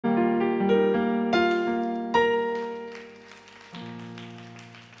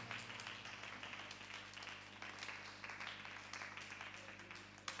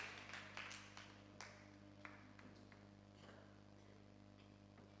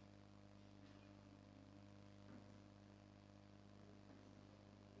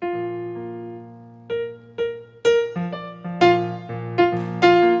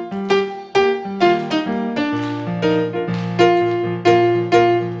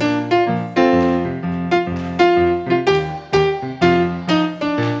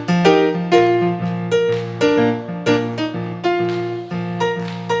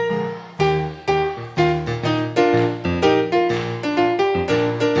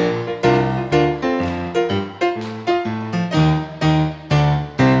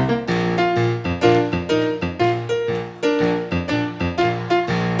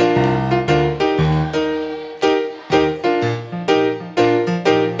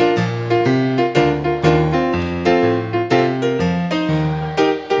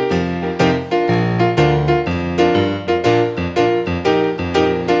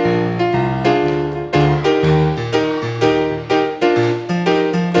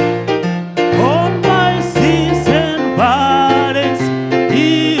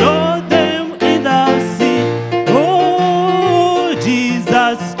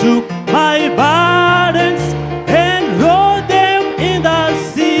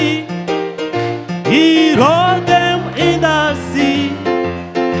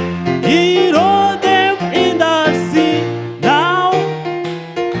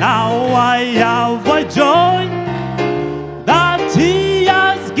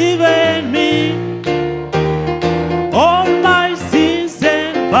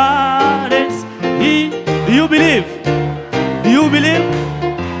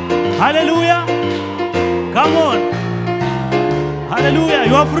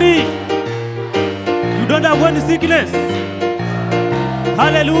You are free. You don't have any sickness.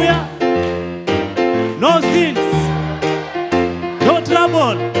 Hallelujah. No sins. No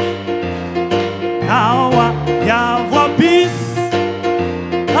trouble. Now I have a peace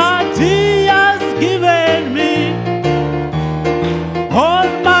that He has given me. All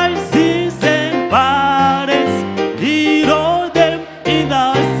my sins and burdens, He wrote them in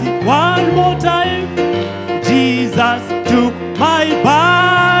the sea. One more time. Jesus took my burdens.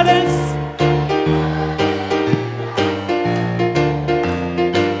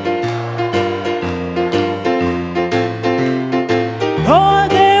 Throw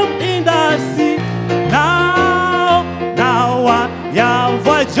them in the sea. Now I have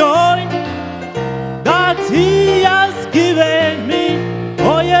a joy that He has given me.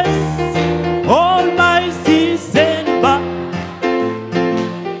 Oh yes, all my sins and burdens.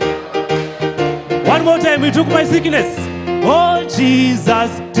 One more time, He took my sickness. Oh,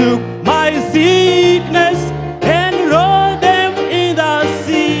 Jesus took my sickness and wrote them in the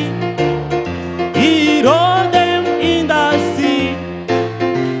sea. He wrote them in the sea.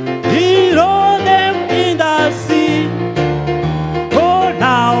 He wrote them in the sea. Oh,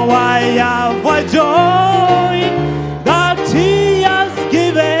 now I have a joy that He has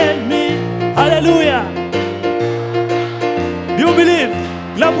given me. Hallelujah. Do you believe?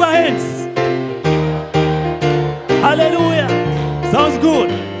 Clap your hands. Hallelujah. Sounds good.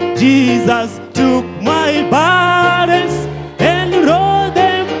 Jesus took my burdens and wrote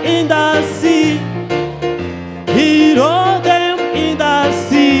them in the sea. He wrote them in the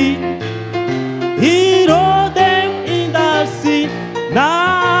sea. He wrote them in the sea.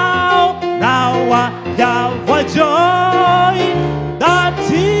 Now I have a joy that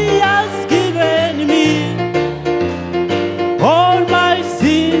He has given me. All my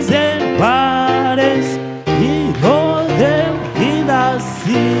sins and burdens, He wrote them in the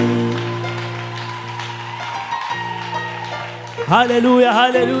sea. Hallelujah,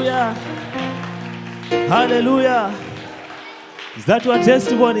 hallelujah. Hallelujah. Is that your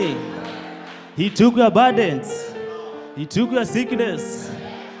testimony? He took your burdens. He took your sickness.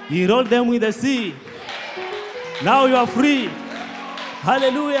 He rolled them in the sea. Now you are free.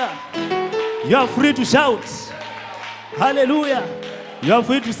 Hallelujah. You are free to shout. Hallelujah. You are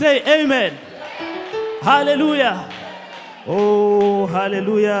free to say amen. Hallelujah. Oh,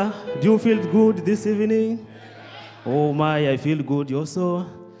 hallelujah. Do you feel good this evening? Oh my, I feel good also.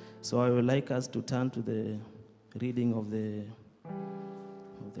 So I would like us to turn to the reading of the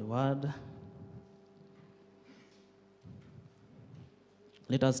word.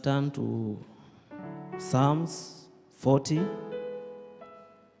 Let us turn to Psalms 40.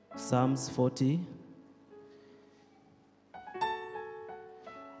 Psalms 40.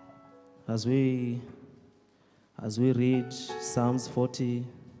 As we read Psalms 40,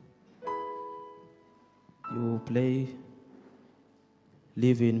 you play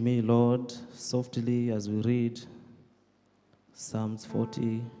Live in Me, Lord, softly as we read Psalms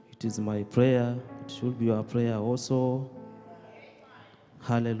 40. It is my prayer. It should be your prayer also.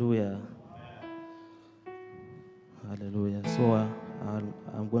 Hallelujah. Hallelujah. So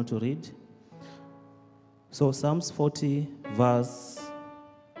I'm going to read. So Psalms 40, verse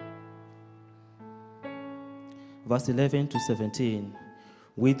 11 to 17.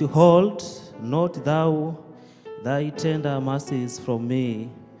 Withhold not thou thy tender mercies from me,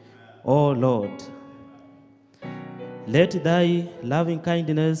 O Lord. Let thy loving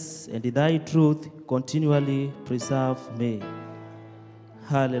kindness and thy truth continually preserve me.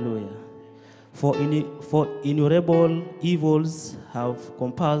 Hallelujah. For innumerable evils have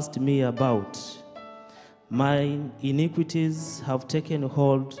compassed me about. Mine iniquities have taken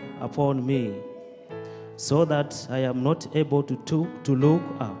hold upon me, so that I am not able to look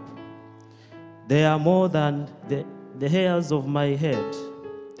up. They are more than the hairs of my head.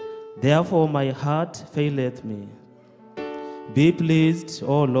 Therefore my heart faileth me. Be pleased,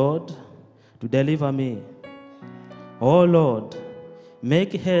 O Lord, to deliver me. O Lord,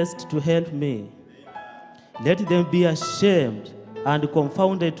 make haste to help me. Let them be ashamed and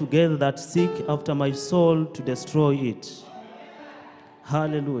confounded together that seek after my soul to destroy it.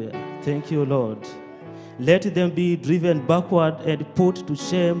 Hallelujah. Thank you, Lord. Let them be driven backward and put to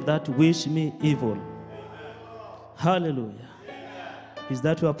shame that wish me evil. Hallelujah. Is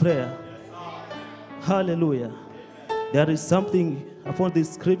that your prayer? Hallelujah. There is something upon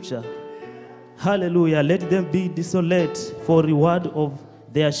this scripture. Hallelujah. Let them be desolate for reward of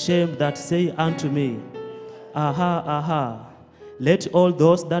their shame that say unto me, Aha, aha. Let all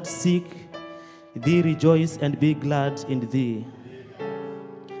those that seek thee rejoice and be glad in thee.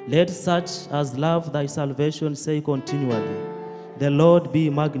 Let such as love thy salvation say continually, the Lord be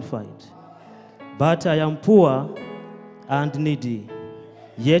magnified. But I am poor and needy,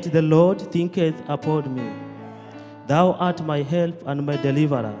 yet the Lord thinketh upon me. Thou art my help and my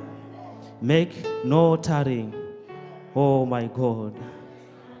deliverer. Make no tarrying, oh my God.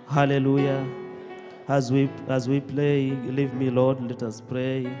 Hallelujah. As we play, leave me, Lord, let us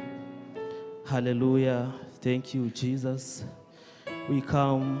pray. Hallelujah. Thank you, Jesus. We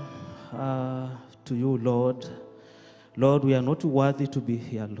come to you, Lord. Lord, we are not worthy to be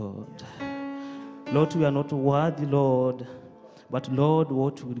here, Lord. Lord, we are not worthy, Lord. But, Lord,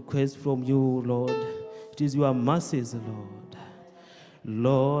 what we request from you, Lord, it is your mercies, Lord.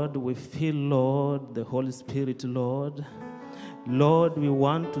 Lord, we feel, Lord, the Holy Spirit, Lord. Lord, we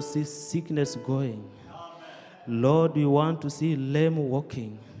want to see sickness going. Lord, we want to see lame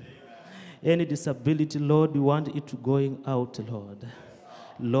walking. Any disability, Lord, we want it going out, Lord.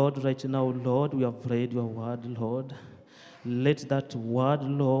 Lord, right now, Lord, we have read your word, Lord. Let that word,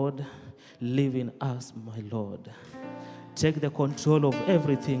 Lord, live in us, my Lord. Take the control of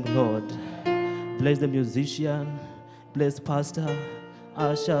everything, Lord. Bless the musician, bless pastor,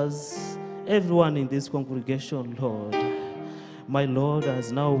 ushers, everyone in this congregation, Lord. My Lord,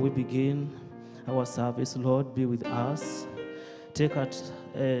 as now we begin our service, Lord, be with us. Take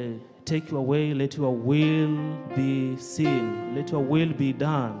your way, let your will be seen, let your will be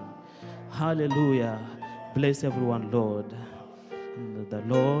done. Hallelujah. Bless everyone, Lord. And the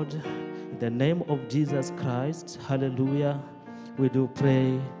Lord, in the name of Jesus Christ, hallelujah, we do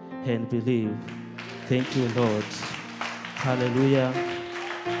pray and believe. Thank you, Lord. Hallelujah.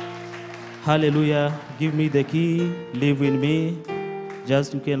 Hallelujah. Give me the key, live in me.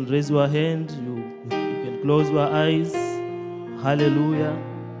 Just you can raise your hand, you can close your eyes. Hallelujah.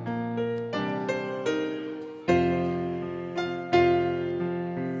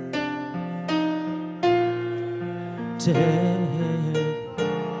 Take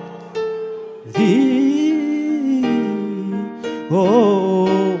thee,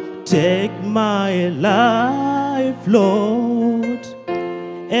 oh, take my life, Lord,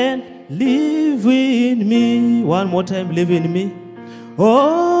 and live in me. One more time, live in me.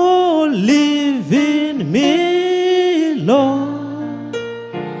 Oh, live in me, Lord,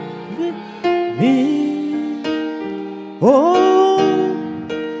 live in me. Oh,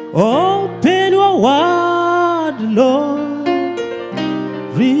 open your word, Lord,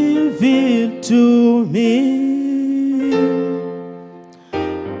 reveal to me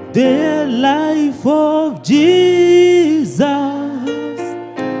the life of Jesus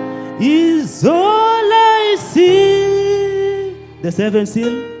is all I see. The seventh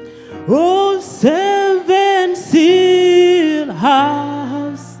seal. Oh, seven seal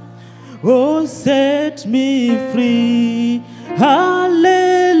has, oh, set me free.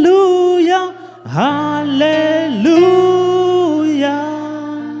 Hallelujah, hallelujah.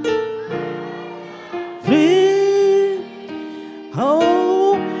 Free,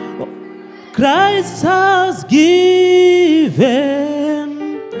 oh, Christ has given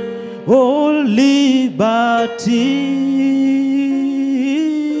all liberty.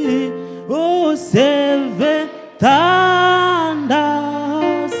 Oh, seven thunders,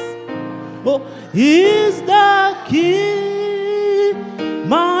 oh, is the key,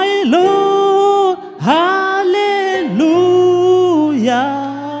 my Lord, hallelujah.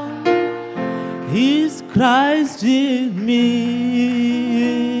 Is Christ in me,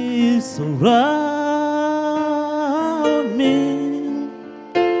 surround me,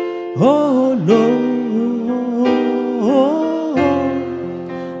 oh Lord,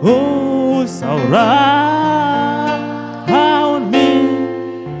 oh, surround me,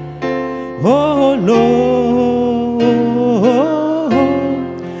 oh Lord,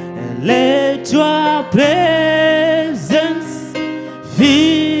 and let your presence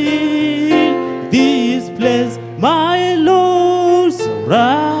fill this place, my Lord,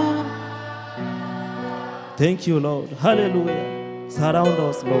 surround. Thank you, Lord. Hallelujah. Surround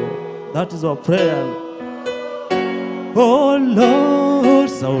us, Lord. That is our prayer. Oh Lord,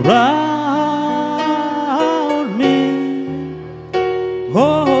 surround me.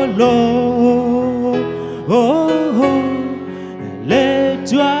 Oh Lord, oh,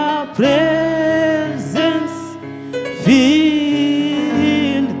 let your presence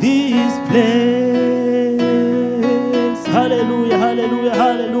fill this place. Hallelujah, hallelujah,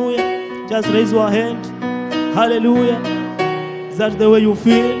 hallelujah. Just raise your hand. Hallelujah. Is that the way you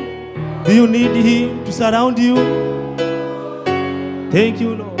feel? Do you need him to surround you? Thank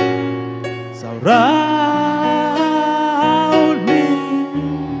you, Lord. Surround me,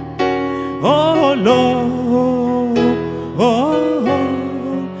 oh Lord, oh,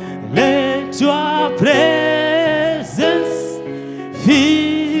 let your presence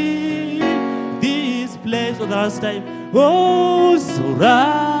for the last time. Oh, surround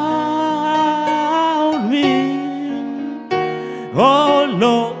me. Oh,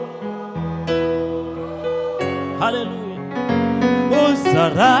 Lord. Hallelujah. Oh,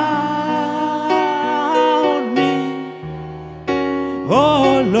 surround me.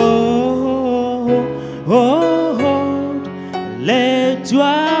 Oh, Lord. Oh, let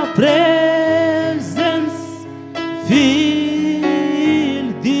your presence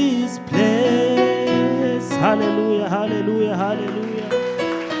fill this place. Hallelujah, hallelujah, hallelujah.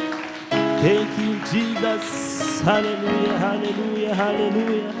 Thank you, Jesus. Hallelujah, hallelujah,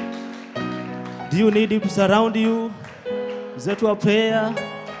 hallelujah. Do you need him to surround you? Is that your prayer?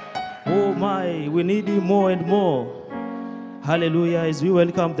 Oh my, we need him more and more. Hallelujah, as we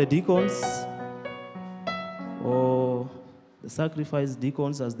welcome the deacons, or the sacrifice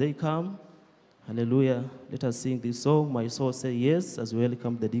deacons as they come. Hallelujah. Let us sing this song, My Soul Say Yes, as we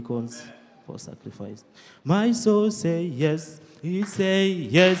welcome the deacons for sacrifice. My soul say yes, it say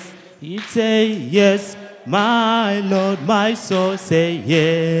yes, it say yes. My Lord, my soul say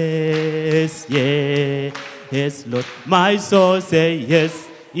yes, yes, yes, Lord. My soul say yes,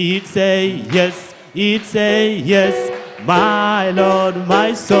 it say yes, it say yes. My Lord,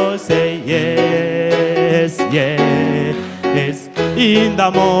 my soul say yes, yes, yes. In the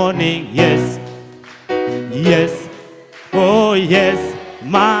morning, yes, yes, oh yes.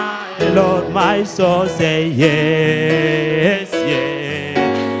 My Lord, my soul say yes, yes,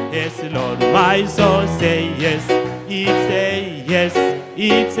 yes, Lord. My soul say yes, it say yes,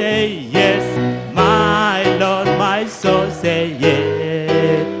 it say yes. My Lord, my soul say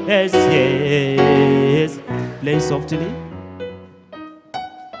yes, yes. Play softly.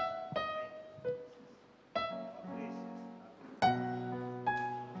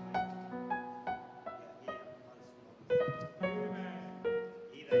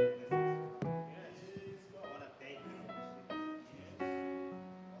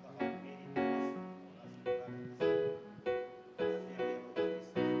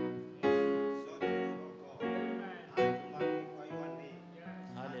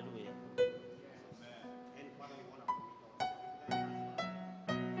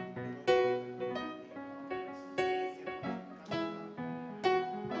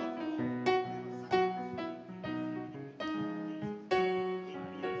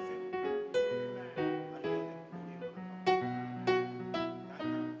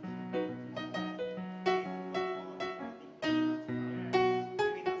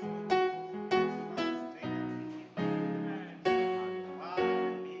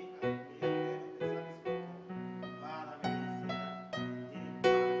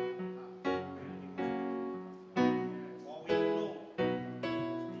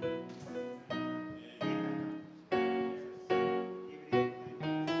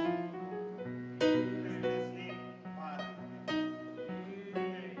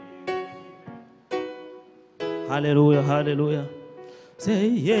 Hallelujah, hallelujah. Say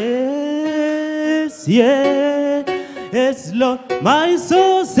yes, yes, yes, Lord. My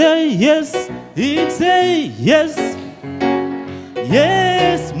soul say yes, it say yes.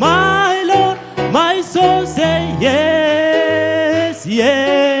 Yes, my Lord, my soul say yes,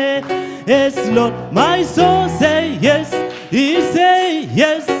 yes, yes, Lord. My soul say yes, it say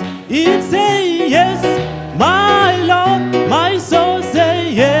yes, it say yes. My Lord, my soul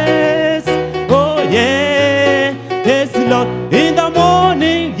say yes, oh yeah, yes, Lord. In the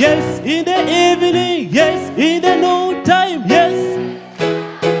morning, yes, in the evening, yes, in the noontime, yes.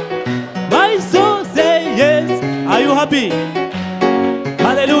 My soul say yes. Are you happy?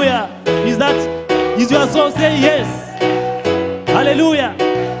 Hallelujah. Is your soul say yes? Hallelujah.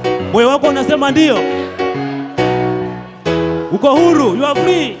 Moyo wako unasema ndio. Uko huru, you are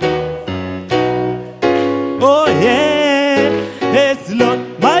free. Oh yeah, yes Lord.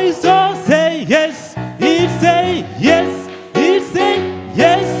 My soul say yes, it say yes, it say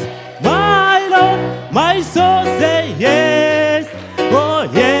yes. My Lord, my soul say yes. Oh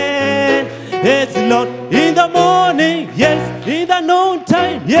yeah, yes Lord. In the morning, yes. In the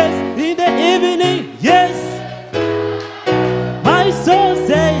noontime, yes. In the evening, yes. My soul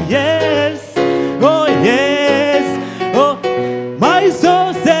say yes. Oh yes. Oh, my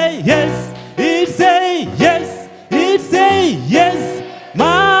soul say yes. It say yes. It say yes.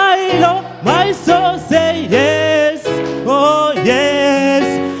 My Lord, my soul say yes. Oh yes.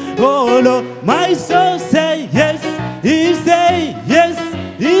 Oh Lord, my soul say yes. It say yes.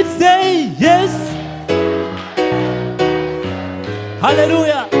 It say yes.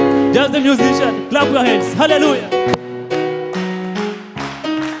 Hallelujah. Just the musician. Clap your hands. Hallelujah.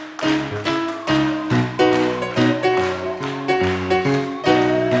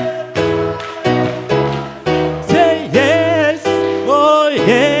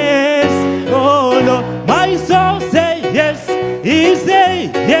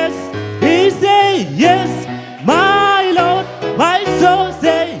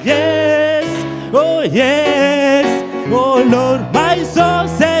 yes. Oh Lord, my soul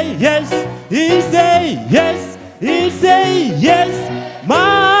say yes. He say yes. He say yes.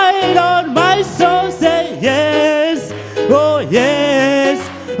 My Lord, my soul say yes. Oh yes.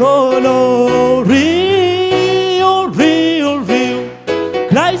 Oh Lord, real, real, real.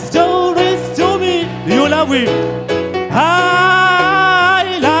 Christ stories to me. You love him.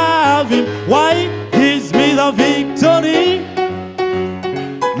 I love him. Why? Gives me the victory.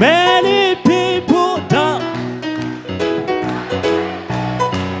 Many people doubt.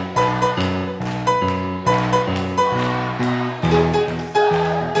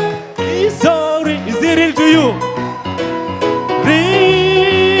 He's sorry. Is it real to you?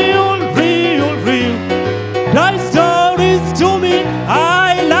 Real, real, real. Christ stories to me.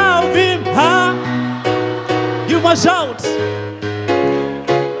 I love him. Huh? Give him a shout.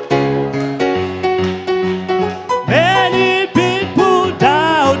 Many people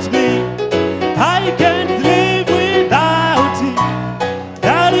doubt me. I can't live without him.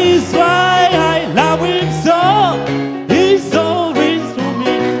 That is why I love him so. He's so real to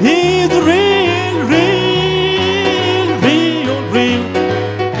me. He's real, real, real, real.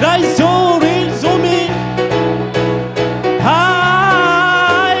 Christ so real to me.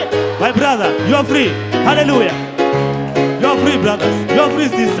 Hi, my brother, you are free. Hallelujah. You are free, brothers. You are free,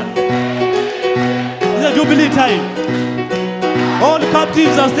 sisters. It's a jubilee time. All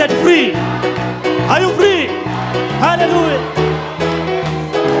captives are set free. Are you free? Hallelujah.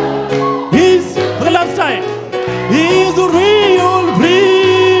 He's, for the last time, he's real,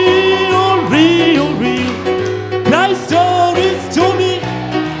 real, real, real. Christ stories to me.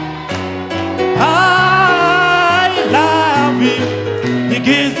 I love him. He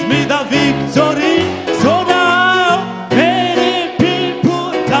gives me the victory. So now many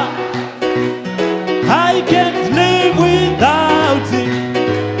people die. I can't live without him.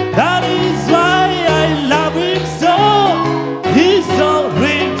 That is why I love him so. He's so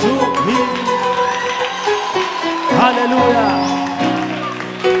real to me. Hallelujah.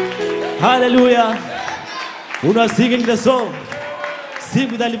 Hallelujah. When you are singing the song,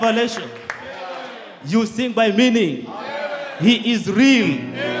 sing with a revelation. You sing by meaning. He is real.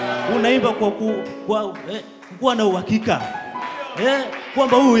 Unaimba kwa kuwa na uhakika.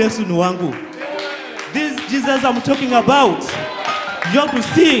 Kwamba huyu Yesu ni wangu. This Jesus I'm talking about. You have to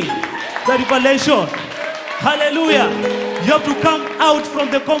sing the revelation. Hallelujah. You have to come out from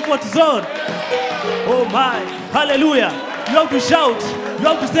the comfort zone. Oh my. Hallelujah. You have to shout. You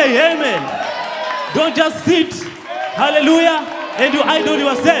have to say amen. Don't just sit. Hallelujah. And you idle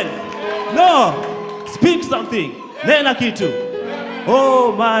yourself. No. Speak something. Nena kitu.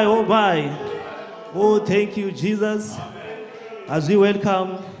 Oh my, oh my. Oh, thank you, Jesus. As we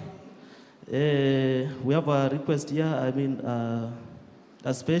welcome, we have a request here.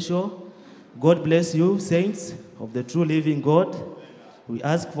 A special. God bless you, saints of the true living God. We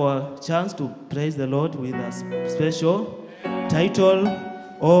ask for a chance to praise the Lord with a special title,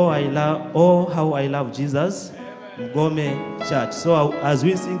 Oh, How I Love Jesus, Mgome Church. So as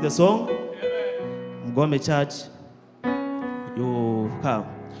we sing the song, Mgome Church, you come.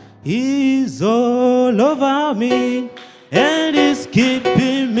 He's all over me and he's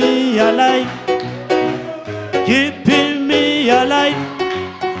keeping me alive. Keeping me alive.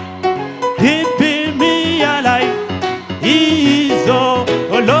 Keeping me alive. He's all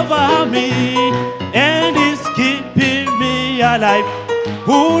over me and he's keeping me alive.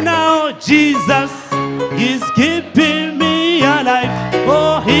 Who now? Jesus is keeping me alive.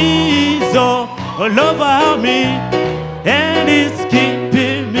 Oh, he's all over me and he's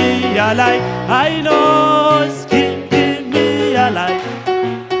keeping me alive. I know he's keeping me alive.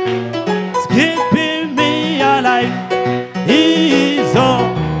 He's keeping me alive. He's all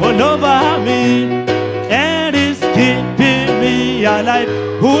over me and he's keeping me alive.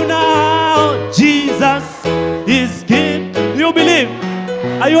 Who now? Jesus is keeping. You believe?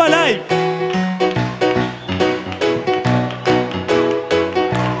 Are you alive?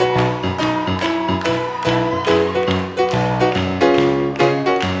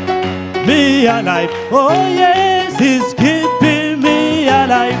 Me alive. Oh yes, he's keeping me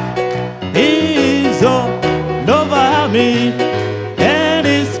alive. He's all over me and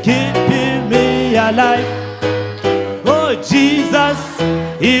he's keeping me alive. Oh, Jesus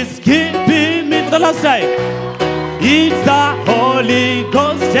is keeping me. For the last time, it's the Holy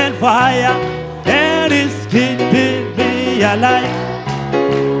Ghost and fire and it's keeping me alive.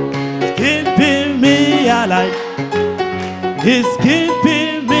 It's keeping me alive. It's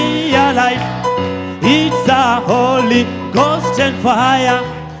keeping me alive. It's the Holy Ghost and fire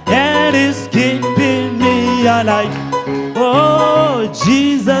and it's keeping me alive. Oh,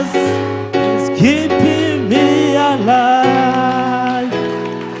 Jesus is keeping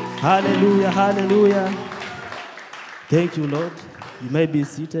Hallelujah, hallelujah. Thank you, Lord. You may be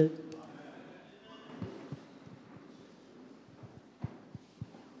seated.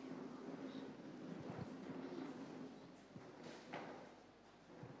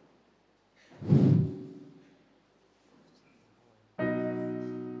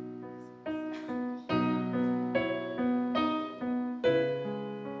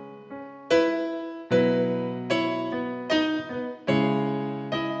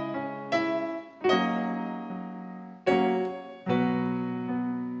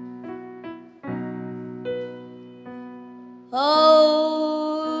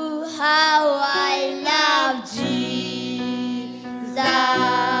 Oh, how I love Jesus.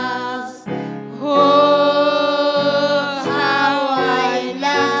 Oh, how I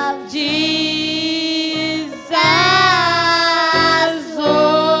love Jesus.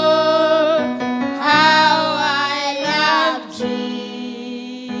 Oh, how I love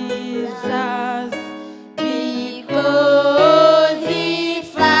Jesus. Because he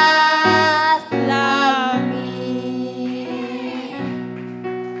first loved me.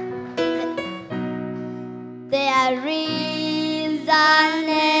 There is a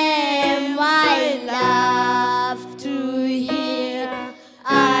name I love to hear.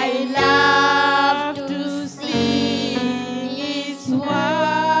 I love to sing His word.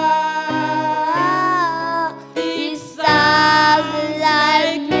 It sounds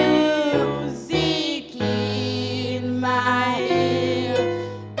like music in my ear.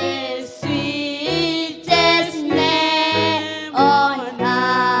 The sweetest name on earth.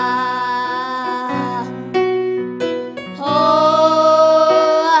 Oh,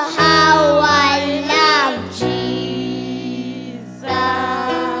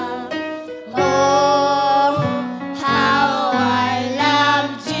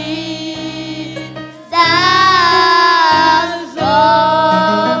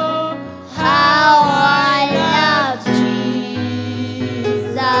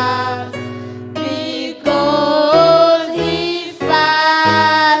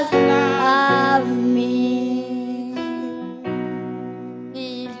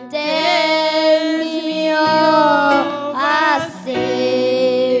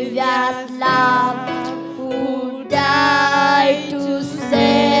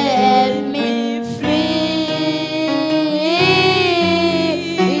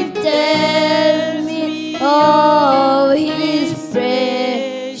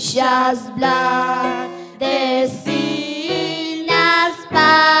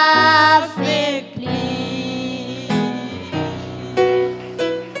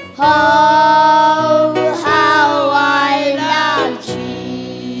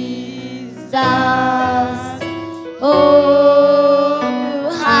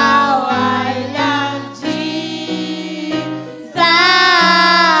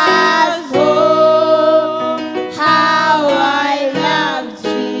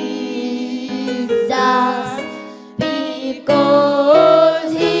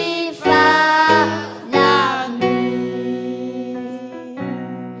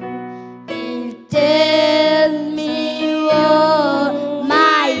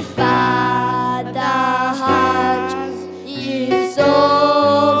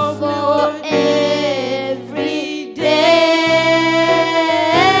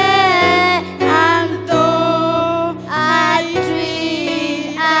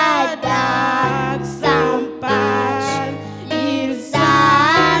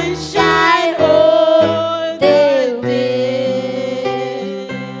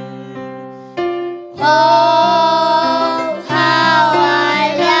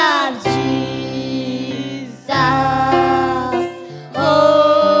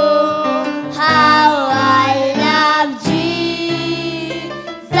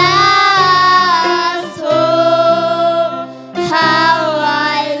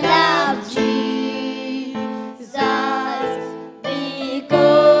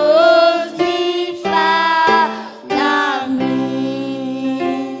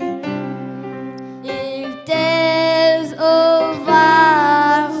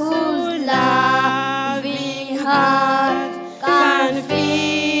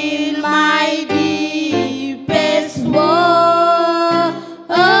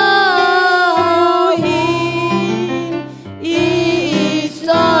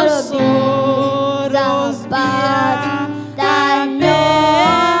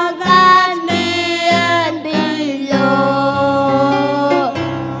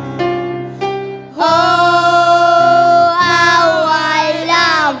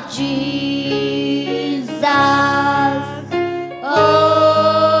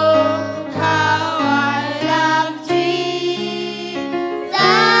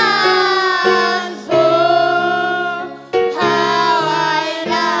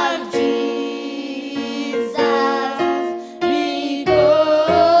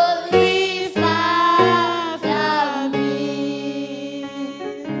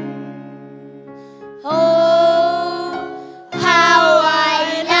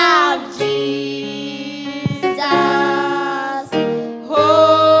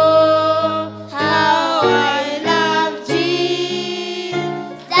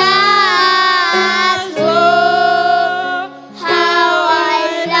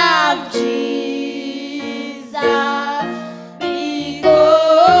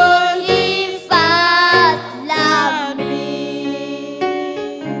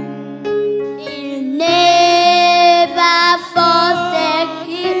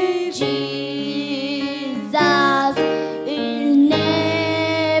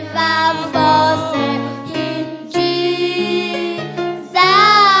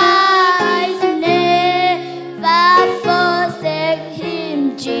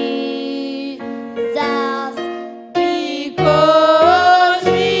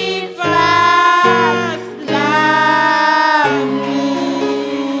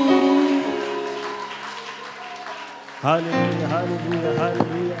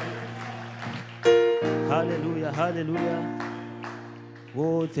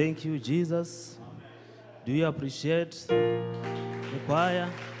 Oh, thank you, Jesus. Do you appreciate the choir?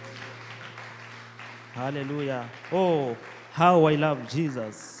 Hallelujah. Oh, how I love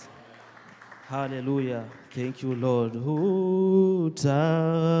Jesus. Hallelujah. Thank you, Lord. Who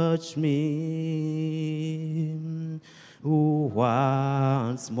touched me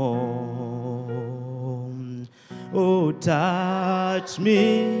once more? Oh, touch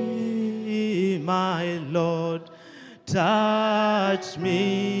me, my Lord. Touch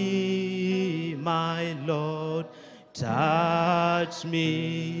me, my Lord. Touch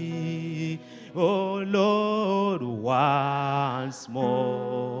me, oh Lord, once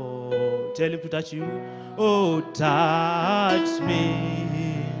more. Tell him to touch you. Oh, touch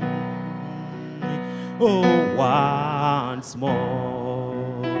me, oh, once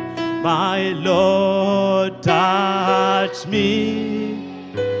more. My Lord, touch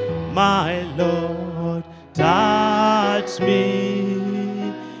me, my Lord, touch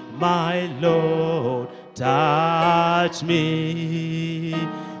me, my Lord, touch me,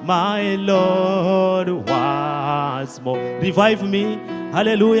 my Lord, once more. Revive me,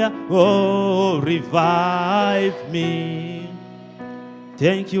 hallelujah, oh, revive me.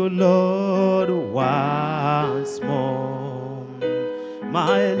 Thank you, Lord, once more.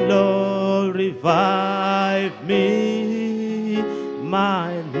 My Lord, revive me,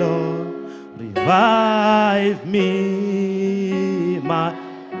 my Lord, revive me, my...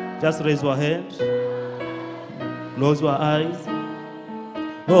 Just raise your hand, close your eyes.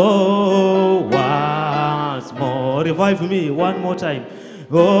 Oh, once more, revive me, one more time.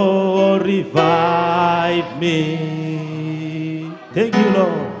 Oh, revive me. Thank you,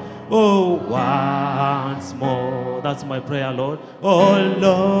 Lord. Oh, once more. That's my prayer, Lord. Oh,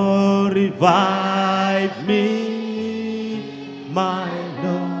 Lord, revive me, my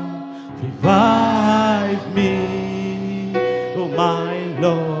Lord, revive me. Oh, my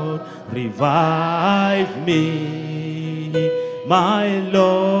Lord, revive me, my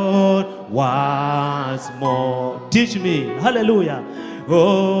Lord, once more. Teach me, hallelujah.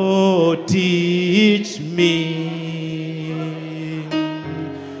 Oh, teach me,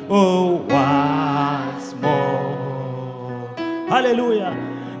 oh, once more, hallelujah.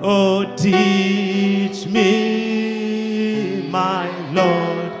 Oh, teach me, my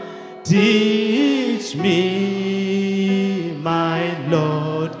Lord, teach me, my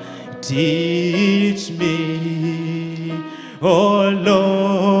Lord, teach me, oh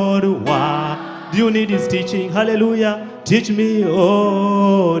Lord, why do you need his teaching? Hallelujah. Teach me,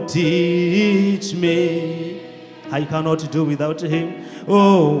 oh, teach me. I cannot do without him.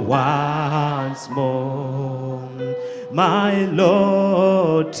 Oh, once more, my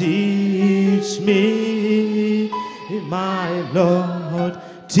Lord, teach me, my Lord,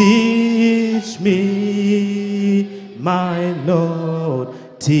 teach me, my Lord,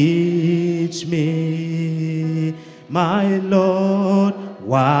 teach me, my Lord,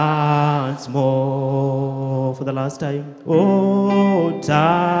 once more. For the last time. Oh,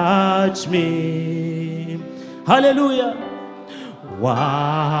 touch me, hallelujah,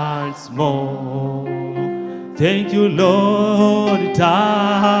 once more. Thank you, Lord,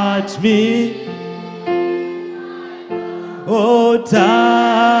 touch me. Oh,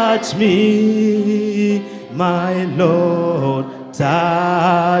 touch me, my Lord,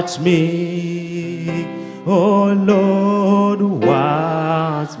 touch me, oh Lord,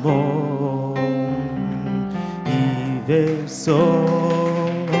 once more. Even so,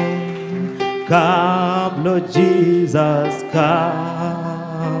 come, Lord Jesus, come.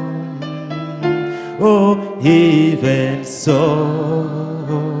 Oh, even so,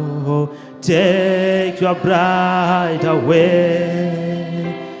 take your bride away.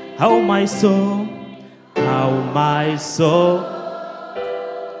 How my soul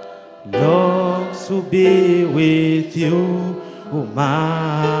longs to be with you, oh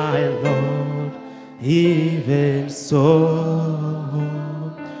my Lord. Even so,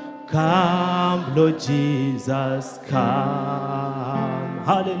 come, Lord Jesus, come.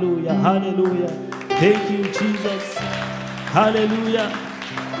 Hallelujah, hallelujah. Thank you, Jesus. Hallelujah.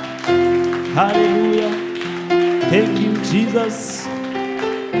 Hallelujah. Thank you, Jesus.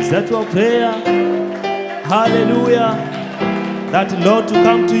 Is that your prayer? Hallelujah. That Lord to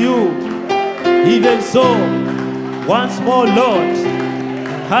come to you. Even so, once more, Lord.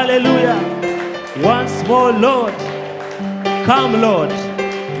 Hallelujah. Once more, Lord. Come, Lord.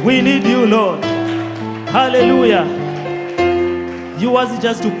 We need you, Lord. Hallelujah. You was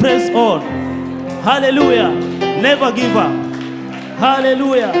just to press on. Hallelujah. Never give up.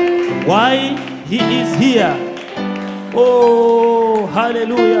 Hallelujah. Why? He is here. Oh,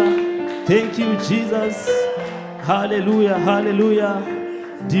 hallelujah. Thank you, Jesus. Hallelujah, hallelujah.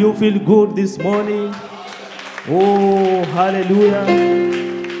 Do you feel good this morning? Oh, hallelujah.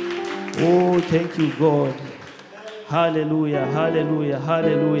 Oh, thank you, God. Hallelujah, hallelujah,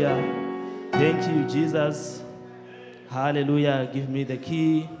 hallelujah. Thank you, Jesus. Hallelujah. Give me the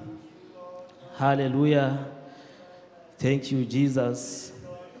key. Hallelujah. Thank you, Jesus.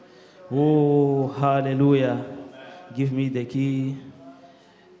 Oh, hallelujah. Give me the key.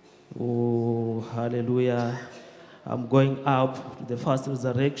 Oh, hallelujah. I'm going up to the first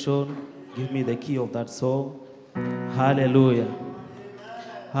resurrection. Give me the key of that song. Hallelujah.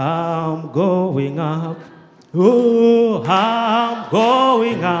 I'm going up. Oh, I'm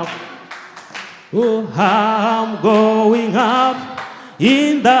going up. Oh, I'm going up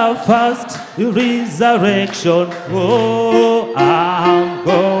in the first resurrection. Oh, I'm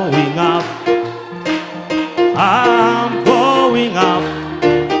going up. I'm going up.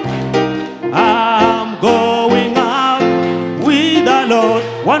 I'm going up with the Lord.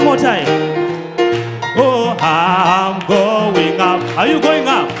 One more time. Oh, I'm going up. Are you going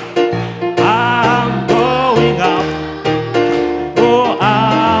up? I'm going up. Oh,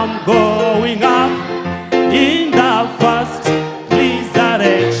 I'm going up in the first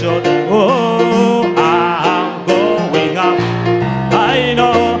resurrection. Oh, I'm going up. I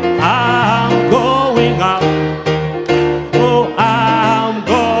know I'm going up. Oh, I'm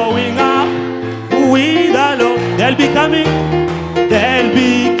going up with the Lord. They'll be coming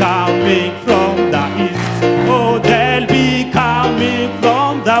from the east. Oh, they'll be coming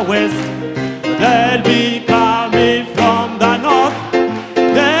from the west. They'll be coming from the north.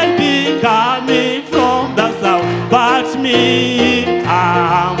 They'll be coming from the south. But me,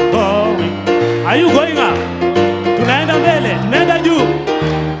 I'm going. Are you going up? Tunaenda mbele, tunaenda juu.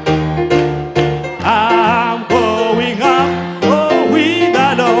 I'm going up, oh, with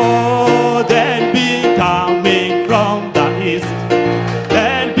the Lord. They'll be coming from the east.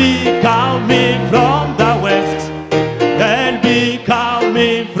 They'll be coming from the west. They'll be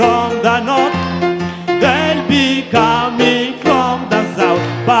coming from the north. They'll be coming from the south.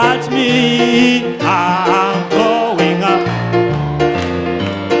 But me, I'm going up.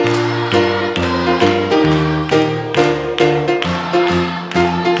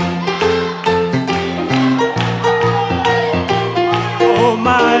 Oh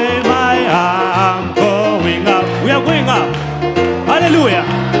my, I'm going up. We are going up. Hallelujah.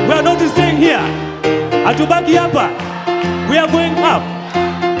 We are not staying here. Atubaki hapa. We are going up.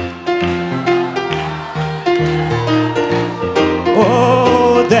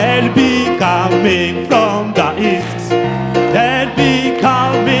 Oh, they'll be coming from the east. They'll be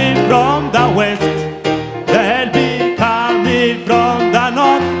coming from the west. They'll be coming from the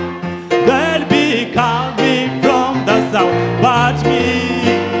north. They'll be coming from the south. But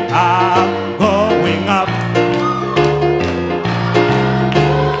me, I'm going up.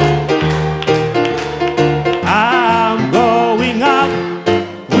 I'm going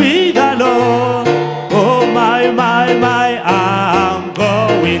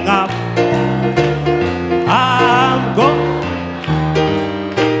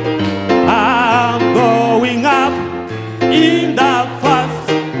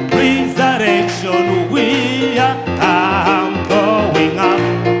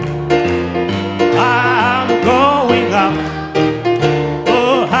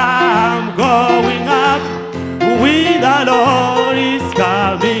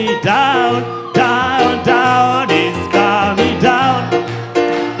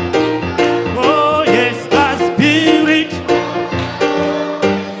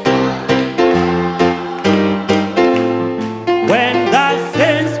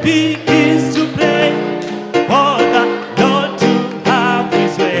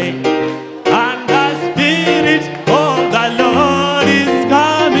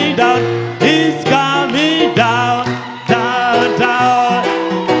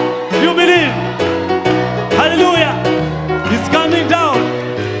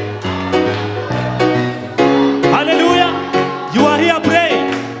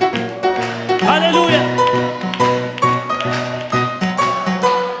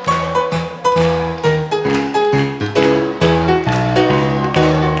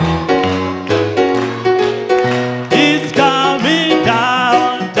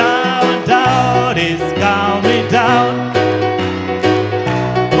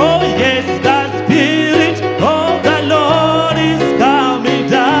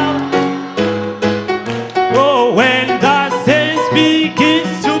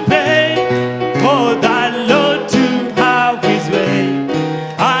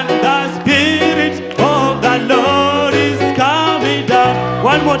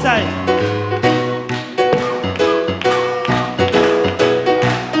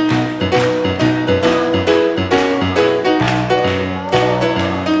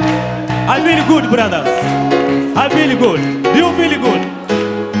brothers? I feel good. Do you feel good?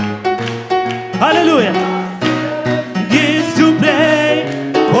 Hallelujah. Gives to pray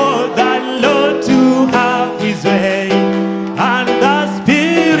for the Lord to have his way. And the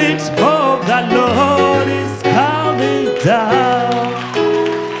Spirit of the Lord is coming down.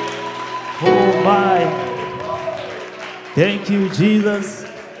 Oh my. Thank you, Jesus.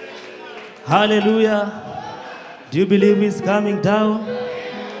 Hallelujah. Do you believe he's coming down?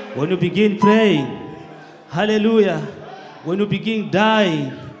 When you begin praying, hallelujah. When you begin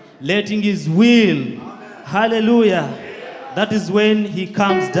dying, letting his will, hallelujah, that is when he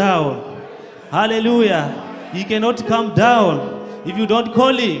comes down. Hallelujah. He cannot come down if you don't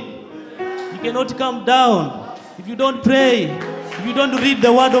call him. He cannot come down if you don't pray, if you don't read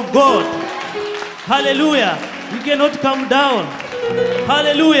the word of God. Hallelujah. He cannot come down.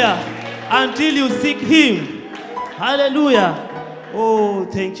 Hallelujah. Until you seek him. Hallelujah. Oh,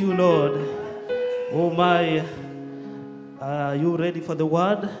 thank you, Lord. Oh my. Are you ready for the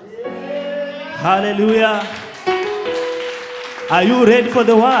word? Hallelujah. Are you ready for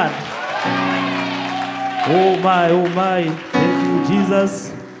the word? Oh my, oh my. Thank you,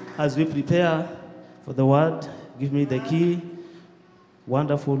 Jesus. As we prepare for the word, give me the key.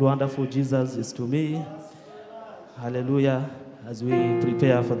 Wonderful, wonderful Jesus is to me. Hallelujah. As we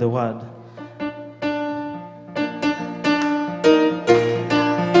prepare for the word.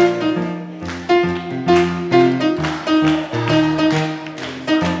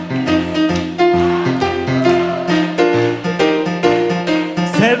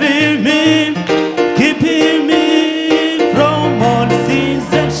 Saving me, keeping me from all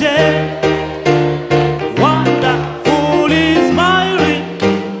sins and shame. Wonderful is my reign.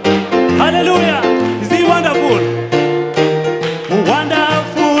 Hallelujah. Is he wonderful?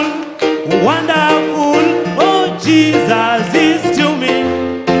 Wonderful, wonderful. Oh, Jesus is to me.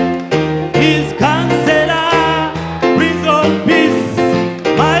 His counselor, Prince of Peace,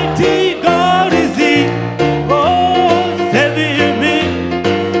 mighty God is he. Oh, saving me,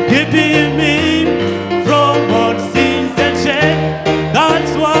 keeping me from all sins and shame.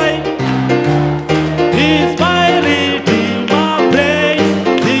 That's why he's my Redeemer. Praise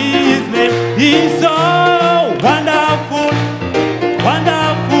his name. He's so wonderful,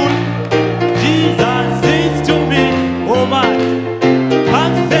 wonderful. Jesus is to me. Oh my.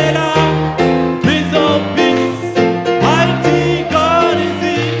 Counselor, Prince of Peace, mighty God is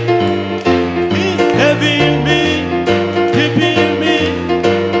he. He's saving me, keeping me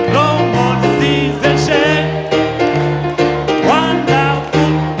from all sins and shame.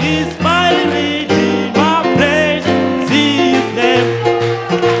 Wonderful is my Redeemer. Praise his name.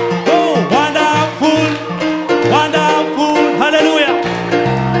 Oh, wonderful, wonderful. Hallelujah.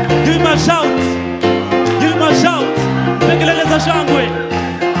 Give him a shout. Give him a shout. Kelele za shangwe.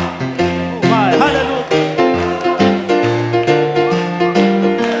 Oh my, hallelujah.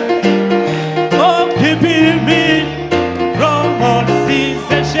 Oh, keeping me from all sins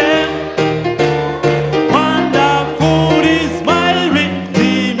and shame. Wonderful is my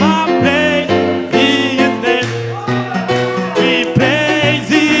Redeemer. Praise his name. We praise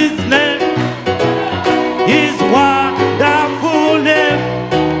his name. His wonderful name.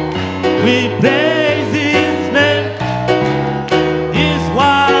 We praise his name. His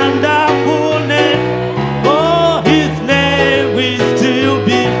wonderful name. Oh, his name will still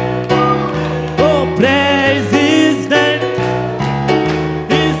be. Oh, praise his name.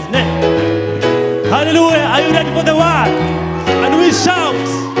 His name. Hallelujah. Are you ready for the word? And we shout.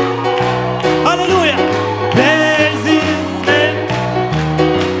 Hallelujah. Praise his name.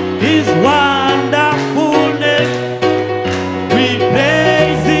 His wonderful name. We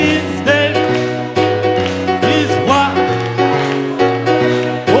praise his name. His one.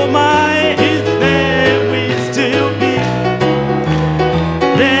 Oh my, his name will still be.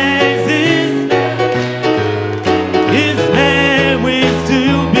 Praise his name. His name will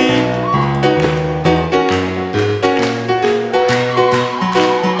still be.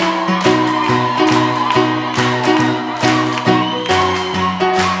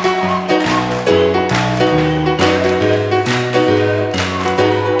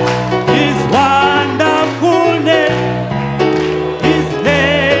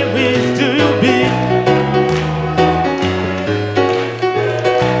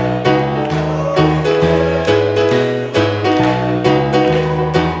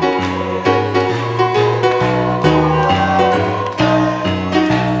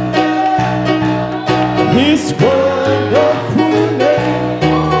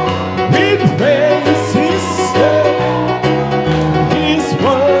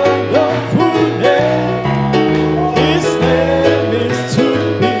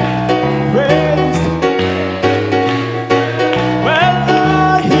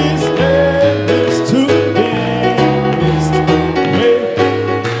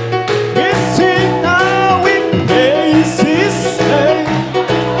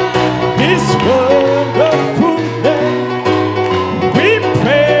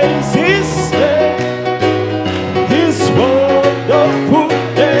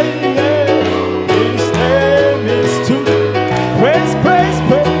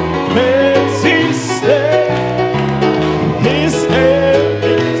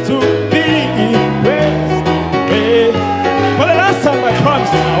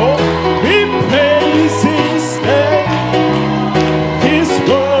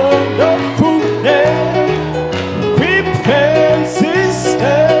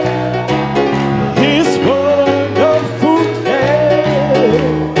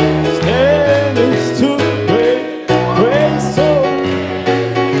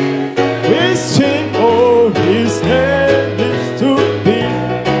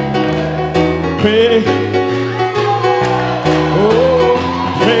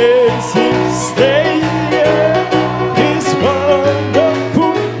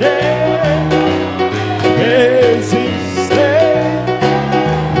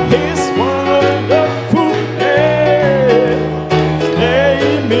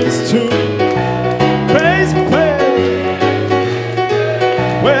 is to praise, praise.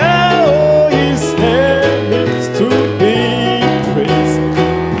 Well, oh, his name is to be praised.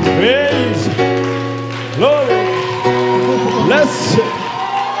 Praise, glory, blessed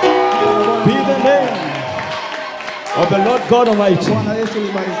be the name of the Lord God Almighty.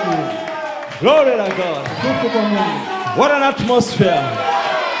 Glory to God. What an atmosphere.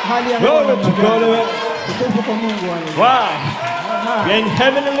 Glory to God. Wow. We are in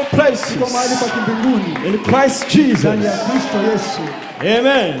heavenly places in Christ Jesus.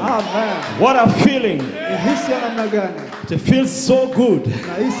 Amen. What a feeling. It feels so good.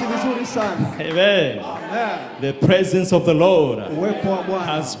 Amen. The presence of the Lord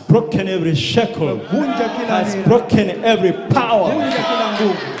has broken every shackle, has broken every power.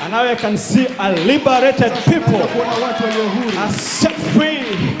 And now I can see a liberated people are set free.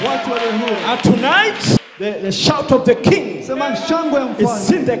 And tonight, the shout of the King is in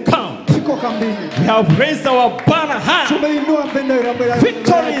the camp. We have raised our banner high.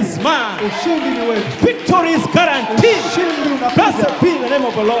 Victory is mine. Victory is guaranteed. Blessed be the name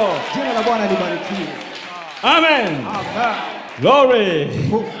of the Lord. Amen. Glory.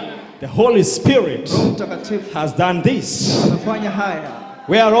 The Holy Spirit has done this.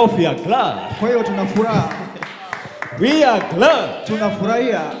 Whereof we are glad. We are glad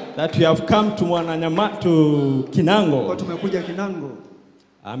that we have come to Kingango.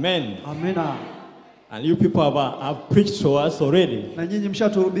 Amen. And you people have preached to us already. You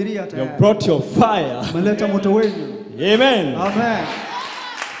have brought your fire. Amen.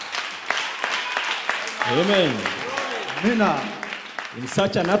 Amen. In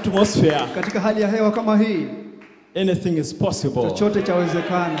such an atmosphere, anything is possible.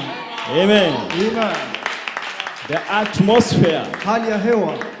 Amen. The atmosphere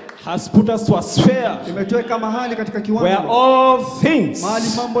has put us to a sphere where all things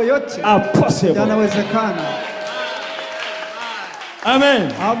are possible.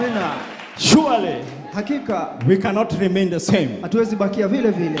 Amen. Surely we cannot remain the same.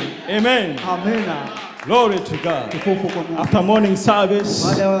 Amen. Glory to God. After morning service,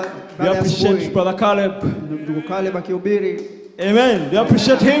 we appreciate Brother Caleb. Amen. We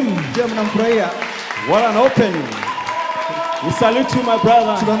appreciate him. What an opening. We salute you, my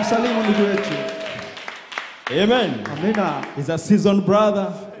brother. Amen. He's a seasoned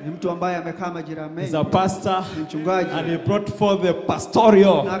brother. He's a pastor. And he brought forth the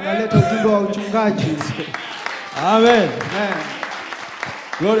pastoral. Amen.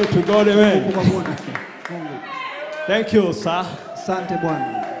 Glory to God. Amen. Thank you, sir,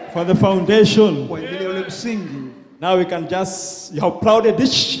 for the foundation. Now we can just, you have plowed a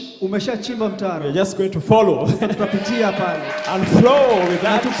ditch. We're just going to follow and flow with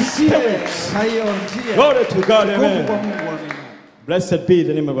that spirit. Glory to God. Amen. Blessed be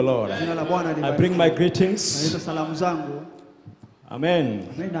the name of the Lord. I bring my greetings. Amen.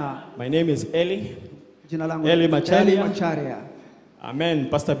 My name is Elly. Elly Macharia. Amen.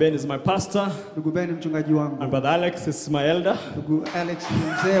 Pastor Ben is my pastor. And Brother Alex is my elder.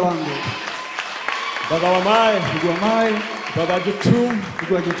 Brother Wamai, Brother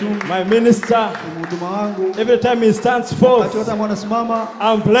Jutum, my minister. Every time he stands forth,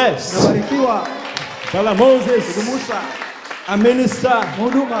 I'm blessed. Brother Moses, a minister,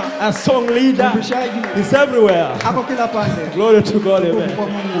 a song leader, he's everywhere. Glory to God.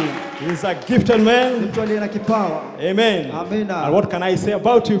 Amen. He's a gifted man. Amen. And what can I say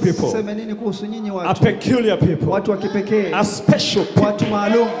about you people? A peculiar people. A special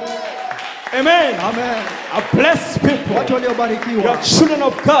people. Amen. A blessed people. You are children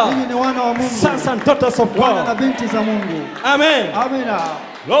of God. Sons and daughters of God. Amen.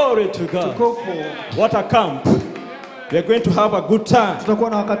 Glory to God. What a camp. We are going to have a good time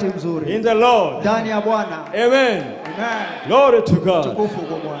in the Lord. Amen. Glory to God.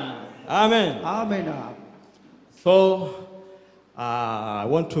 Amen. So, I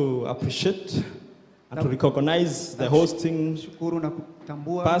want to appreciate and to recognize the hosting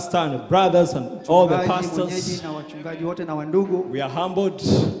pastor and brothers and all the pastors. We are humbled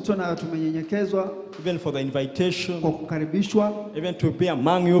even for the invitation, even to be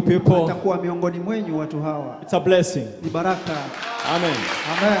among you people. It's a blessing. Amen.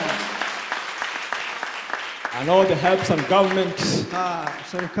 And all the helps and government,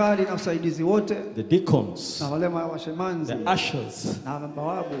 the deacons, the ushers,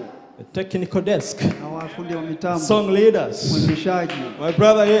 the technical desk, song leaders, my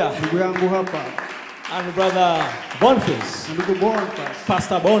brother here. And Brother Boniface. Ndugu Boniface.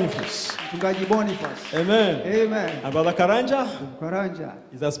 Pastor Boniface. Mchungaji Boniface. Amen. Amen. And Brother Karanja. Karanja.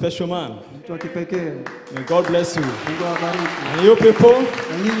 Is a special man. Mtu wa kipekee. May God bless you. Mungu awabariki. And you people,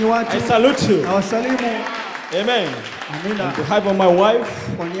 Na nyinyi watu, I salute you. nawasalimu. Amen. Amina. On behalf of my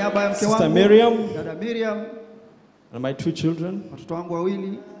wife, Kwa niaba ya mke Sister wangu, Miriam, dada Miriam, and my 2 children, watoto wangu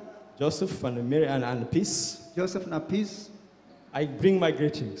wawili, Joseph and Miriam and Peace, Joseph na Peace, I bring my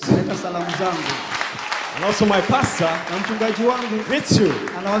greetings. naleta salamu zangu. And also my pastor Na mchungaji wangu greets you.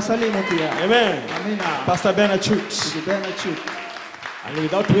 anawasalimu pia. Amen. Amina. Pastor Benachut. Ndugu Benachut. And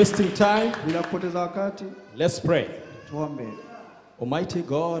without wasting time, Bila kupoteza wakati, let's pray. tuombe. Almighty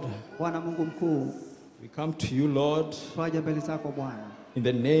God, Bwana Mungu mkuu, we come to you, Lord, twaja mbele zako Bwana, in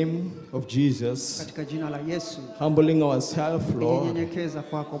the name of Jesus, katika jina la Yesu, humbling ourselves, Lord, nyenyekeza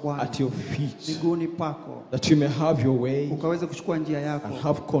kwako Bwana, at your feet, miguuni pako, that you may have your way ukaweze kuchukua njia yako and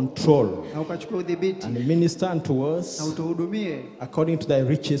have control na ukachukua udhibiti and minister unto na us utuhudumie according to thy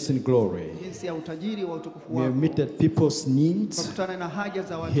riches in glory. jinsi ya utajiri wa utukufu May wako. meet the people's needs, Ukakutana na haja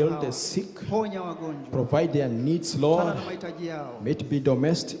za watu heal hawa, the sick, ponya wagonjwa, provide their needs, kutana Lord. na mahitaji yao, May it be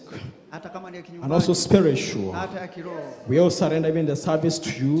domestic hata kama ni ya and kinyumbani also spiritual. na hata ya kiroho. We all surrender even the service to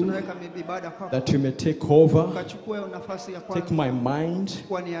you, Tunaweka ibada kwako, that you may take over, ukachukue nafasi ya take kwanza my mind,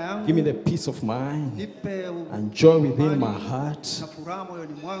 kwa nia yangu, give me the peace of mind nipe and joy within my amani heart. na furaha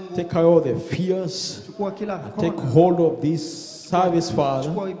moyoni mwangu. Take away all the fears, Chukua kila take kona, hold of this service, Father,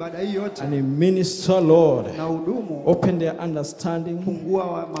 chukua ibada hii yote and minister, Lord. na hudumu, Open their understanding. fungua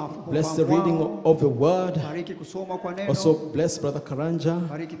wa Bless the ufahamu reading wao, of the word. bariki kusoma kwa neno, Also bless Brother Karanja,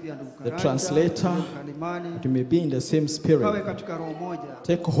 bariki pia ndugu the Karanja, translator, ndugu Kalimani, that you may be in the same kawe spirit. katika roho moja.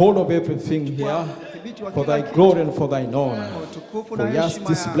 Take hold of everything here Udhibiti wa for kila thy kitu, glory and for thine honor. kwa utukufu For na we ask heshima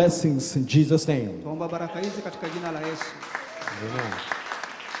these yako. blessings in Jesus' name. Tuomba baraka hizi katika jina la Yesu.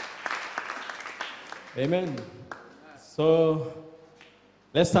 Amen. Amen. So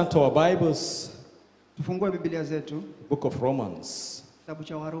let's turn to our Bibles, Tufungue Biblia zetu, book of Romans, kitabu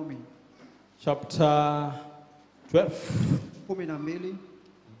cha Warumi chapter 12, 12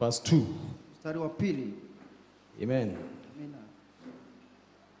 verse 2. mstari wa 2. Amen. Amina.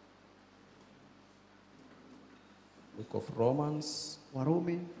 Book of Romans,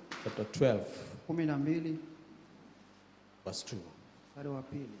 Warumi chapter 12, 12 verse 2. mstari wa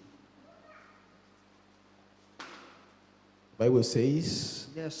 2. The Bible says,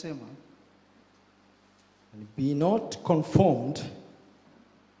 Yasema, and be not conformed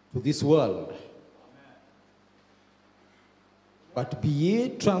to this world, but be ye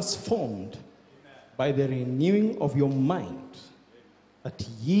transformed by the renewing of your mind, that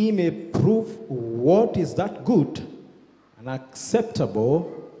ye may prove what is that good and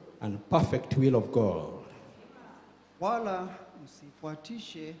acceptable and perfect will of God. wala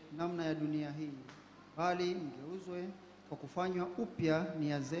msifuatishe namna ya dunia hii, bali mgeuzwe kwa kufanywa upya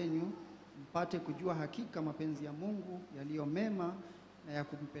nia zenyu, mpate kujua hakika mapenzi ya Mungu yaliyo mema na ya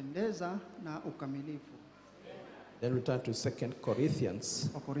kumpendeza na ukamilifu. Then we turn to 2 Corinthians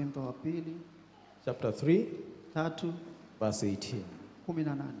Wakorintho wa 2, chapter 3, 3, verse 18.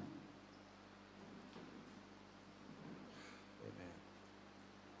 18.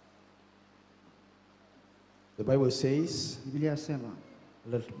 The Bible says, Biblia yasema,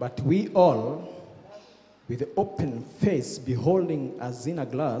 but we all, with open face, beholding as in a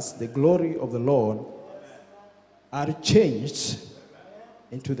glass the glory of the Lord, are changed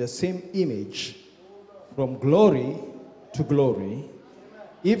into the same image from glory to glory,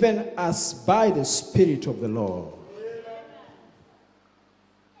 even as by the Spirit of the Lord.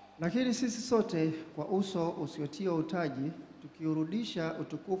 lakini sisi sote kwa uso usiotiwa utaji tukiurudisha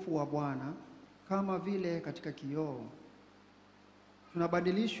utukufu wa Bwana kama vile katika kioo,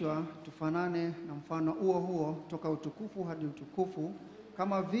 tunabadilishwa tufanane na mfano huo huo toka utukufu hadi utukufu,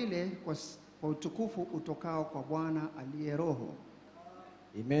 kama vile kwa utukufu utokao kwa Bwana aliye Roho.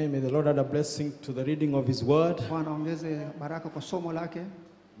 Amen. May the Lord add a blessing to the reading of His word. Bwana ongeze baraka kwa somo lake.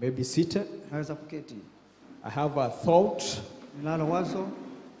 May be seated. Naweza kuketi. I have a thought. Ninalo wazo,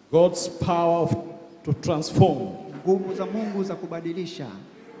 God's power to transform. nguvu za Mungu za kubadilisha.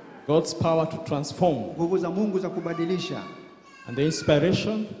 God's power to transform. Nguvu za Mungu za kubadilisha. And the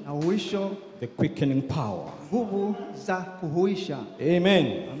inspiration, Na uhuisho, the quickening power. nguvu za kuhuisha.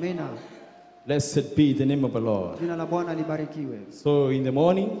 Amen. Amina. Blessed be the name of the Lord. Jina la Bwana libarikiwe. So in the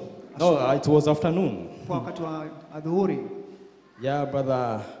morning, no, it was afternoon. Kwa wakati wa adhuhuri, Yeah,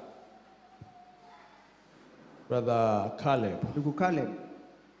 brother Caleb, ndugu Caleb,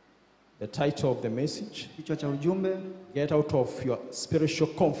 The title of the message, Kichwa cha ujumbe, get out of your spiritual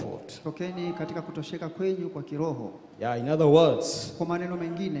comfort. tokeni katika kutosheka kwenyu kwa kiroho. Yeah, in other words, Kwa maneno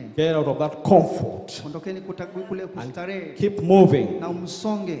mengine, get out of that comfort. ondokeni kule kustarehe Keep moving. na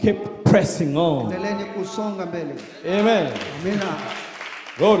umsonge. Keep pressing on. Endeleni kusonga mbele. Amen. Amina.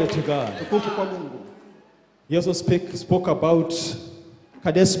 Glory to God. Tukufu kwa Mungu. He also spoke about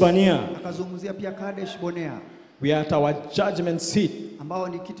Kadesh Barnea. Akazungumzia pia Kadesh Barnea, We are at our judgment seat. ambao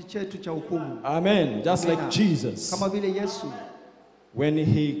ni kiti chetu cha hukumu. Amen. Just Amina. like Jesus, Kama vile Yesu when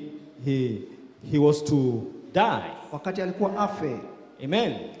he was to die. wakati alikuwa afe.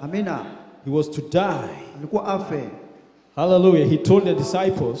 Amen. Amina. He was to die. Alikuwa afe. Hallelujah. He told the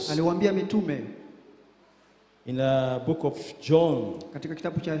disciples Aliwaambia mitume in the book of John, katika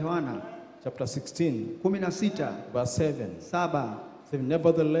kitabu cha Yohana chapter 16, 16 verse 7. 7, Said,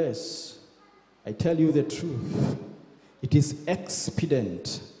 nevertheless, I tell you the truth. It is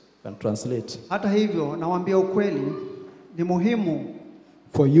expedient, can translate, hata hivyo nawaambia ukweli, ni muhimu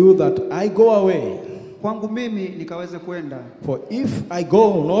for you that I go away. kwangu mimi nikaweze kwenda, For if I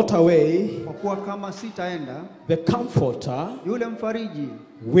go not away, kwa kuwa kama sitaenda, the Comforter yule mfariji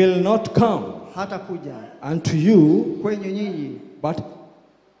will not come hata kuja unto you. kwenyu nyinyi, But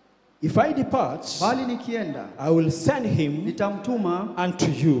if I depart, bali nikienda I will send him nitamtuma unto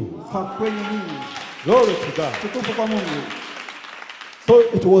you. kwa kwenyu nyinyi. Glory to God. Tukufu kwa Mungu. So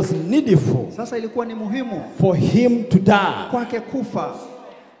it was needful Sasa ilikuwa ni muhimu for him to die. kwake kufa.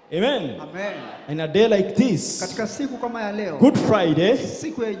 Amen. Amen. In a day like this, Katika siku kama ya leo, Good Friday,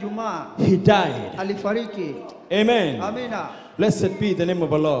 siku ya Ijumaa, he died. alifariki. Amen. Amina. Blessed be the name of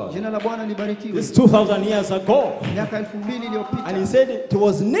the Lord. Jina la Bwana libarikiwe. This 2,000 years ago. Miaka 2000 And he iliyopita, said it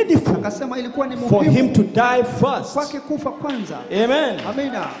was needful akasema ilikuwa ni for him muhimu to die first. kwake kufa kwanza. Amen.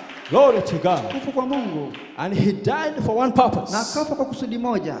 Amina. Glory to God. Kufa kwa Mungu. And he died for one Na purpose. akafa kwa kusudi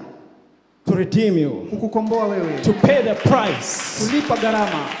moja, To redeem you. kukukomboa wewe, To pay the price. kulipa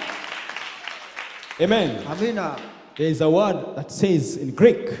gharama. Amen. Amina. There is a word that says in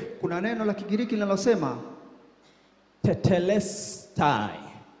Greek, Kuna neno la Kigiriki linalosema tetelestai.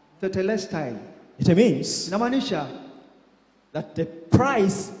 tetelestai. It means Inamaanisha that the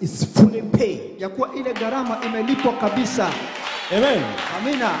price is fully paid. ya kuwa ile gharama imelipwa kabisa. Amen.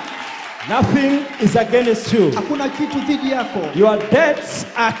 Amina. Nothing is against you. Hakuna kitu dhidi yako. Your debts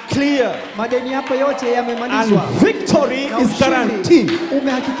are clear. Madeni yako yote And yamemalizwa. victory Na is ushindi guaranteed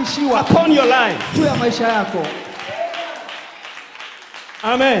umehakikishiwa upon your life. juu ya maisha yako.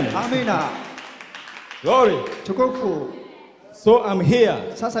 Amen. Amina. Glory. Tukufu. So I'm here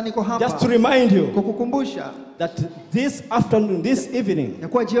Sasa niko just to hapa remind you kukukumbusha that this afternoon, this evening, ya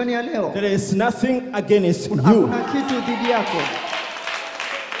kuwa jioni ya leo there is nothing against you. hakuna kitu dhidi yako.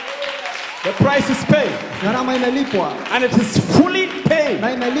 The price is paid. Gharama imelipwa And it is fully paid.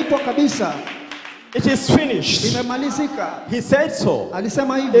 na imelipwa kabisa. It is finished. Imemalizika. He said so.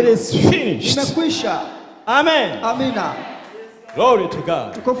 Alisema It hivi. is finished. Imekwisha. Amen. Amina. Glory to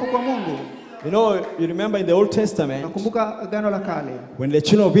God. Tukufu kwa Mungu. You know, you remember in the Old Testament, Nakumbuka Agano la Kale, when the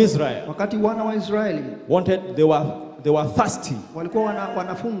children of Israel wakati wana wa Israeli they were thirsty. walikuwa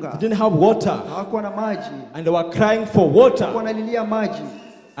wanafunga, They didn't have water. hawakuwa na maji, And they were crying for walikuwa water. wanalilia maji,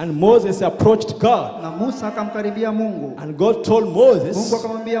 And Moses approached God. na Musa akamkaribia Mungu. And God told Mungu Moses,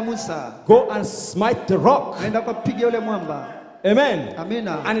 akamwambia Musa, go and smite the rock. nenda ukapiga yule mwamba. Amen.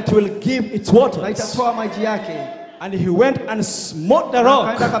 Amina. And it will give its Na waters. itatoa maji yake. And he went and smote the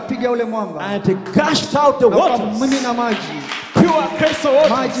Akaenda rock. akapiga yule mwamba. And it gushed out the Na waters. ukamimina maji, Pure crystal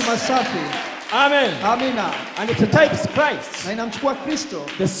maji waters. masafi. Amen. Amina. And it types Christ. Na inamchukua Kristo.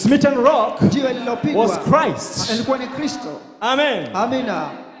 The smitten rock Jiwe was lililopigwa Christ. ilikuwa ni Kristo. Amen. Amina.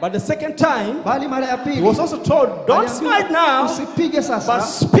 But the second time, Bali mara ya he pili was also told, don't aliambiwa, smite now, usipige but sasa,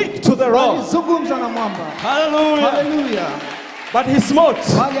 speak to the rock. alizungumza na mwamba. Hallelujah. Haleluya. But he smote.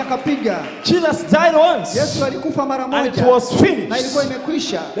 Bali akapiga. Jesus died once. Yesu alikufa mara And it moja was na ilikuwa finished.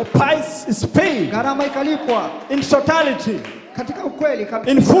 imekwisha. The price is paid Gharama ikalipwa in totality, katika ukweli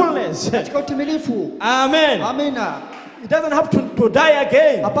kabisa, in fullness. katika utimilifu. Amen. Amina. He doesn't have to die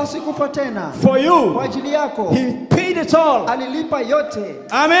again Hapaswi kufa tena for you. kwa ajili yako. He paid it all. Alilipa yote.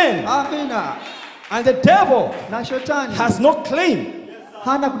 Amen. Amina. And the devil Na shetani has no claim.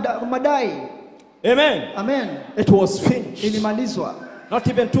 hana madai. Amen. Amen. It was finished. Ilimalizwa. Not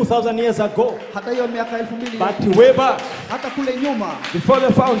even 2,000 years ago, Hata hiyo miaka 2000 but way back, hata kule nyuma, before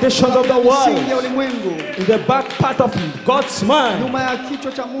the foundations of the misingi ya world, ulimwengu, in the back part of God's mind. nyuma ya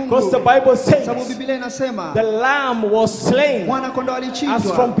kichwa cha Mungu. Because the Bible Sababu says Biblia inasema the lamb was slain mwana kondoo as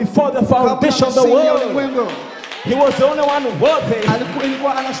alichinjwa from before the kabla ya foundation of the misingi ya world. ulimwengu. He was the only one worthy.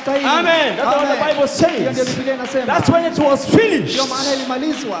 Ilikuwa anastahili. Amen. That's what the Bible Hiyo ndio says. Biblia inasema. That's when it was Ndio finished. maana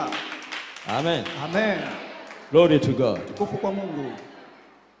ilimalizwa. Amen. Amen. Glory to God. Tukufu kwa Mungu.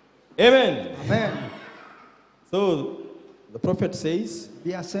 Amen. Amen. So the prophet says,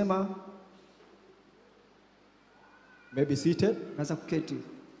 Biblia asema, may be seated. naweza kuketi.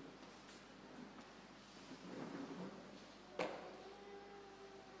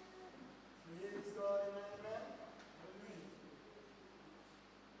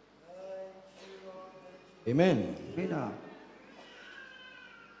 Amen. Amina.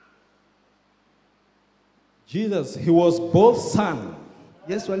 Jesus, he was both son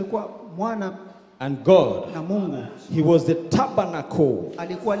Yesu alikuwa mwana and God. na Mungu. He was the tabernacle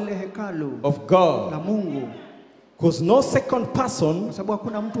Alikuwa lile hekalu of la God. Mungu. Because no second person Kwa sababu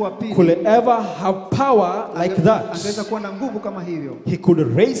hakuna mtu wa pili could ever have power like angeweza that. kuwa na nguvu kama hivyo. He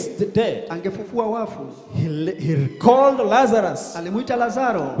could raise the dead. Angefufua wafu. He recalled Lazarus Alimuita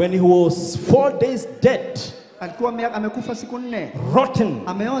Lazaro. when he was 4 days dead, Alikuwa amekufa siku 4. rotten.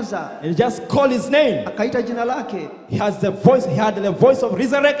 Ameoza. And he just called his name. Akaita jina lake. He has the voice. He had the voice of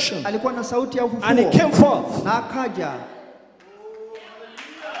resurrection, Alikuwa na sauti ya and he ufufuo. came forth. Na akaja.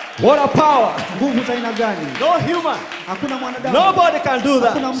 What a power! Nguvu za aina gani? No human, Hakuna mwanadamu. nobody can do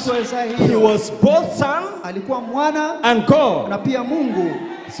Hakuna that. mtu awezaye He hiyo. was both son Alikuwa mwana and God. na pia Mungu.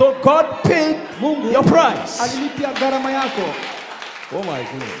 So God paid Mungu your price. alilipia gharama yako. Oh my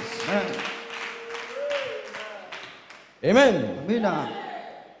goodness. Amen. Amen. Amina.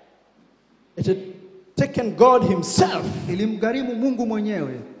 It had taken God himself Ilimgharimu Mungu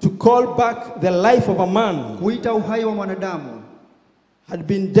mwenyewe to call back the life of a man kuita uhai wa mwanadamu. had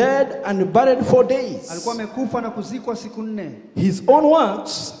been dead and buried 4 days. Alikuwa amekufa na kuzikwa siku 4. His own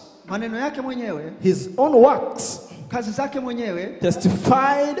works, Maneno yake mwenyewe, his own works kazi zake mwenyewe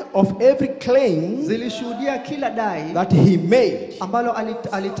testified of every claim zilishuhudia kila dai that he made. ambalo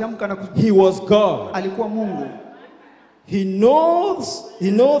alitamka na He was God. alikuwa Mungu. He knows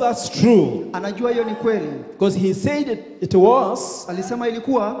that's true, Anajua hiyo ni kweli. because he said it was Alisema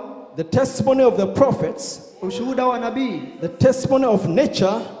ilikuwa the testimony of the prophets, ushuhuda wa nabii, the testimony of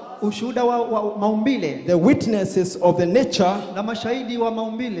nature, ushuhuda wa maumbile the witnesses of the nature, na mashahidi wa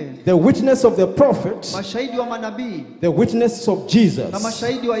maumbile, the witness of the prophet, mashahidi wa manabii the witness of na Jesus.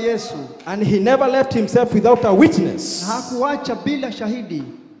 mashahidi wa Yesu. And he never left himself without a witness. Na hakuacha bila shahidi.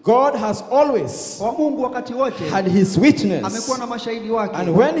 God has always Wa Mungu wakati wote had his witness. amekuwa na mashahidi wake. And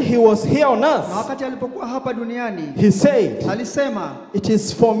when he was here on Na earth, wakati alipokuwa hapa duniani he said, alisema it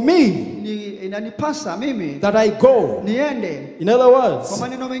is for me inanipasa mimi that I go. niende. In other Kwa words,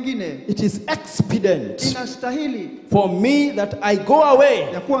 maneno mengine, it is expedient inastahili for me that I go away.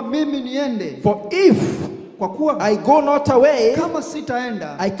 ya kuwa mimi niende, For if kwa kuwa I go not away, kama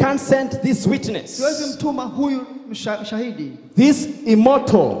sitaenda I can't send this witness, siwezi mtuma huyu shahidi, this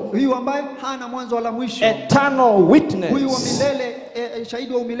immortal, huyu ambaye hana mwanzo wala mwisho, eternal huyu wa witness. milele,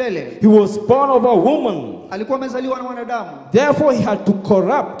 shahidi wa umilele. He was born of a woman. Alikuwa amezaliwa na wanadamu, Therefore, he had to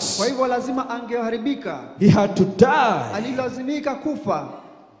corrupt. kwa hivyo lazima angeharibika, He had to die. alilazimika kufa.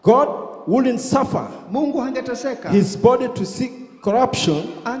 God wouldn't suffer Mungu hangeteseka, his body to see corruption,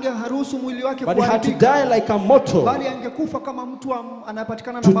 angeharuhusu mwili wake but he had to kuharibika, die like a mortal bali angekufa kama mtu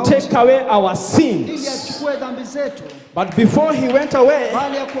anayepatikana na to mauti take away our ili sins. achukue dhambi zetu. But before he went away,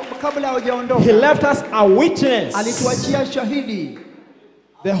 Bali kabla hajaondoka he left us a witness, alituachia shahidi,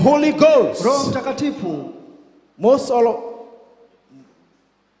 the Holy Ghost. Roho Mtakatifu.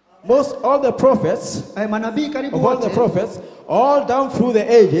 Most all the prophets, Manabii karibu of all the wote prophets, all down through the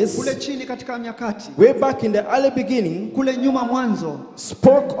kule ages, chini katika nyakati, way back in the early beginning, kule nyuma mwanzo,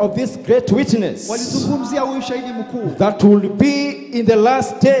 spoke of this great witness walizungumzia huyu shahidi mkuu that will be in the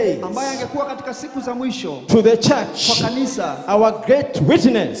last days ambaye angekuwa katika siku za mwisho to the kwa church. kanisa. Our great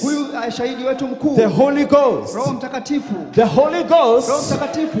witness, Huyu shahidi wetu mkuu, the Holy Ghost. Roho Mtakatifu. The Holy Roho Ghost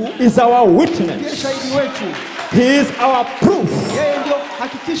Mtakatifu is our ndiye witness. shahidi wetu. He is our proof. Yeye ndio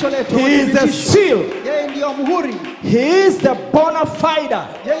hakikisho letu, He is the uthibitisho. seal. Yeye ndio muhuri. He is the bona fide,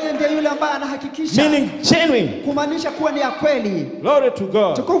 Yeye ndiye yule ambaye anahakikisha, meaning genuine. kumaanisha kuwa ni ya kweli. Glory to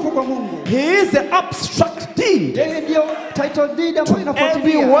God. Tukufu kwa Mungu. He is the abstract deed. Yeye ndio title deed ambayo Every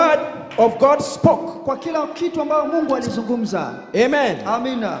inafuatilia word of God spoke. kwa kila kitu ambayo Mungu alizungumza. Amen.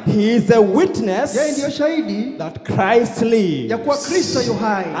 Amina. He is the Yeye witness ndio shahidi that Christ lives. ya kuwa Kristo yu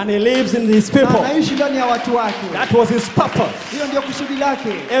hai And he lives in his na people. anaishi ndani ya watu wake. That was his purpose. Hiyo ndio kusudi lake.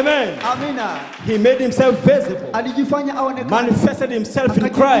 Amen. Amina. He made himself visible, Alijifanya aonekane, manifested himself in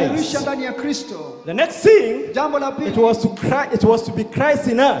akajidhihirisha Christ. ndani ya Kristo. The next thing, Jambo la it pili was to be Christ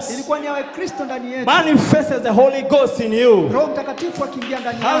in us. ilikuwa ni awe Kristo ndani yetu, Manifest as the Holy Ghost in you. Roho Mtakatifu akiingia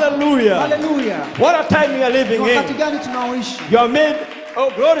ndani yako. Hallelujah. Haleluya. What a time we are living Wakati in. gani tunaoishi? You are made, oh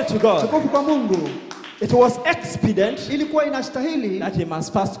glory to God. Tukufu kwa Mungu. It was expedient ilikuwa inastahili that he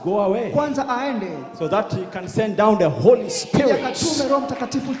must first go away, kwanza aende, so that he can send down the Holy Spirit, akatume Roho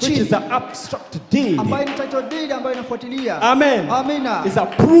Mtakatifu which is chini, the abstract deed. ambayo ni title deed ambayo inafuatilia. Amen. Amina. Is a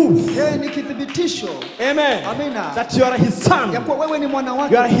proof. Yeye ni kithibitisho. Amen. Amina. That you are his son. Ya kuwa wewe ni mwana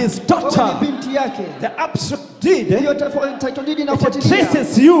wake. You are his daughter. Wewe ni binti yake. The abstract deed. Hiyo title deed It inafuatilia.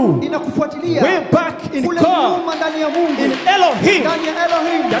 traces you Inakufuatilia. way back in kule God, nyuma ndani ya Mungu. in Elohim. Ndani ya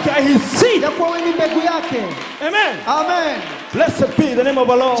Elohim. That you are his seed. Ya kuwa wewe ni mbegu yake. Amen. Amen. Blessed be the name of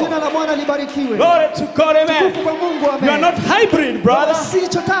the Lord. Jina la Bwana libarikiwe. Glory to God. Amen. Tukufu kwa Mungu. Amen. You are not hybrid, brother. Si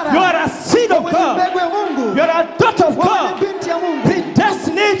chotara. You are a seed of Wewe ni God. mbegu ya Mungu. You are a daughter of Wewe God. ni binti ya Mungu.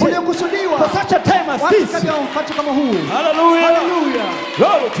 Predestinated Uliokusudiwa for such a time as this. katika wakati kama huu. Hallelujah. Hallelujah.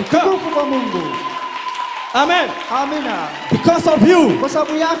 Glory to God. Tukufu kwa Mungu. Amen. Amina. Because of you, Kwa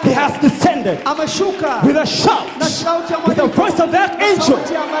sababu he yako has descended ameshuka with a shout, na sauti ya with the malaika, voice of that na angel,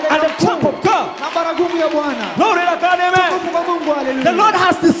 sauti ya malaika and the trump of God. na baragumu ya Bwana. Glory to God. Amen. Tukufu kwa Mungu. Hallelujah. The Lord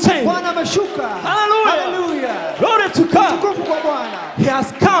has descended. Bwana ameshuka. Hallelujah. Hallelujah. Glory to God. Tukufu kwa Bwana. He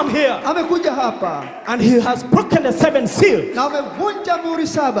has come here Amekuja hapa and he has broken the seven seals. na amevunja mihuri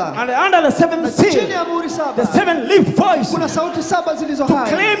saba. And under the seventh Chini seal, ya mihuri the saba seven leaf voice kuna sauti saba zilizo to hai.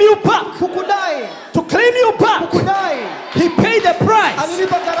 claim you back. Kukudai. To claim you back. Kukudai. He paid the price.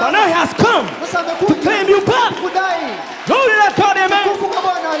 Alilipa But now he gharama. has come Sasa to amekuja claim you back. kukudai. Glory to God. Amen. Tukufu kwa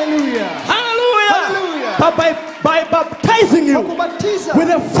Bwana. Hallelujah. Hallelujah. Hallelujah. But by baptizing Kwa you kubatiza with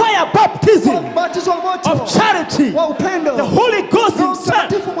a fire kwa baptism ubatizo wa moto of charity, wa upendo, the Holy Ghost Roho himself.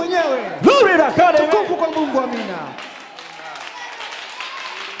 Mtakatifu mwenyewe. Glory to God. Amen. Tukufu kwa Mungu. Amina.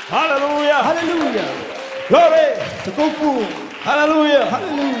 Hallelujah. Hallelujah. Glory. Tukufu. Hallelujah.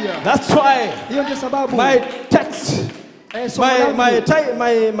 Hallelujah. That's why Hiyo ndio sababu my text, somo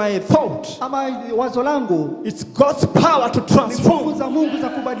langu, my thought, ama wazo langu it's God's power to nguvu transform. za Mungu za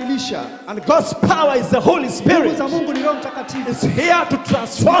kubadilisha. And God's power is the Holy Nguvu Spirit. za Mungu ni Roho Mtakatifu. It's here to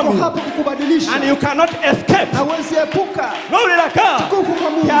transform Yuko you. hapo kukubadilisha. And you cannot escape. Na huwezi epuka. Glory to God. Tukufu kwa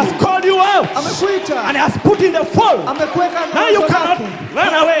Mungu. He has called you out. Amekuita. And he has put in the fold. Amekuweka Now you cannot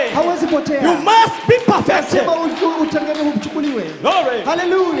run away. hawezi potea. You must be perfected. Lazima utengenezwe uchukuliwe. Glory.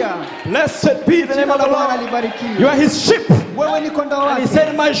 Hallelujah. Blessed be the name Jina of la the Bwana Lord. libarikiwe. You are his sheep. Wewe ni kondoo And he wake.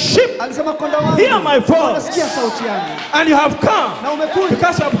 said, my sheep, Alisema kondoo wangu hear my voice. wanasikia sauti yangu. And you have come Na umekuja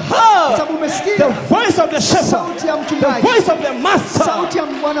because you have kwa heard sababu umesikia the voice of the shepherd, sauti ya the mchungaji, voice of the master. sauti ya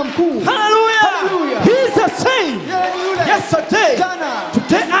Bwana mkuu. Hallelujah. Hallelujah. He is the same Yeye ni yule yesterday, jana,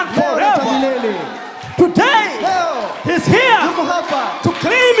 today, and leo na hata forever. milele. Today, Leo he's here yuko hapa to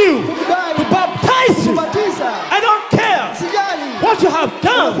claim you, kukudai, to baptize you. kubatiza. I don't care Sijali what you have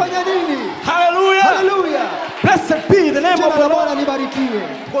done. unafanya nini. Hallelujah. Hallelujah. Blessed be the name Jina of la the Lord. Bwana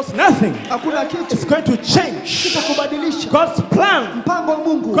libarikiwe. Because nothing Hakuna is kitu going to change kitakubadilisha God's plan, mpango wa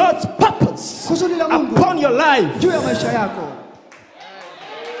Mungu, God's purpose kusudi la Mungu upon your life. juu ya maisha yako.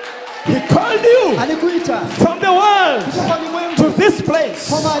 He called you Alikuita from the world kutoka ulimwengu to this place.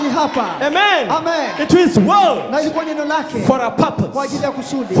 kwa mahali hapa. Amen. Amen. Into his world Na ilikuwa neno lake for a kwa purpose, ajili ya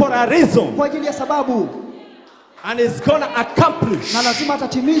kusudi, for a reason. kwa ajili ya sababu, And he's going to accomplish na lazima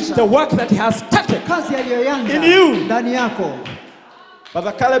atatimiza the work that he has started. kazi aliyoianza In you. ndani yako.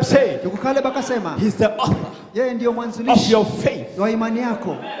 Brother Caleb said, Ndugu Caleb akasema he's the author yeye ndiyo of mwanzilishi your faith. wa imani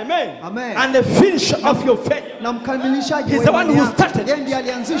yako Amen. Amen. And the finisher of your faith. na mkamilishaji He's wa the one imani who yako. started. Yeye ndiye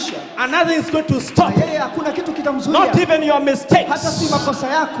alianzisha, And nothing is going to stop na it. yeye hakuna kitu Not kitamzuia, even your hata si mistakes. makosa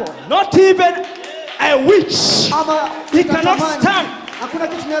yako Not even a witch. ama He cannot unatamani. stand. Hakuna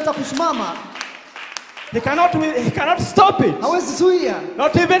kitu kinaweza kusimama, He cannot stop it. hawezi zuia,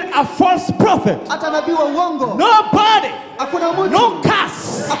 Not even a false prophet. hata nabii wa uongo. Nobody, Hakuna mtu, no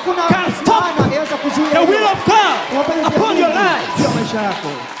curse hakuna can stop maana yaweza kuzuia the will of God mapenzi ya upon your Mungu juu ya life. maisha yako.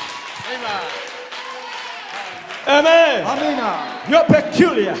 Amen. Amina. You're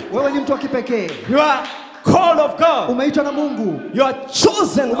peculiar. Wewe ni mtu wa kipekee, You are called of God. umeitwa na Mungu, You are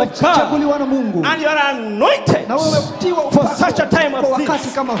chosen of God. umechaguliwa na Mungu, And you are anointed na wewe umetiwa for upako such a time kwa as wakati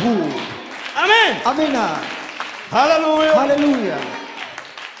this. kama huu. Amen. Amina. Hallelujah. Haleluya.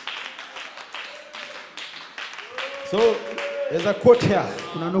 So there's a quote here.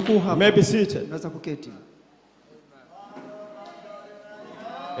 Kuna nukuu You hapa, may be seated. unaweza kuketi.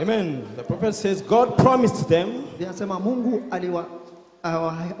 Amen. The prophet says God promised them Anasema Mungu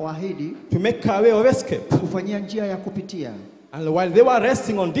aliwaahidi to make a way of escape. kufanyia njia ya kupitia, And while they were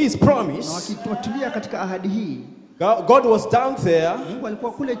resting on this na promise, wakitulia katika ahadi hii, God was down there Mungu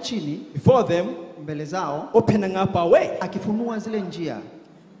alikuwa kule chini before them, mbele zao opening up a way. akifunua zile njia.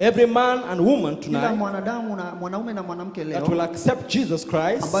 Every man and woman Kila tonight mwanadamu na mwanaume na mwanamke that will leo accept Jesus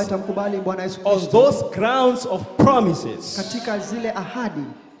ambaye Christ tamkubali Bwana Yesu on Kristo those grounds of promises, katika zile ahadi,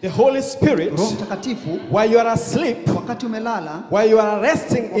 The Holy Spirit, Roho Mtakatifu, while you are asleep, wakati umelala, while you are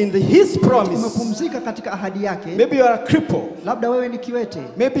resting in His promise. umepumzika katika ahadi yake. Maybe you are a cripple. Labda wewe ni kiwete.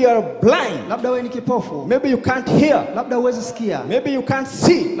 Maybe you are blind. Labda wewe ni kipofu. Maybe you can't hear. Labda huwezi sikia. Maybe you can't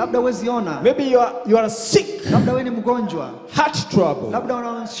see. Labda huwezi ona. Maybe you are sick. Labda wewe ni mgonjwa. Heart trouble. Labda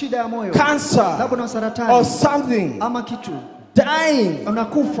una shida ya moyo. Cancer. Labda una saratani. Or something. Ama kitu. Dying.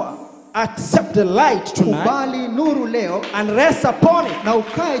 Unakufa. Accept the light tonight. Kubali nuru leo. And rest upon it. Na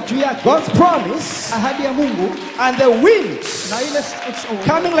ukae juu yake. God's promise. Ahadi ya Mungu. And the wind. Na ile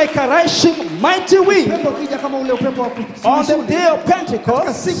coming like a rushing mighty wind. Upepo kija kama ule upepo wa on the day of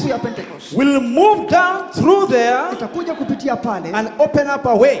Pentecost. Siku ya Pentecost. Will move down through there. Itakuja kupitia pale. And open up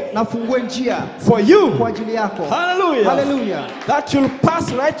a way. Na fungue njia. For you. Kwa ajili yako. Hallelujah. Hallelujah. That you'll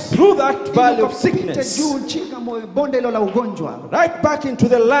pass right through that valley of sickness. Juu chini bonde hilo la ugonjwa. Right back into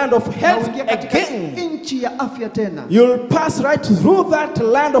the land of health again. Nchi ya afya tena. You'll pass right through that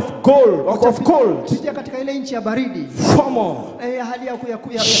land of gold, of cold. Pitia katika ile nchi ya baridi. FOMO. Hali ya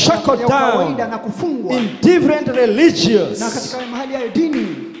shackled down na kufungwa. In different religions. Na katika mahali ya dini.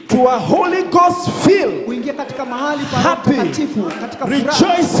 To a Holy Ghost filled. Uingie katika mahali pa happy, katika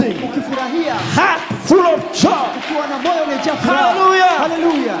rejoicing, ukifurahia, heart full of joy. Ukiwa na moyo umejaa furaha. Hallelujah.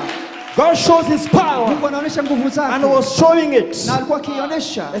 Hallelujah. God shows His power. Mungu anaonyesha nguvu zake. And was showing it. Na alikuwa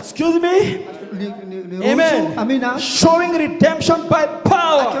akionyesha. Excuse me. Amen. Amina. Showing redemption by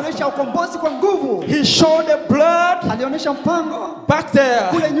power. Akionyesha ukombozi kwa nguvu. He showed the blood. Alionyesha mpango. Back there.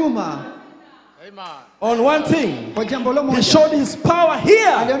 Kule nyuma. On one thing. Kwa jambo moja. He showed His power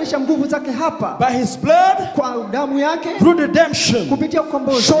here. Alionyesha nguvu zake hapa. By His blood. Kwa damu yake. Through redemption. Kupitia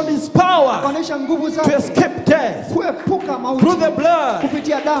ukombozi. Showed His power. Alionyesha nguvu zake. To escape death. Kuepuka mauti. Through the blood.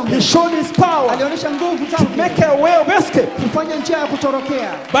 Kupitia damu. He showed His power. Alionyesha nguvu zake. To make a way of escape. Kufanya njia ya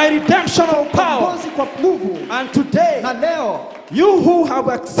kutorokea. By redemption of power. Ukombozi kwa nguvu. And today. Na leo. You who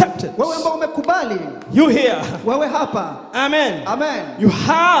have accepted. Wewe ambao umekubali. You here. Wewe hapa. Amen. Amen. You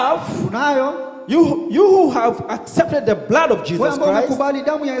have. Unayo. You who have accepted the blood of Jesus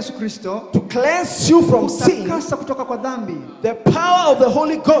Christ to cleanse you from sin, the power of the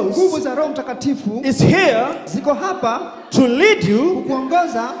Holy Ghost is here to lead you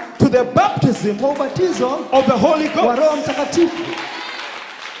to the baptism of the Holy Ghost.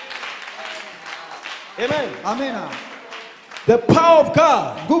 Amen. Amen. The power of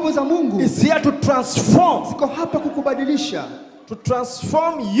God is here to transform. To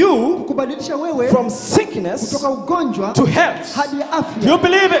transform you from sickness to health. Do you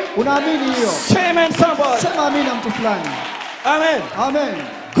believe it? Say amen, somebody. Amen. Amen.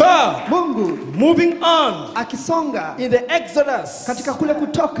 God Mungu moving on akisonga in the exodus katika kule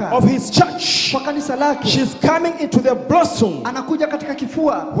kutoka of His church. Kwa kanisa lake. She's coming into the blossom anakuja katika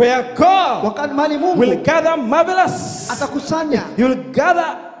kifua where God wakati mali Mungu will gather marvelous. Atakusanya. He will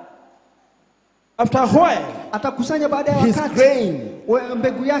gather after a while. Atakusanya baada ya His wakati. grain.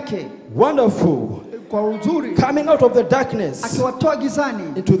 Mbegu yake. Wonderful. Kwa uzuri. Coming out of the darkness. Akiwatoa gizani.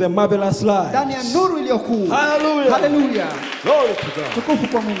 Into the marvelous light. Ndani ya nuru iliyokuu. Hallelujah. Hallelujah. Glory to God. Tukufu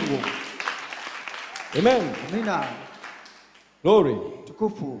kwa Mungu. Amen. Amina. Glory.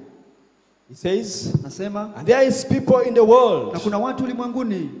 Tukufu. He says, nasema, and there is people in the world na kuna watu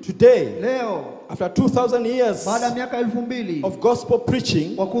ulimwenguni today, leo, after 2000 years baada ya miaka 2000 of gospel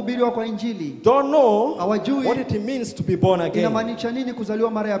preaching, wakuhubiriwa kwa injili, don't know hawajui what it means to be born again, inamaanisha nini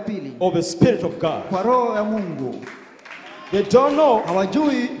kuzaliwa mara ya pili, of the Spirit of God. kwa roho ya Mungu. They don't know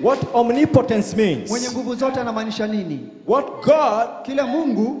hawajui what omnipotence means. Mwenye nguvu zote anamaanisha nini. What God, kila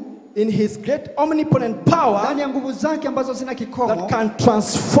Mungu, in His great omnipotent power, ndani ya nguvu zake ambazo zina kikomo, that can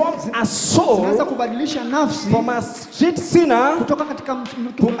transform a soul, zinaweza kubadilisha nafsi from a street sinner kutoka katika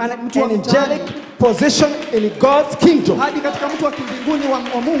to an angelic position in God's kingdom, hadi katika mtu wa mbinguni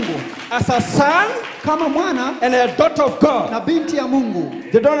wa Mungu, as a son, kama mwana and a daughter of God. na binti ya Mungu.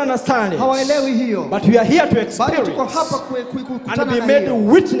 They don't understand it. Hawaelewi hiyo. But we are here to experience and be made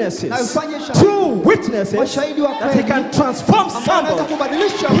witnesses, true witnesses, that He can transform somebody,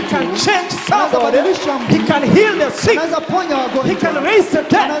 He can change somebody, He can heal the sick, He can raise the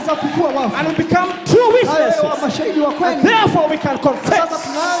dead, and we become true witnesses. And therefore we can confess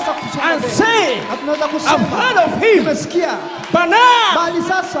and say, I've heard of Him, but now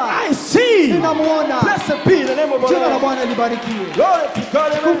I see. Blessed be the name of the Lord. Glory to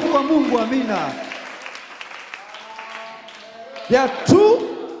God. Amen. They are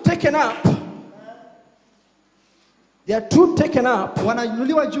too taken up. They are too taken up.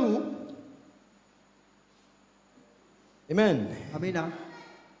 Wanainuliwa juu. Amen. Amina.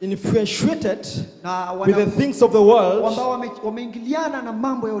 Infatuated with the things of the world. Wameingiliana na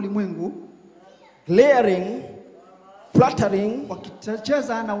mambo ya ulimwengu. Glaring fluttering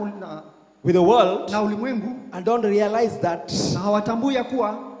wakicheza na with the world na ulimwengu, and don't realize that na hawatambui ya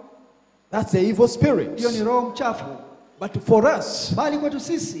kuwa that's the evil spirit. hiyo ni roho mchafu. But for us, Bali kwetu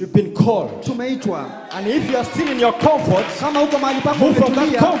sisi you've been called. tumeitwa. And if you are still in your comfort, Kama uko mahali pako move from that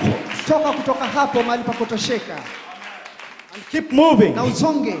umetulia, comfort toka kutoka hapo mahali pako tosheka and keep moving na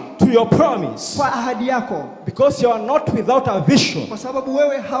usonge to your promise. kwa ahadi yako, Because you are not without a vision. kwa sababu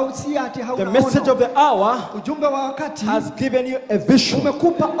wewe hausi ati The hauna message ono. of the hour Ujumbe wa wakati has given you a vision.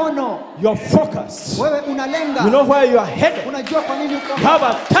 umekupa ono. You are focused. Wewe unalenga. You know where you are headed. Unajua kwa nini uko You have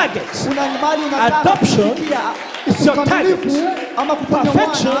a target. una mali unataka Adoption kufikia. is your Ukamilifu target. ama kufanya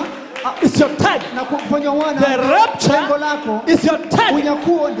Perfection wana is your target. na kufanya wana The rapture lengo lako. is your target.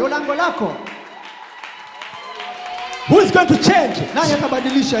 Unyakuo ndio lango lako. Who is going to change it? Nani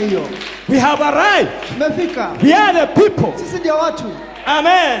atabadilisha hiyo? We have arrived. Tumefika. We are the people. Sisi ndio watu.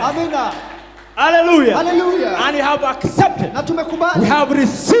 Amen. Amina. Hallelujah. Hallelujah. And you have accepted. Na tumekubali. We have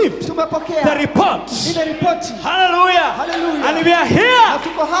received Tumepokea the report. ile ripoti. Hallelujah. Hallelujah. And we are Na here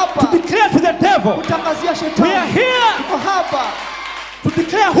tuko hapa to declare to the devil. kutangazia shetani. We are here Tuko hapa to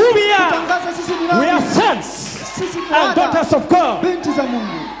declare who we are. kutangaza sisi ni We are nani. sons Sisi ni and daughters of God. binti za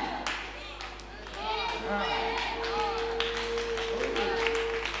Mungu.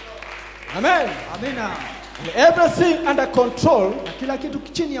 Amen. Amina. And everything under control Na kila kitu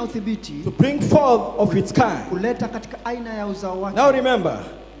chini ya udhibiti to bring forth of its kind. kuleta katika aina ya uzao wake. Now remember,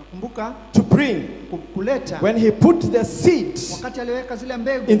 Kumbuka to bring, kuleta when he put the seed wakati aliweka zile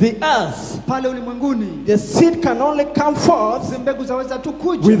mbegu in the earth, pale ulimwenguni, the seed can only come forth zile mbegu zaweza tu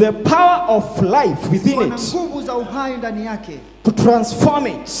kuja with the power of life within kwa na it nguvu za uhai ndani yake, to transform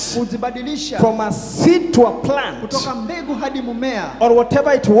it kuzibadilisha from a seed to a plant kutoka mbegu hadi mmea or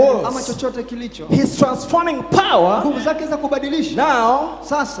whatever it ama was. chochote kilicho. His transforming power. Nguvu zake za kubadilisha. Now,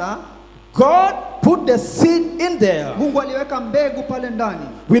 Sasa God put the seed in there Mungu aliweka mbegu pale ndani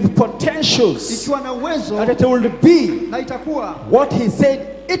with potentials ikiwa na uwezo that it will be na itakuwa what he said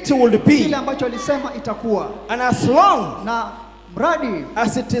it will be. kile ambacho alisema itakuwa, And as long na mradi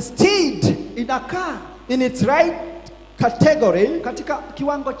as it is stayed inakaa in its right category, katika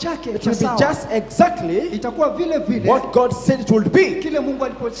kiwango chake it cha will be sawa, just exactly itakuwa vile vile what God said it would be. kile Mungu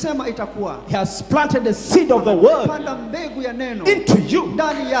aliposema itakuwa. He has planted the seed of the word Panda mbegu ya neno into you.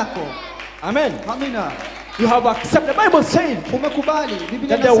 ndani yako. Amen. Amina. You have accepted. The Bible said Umekubali.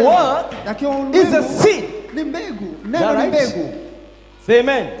 Biblia that the inasema word ya kiwa is a ulimwengu seed. ni mbegu, Is neno that ni right? mbegu. Say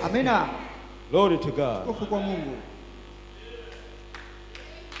amen. Amina. Glory to God. Hofu kwa Mungu.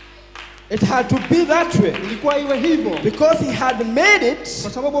 It had to be that way Ilikuwa iwe hivyo because he had made it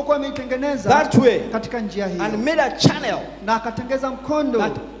kwa sababu alikuwa ameitengeneza that way katika njia hiyo, and made a channel na akatengeza mkondo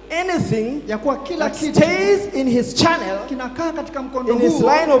that anything ya kuwa kila that kitu stays in his channel, kinakaa katika mkondo in his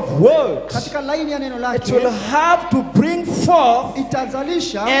huo, line of words, katika laini ya neno it lake, will have to bring forth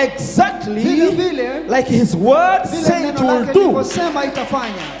itazalisha exactly vile vile like his word vile said it neno will lake do. lilivyosema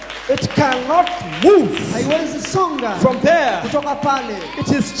itafanya. It cannot move Haiwezi songa from there. kutoka pale, It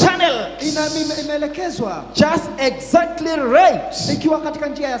is channeled imeelekezwa just exactly right. ikiwa katika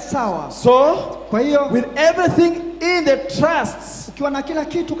njia ya sawa. So, Kwa hiyo with everything in the trusts ukiwa na kila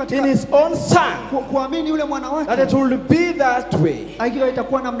kitu in katika his own son, kuamini yule mwana that it wake, will be that way, hiyo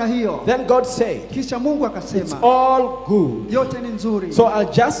itakuwa namna hiyo. then God said, Kisha Mungu it's akasema all good. yote ni nzuri. So I'll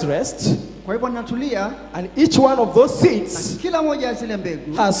just rest, Kwa hivyo natulia, and each one of those seeds kila moja ya zile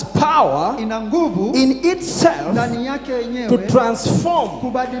mbegu has power ina nguvu in itself ndani yake to yenyewe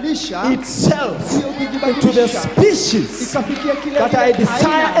kubadilisha transform itself hiyo into the kujibadilisha species ikafikia kile that I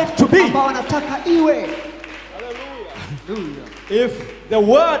desire it to be. ambao anataka iwe. If the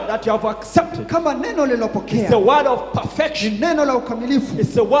word that you have accepted Kama neno is the lilopokea word of ni perfection, neno la ukamilifu,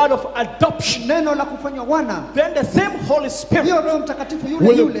 it's the word of adoption, neno la kufanywa wana, then the same Holy Spirit hiyo Roho Mtakatifu yule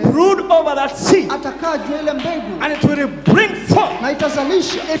will yule brood over that seed, atakaa juu ya ile mbegu and it will bring forth, na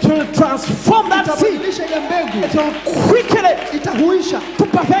itazalisha, it will transform that seed, itabadilisha ile mbegu, it will quicken it itahuisha to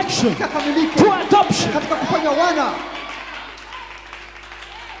perfection, ikakamilike to adoption. katika kufanywa wana.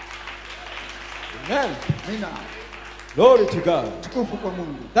 Amen. Amina. Glory to God. Tukufu kwa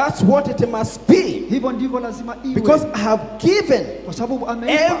Mungu. That's what it must be, Hivyo ndivyo lazima iwe, because I have given kwa sababu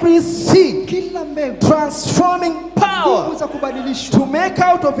ameipa every seed kila mbegu transforming power nguvu za kubadilishwa, to make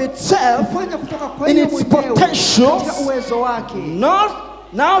out of itself, kufanya kutoka kwa in yeye its mwenyewe potentials, katika uwezo wake, not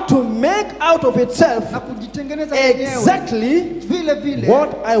now to make out of itself na kujitengeneza yenyewe exactly vile vile what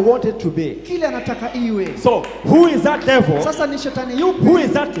I want it to be. kile anataka iwe. So, who is that devil? Sasa ni shetani yupi? Who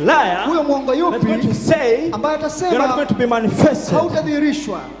is that liar Huyo mwongo that's going to yupi say ambaye you're not atasema going to be manifested?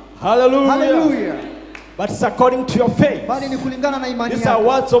 hautadhihirishwa? Hallelujah. Haleluya. but it's according to your faith. bali ni kulingana na imani These are yako.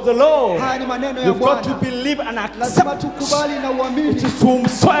 words of the Lord. Haya ni maneno ya You've got to Bwana. believe and Lazima accept. tukubali na uamini. It is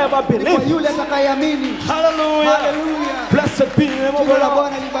whomsoever Kwa believes. yule atakayeamini. Hallelujah. Hallelujah. Blessed be the name of the Jina la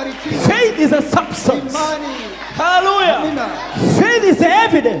Lord. Bwana libarikiwe. Faith is a substance. Imani. Hallelujah. Amina. Faith is the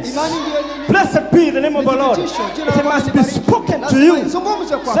evidence. Imani ndiyo nini? Blessed be the name of the Lord. It must be spoken to you so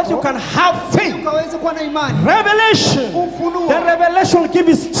that you can have faith. ukaweze kuwa na imani. Revelation. Ufunuo. The revelation will give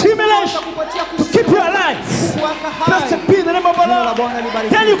you stimulation Utakupatia to keep you alive. kuwaka hai. Blessed be the name of the Jina la Lord. Bwana libarikiwe.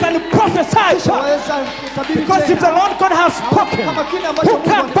 Then you can prophesy. Waweza kutabiri Because if the tena. Lord God has spoken, Kama kile ambacho who Mungu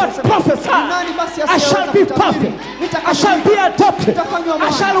can but alisema. prophesy? Nani basi I shall asiyeweza be kutabiri? perfect. I shall be adopted.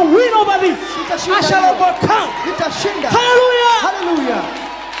 I shall win over this. I shall overcome. Nitashinda. Hallelujah. Hallelujah.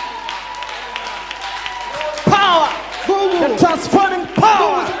 Power. Mungu. The transforming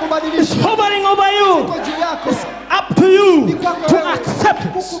power Mungu is kubadilisha. hovering over you. Kwa juu yako. It's up to you Ni kwako to wewe. accept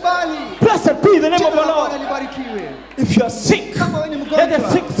it. Kukubali. Blessed be the name Jina of the la Bwana Lord. libarikiwe. If you are sick, Kama wewe ni let the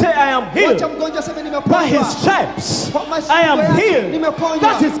mgonjwa. sick say, I am Wacha healed. mgonjwa aseme By nimeponywa. his stripes, Kwa masiku I am yake healed. nimeponywa.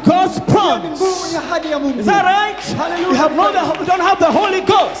 That is God's Ni promise. nguvu ya ahadi ya Mungu. Is that right? Hallelujah. You have you don't have the Holy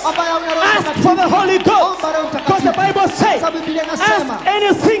Ghost. Ambaye una Roho Ask Mtakatifu. for the Holy Ghost. Omba Roho Because the Mtakatifu. Bible says, Sababu Biblia inasema, ask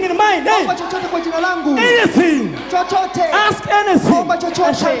anything in my name. omba chochote kwa jina langu. Anything. Chochote. Ask anything. Omba And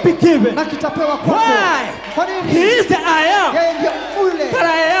chochote. shall be given. Na kitapewa kwako. Why? Kwa nini? He is the I am. Yeye ndiye ule. That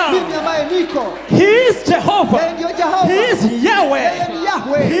I am. Mimi ambaye niko. He is Jehovah. Yeye ndiyo Jehova. He is Yeye Yahweh. ni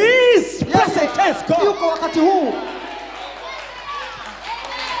Yahweh. He is present tense God. Yuko wakati huu.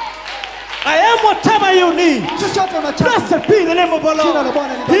 I am whatever you need. Chochote unachotaka. Blessed be the name of the Jina la Lord.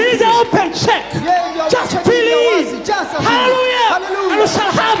 Bwana He libarikiwe. is an open check. Yeye ndiyo Just cheki fill iliyo it wazi. in. Jaza tu. Hallelujah. Hallelujah. And you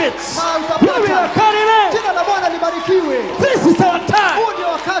shall have it. Na utapata. Glory to God, amen. Jina la Bwana libarikiwe. This is our time. Huu ndio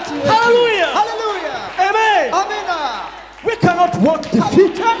wakati wetu. Hallelujah. Hallelujah. Amen. Amina. We cannot walk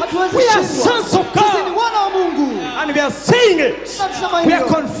defeated. Hatuwezi We are shindwa. sons of Sisi ni God. wana wa Mungu. And we are saying it. Na tusema We are hivyo.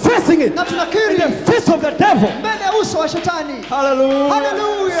 confessing it Na tunakiri. in the face of the devil. Mbele ya uso wa shetani. Hallelujah.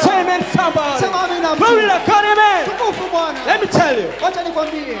 Hallelujah. Say amen, somebody. Sema amina. Glory to God, amen. Tukufu Bwana. Let me tell you, Wacha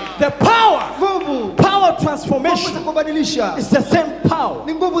nikwambie. the power Nguvu. of Nguvu transformation za kubadilisha. is the same power.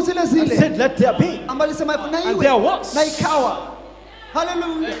 Ni nguvu zile He zile. said, let there be. Ambayo alisema kuna And there iwe. was. Na ikawa.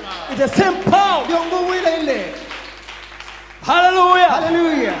 Hallelujah. It's the same power. Ndio nguvu ile ile. Hallelujah.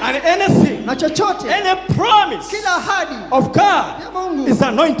 Hallelujah. And anything, Na chochote. any promise Kila ahadi of God ya Mungu is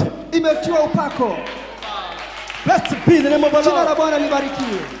anointed. imetiwa upako. Blessed be the name of the Jina la Lord. Bwana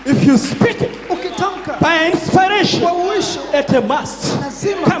libarikiwe. If you speak it Ukitamka by inspiration, kwa uwisho it must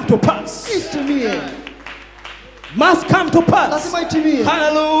lazima come to pass. itimie. Must come to pass. Lazima itimie.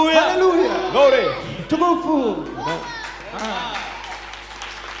 Hallelujah. Hallelujah. Glory. Tukufu.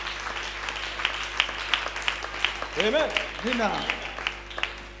 Amen. Jina.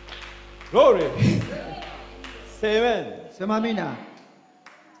 Glory. Say amen. Sema amina.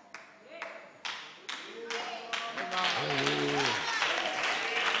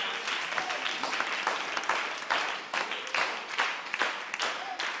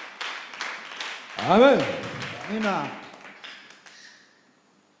 Amen. Amina.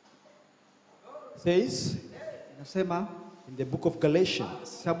 Says Nasema in the book of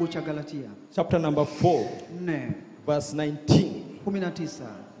Galatians, kitabu cha Galatia chapter number 4, 4 verse 19. 19.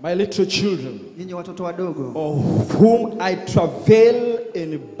 My little children, Nyinyi watoto wadogo of whom I travail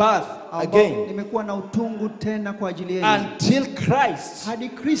in birth ambao again, nimekuwa na utungu tena kwa ajili yenu until Christ hadi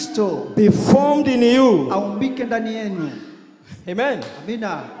Kristo be formed in you. aumbike ndani yenu. Amen.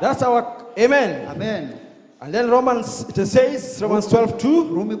 Amina. That's our amen. Amen. And then Romans, it says, Romans 12:2,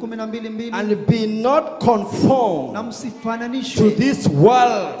 Rumi 12:2. and be not conformed Na to msifananishwe this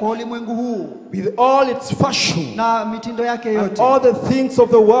world kwa ulimwengu huu with all its fashion na mitindo yake and yote all the things of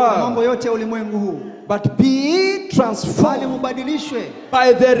the na world, mambo yote ya ulimwengu huu, but be ye bali transformed mubadilishwe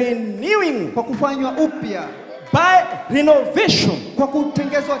by the renewing, kwa kufanywa upya, by renovation kwa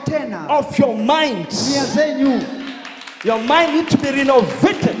kutengezwa tena of your mind. nia zenyu. Your mind needs to be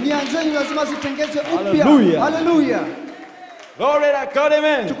renovated. Nia zenyu lazima zitengezwe upya. Hallelujah. Hallelujah. Glory to God,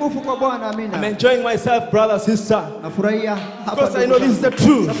 amen. Tukufu kwa Bwana. I'm Amina. enjoying myself, brother, sister, Nafurahia hapa because I ndugu know this is zangu. the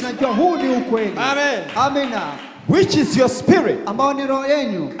truth. Sababu najua huu ni ukweli. Amen. Amina. Which is your spirit, Ambao ni roho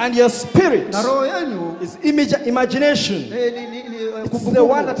yenu and your spirit na roho yenu is imagination. It's the kumbukumbu.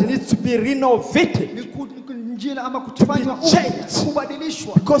 one that needs to be renovated Ni njia ama kufanywa To be upya, changed.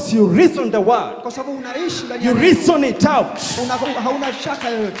 kubadilishwa, because you reason the word, kwa sababu unaishi ndani ya you reason it out. hauna shaka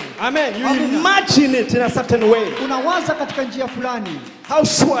yoyote. Amen. You Amina. imagine it in a certain way. Unawaza katika njia fulani. How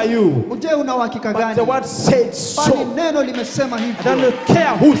sure are you? Je, una uhakika But gani? the word said so. Bali neno limesema I hivyo. don't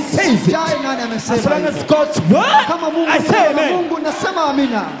care who says it. Jai nani As amesema long as hivyo. God's word, Kama Mungu I ni say neno la amen. Mungu nasema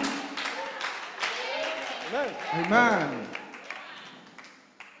amina. Amen.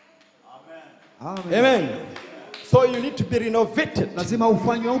 Amen. So you need to be renovated. Lazima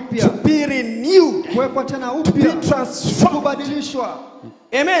ufanywe upya. To be renewed. Kuwekwa tena To be upya. transformed. Kubadilishwa.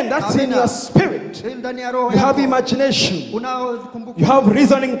 Amen. That's in your spirit. Ndani ya roho You have yako. imagination. Unao kumbukumbu. You have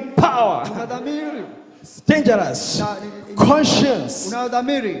reasoning power. Una dhamiri. It's dangerous. Conscience. Una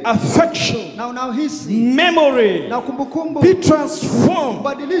dhamiri. Affection. Na unahisi. Memory. Na kumbukumbu. Be transformed.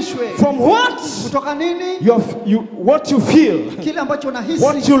 Kubadilishwe. From what? Kutoka nini? What you feel. Kile ambacho unahisi.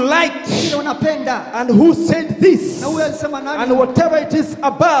 What you like. Kile unapenda. And who said this. Na huyo alisema nani? And whatever it is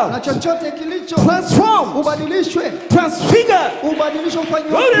about. Na chochote kilicho. Transform. Ubadilishwe. Transfigure. Ubadilishwe ufanywe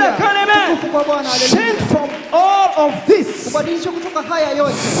upya. Tukufu kwa Bwana. Change from all of this. Ubadilishwe kutoka haya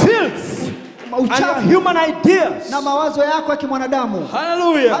yote. Filth. And your human ideas. Na mawazo yako ya kimwanadamu.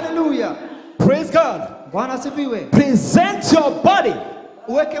 Hallelujah. Hallelujah. Praise God. Bwana asifiwe. Present your body.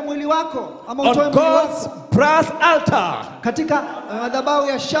 Uweke mwili wako ama utoe On mwili God's wako brass altar. katika madhabahu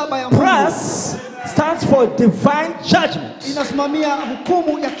ya shaba ya Mungu. Brass stands for divine judgment. Inasimamia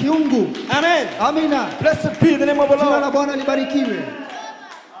hukumu ya kiungu. Amen. Amina. Blessed be the name of the Jina la Lord. Bwana libarikiwe.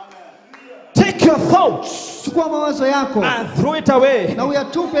 Take your thoughts Chukua mawazo yako and throw it away. na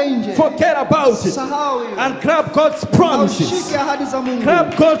uyatupe nje. Forget about it. Sahau hiyo. And grab God's Na promises. ushike ahadi za Mungu.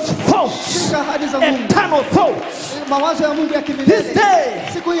 Grab God's thoughts. Shika ahadi za Mungu. Eternal thoughts. Mawazo ya Mungu ya This kimilele. day,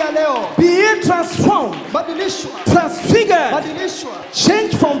 Siku ya leo. be ye transformed, Badilishwa. transfigured, Badilishwa.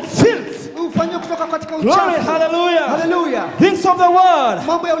 change from filth. Ufanywe kutoka katika Glory, uchafu. hallelujah. Hallelujah. Things of the world,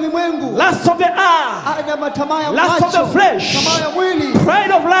 Mambo ya ulimwengu. lust of the eye, Ana matamaa ya lust of macho. the flesh, Tamaa ya mwili.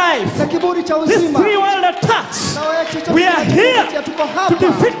 pride of life. Na kiburi cha This uzima. three world attacks, Na wewe chochote we are here tuko to hapa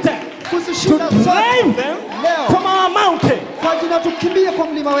defeat them, to kuzishinda drive zote. them Leo from our mountain. kwa jina tukimbie kwa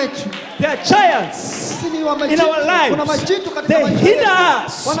mlima wetu. They are giants Sisi ni wa in majitu. our Kuna majitu lives. katika They maisha hinder yetu.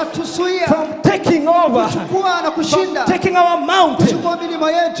 us Wanatuzuia from taking over, kuchukua na kushinda. taking our mountain, Kuchukua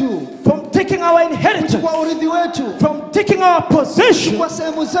milima yetu. from taking our inheritance, Kuchukua urithi wetu. from taking our possession Kuchukua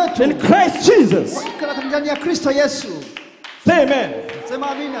sehemu zetu. in Christ Jesus. Ndani ya Kristo Yesu. Say amen.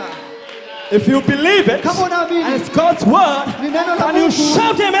 Sema amina. If you believe it, Kama unaamini and it's God's word, ni neno la can you Mungu.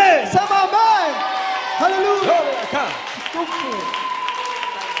 shout amen? Sema amen. Hallelujah. Glory to God.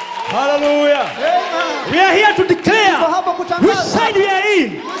 Hallelujah. Amen. We are here to Tuko declare hapa which kutangaza. side we are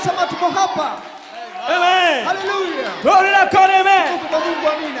in. Sema tuko hapa. Amen. Hallelujah. Glory to God. Amen. Tuko kwa Mungu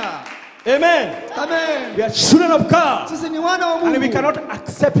amina. Amen. Amen. We are children of God, Sisi ni wana wa and we Mungu. cannot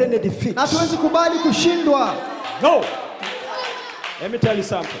accept any defeat. Na tuwezi kubali kushindwa. No. Let me tell you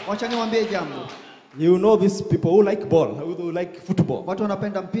something. Wacha niwaambie jambo. You know these people who like ball, who like football. Watu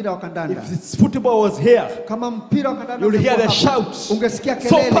wanapenda mpira wa kandanda. If this football was here, Kama mpira wa kandanda you'll hear the ungekuwa hapa, shouts, ungesikia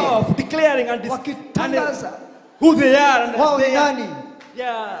so kelele powerful, declaring and wakitangaza who they are, and wao ni they are, nani,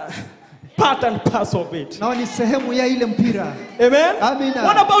 yeah, part and parcel of it. nao ni sehemu ya ile mpira. Amen. Amina.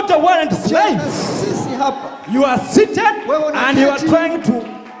 What about the world and its Je, na life? sisi hapa You are seated Wewe unaketi. and you are trying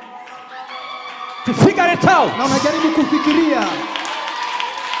to figure it out, na unajaribu kufikiria,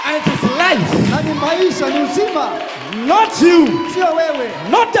 and it is life, na ni maisha, ni uzima, not you, sio wewe,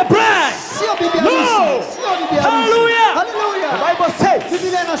 not the bride. sio bibi No. harusi, sio bibi harusi. Hallelujah. Hallelujah. The Bible says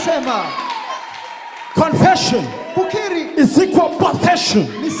Biblia inasema confession kukiri is equal possession.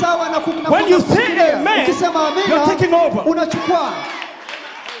 ni sawa na na When you say kufikiria. amen, Ukisema amina, you're taking over. unachukua.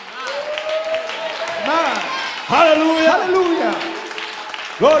 Hallelujah. Hallelujah.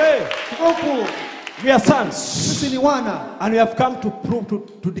 Glory. Tukufu. We are sons, Sisi ni wana. and we have come to prove,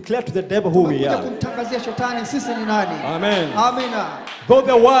 to declare to the devil who we Tumekuja are. kumtangazia shetani sisi ni nani. Amen. Amina. Though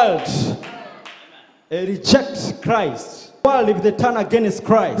the world rejects Christ, the world, if they turn against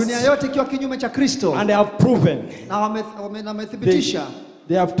Dunia Christ, yote ikiwa kinyume cha Kristo and they have proven, na wamethibitisha,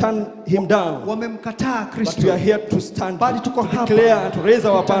 they have turned him down. wamemkataa But we Kristo, are here to stand, bali to tuko hapa declare and to raise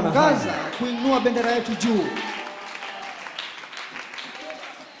our banner high. kutangaza, kuinua bendera yetu juu.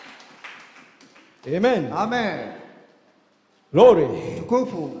 Amen. Amen. Glory.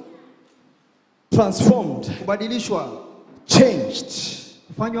 Tukufu. Transformed, Kubadilishwa, changed.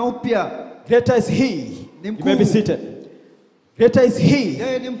 kufanywa upya. Greater is He. You may be seated. Greater is He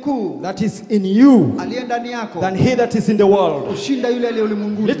Yeye ni mkuu that is in you aliye ndani yako than he that is in the world. kushinda yule aliye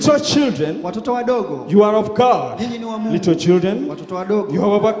ulimwenguni. Little children, Watoto wadogo, you are of God. nyinyi ni wa Mungu. Little children, Watoto wadogo, you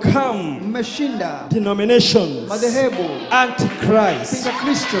have overcome mmeshinda denominations, madhehebu, antichrist, pinga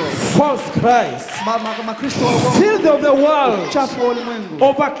Kristo, false Christ, Makristo wa uongo, filth of the world, uchafu wa ulimwengu.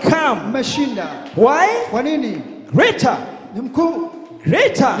 overcome. Mmeshinda. Why? Kwa nini? Greater, Ni mkuu,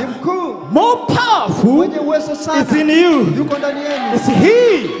 greater, ni mkuu, more powerful mwenye uwezo sana, is in you. yuko ndani yenu. It's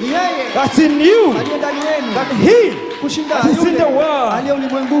He Ni yeye that's in you, aliye ndani yenu, that He kushinda that is in the yule world aliye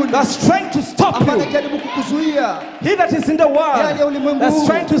ulimwenguni, that's trying to stop ambaye you. anajaribu kukuzuia. He that is in the Yeye world aliye ulimwengu that's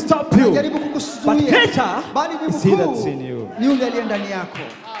trying to stop you. anajaribu But kukuzuia, greater bali ni is He that's mkuu in you. ni yule aliye ndani yako.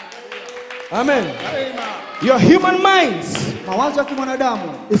 Amen. Your human minds Mawazo ya kimwanadamu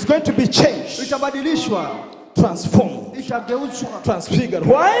is going to be changed, itabadilishwa, transformed, itageuzwa transfigured.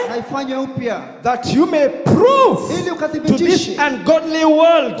 Why? na ifanywe upya, That you may prove ili to this ukathibitishe ungodly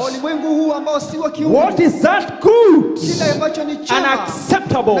world kwa ulimwengu huu ambao si wa kiungu what is that good kile ambacho ni and chema na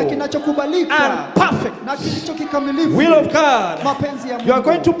acceptable kinachokubalika and perfect na kilicho kikamilifu, will of God. mapenzi ya You are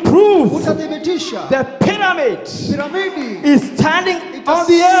going Mungu. to prove Utathibitisha the pyramid piramidi is standing on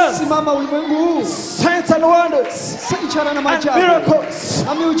the earth. itasimama ulimwengu huu, Signs and wonders ishara na and maajabu miracles.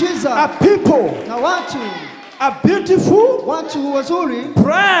 na miujiza A people na watu are beautiful, wazuri,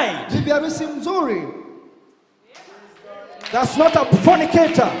 bride bibi harusi mzuri that's not a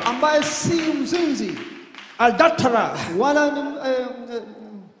fornicator, ambaye si mzinzi adulterer, wala ni,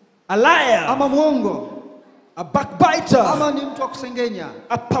 a liar, ama mwongo a backbiter, ama ni mtu wa kusengenya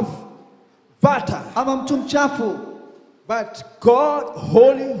a perverter. ama mtu mchafu, But God,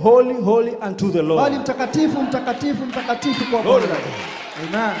 holy, holy, holy unto the bali Lord. mtakatifu mtakatifu mtakatifu kwa Lord. Bwana.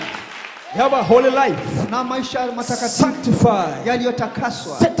 Amen. You have a holy life, Na maisha matakatifu sanctified,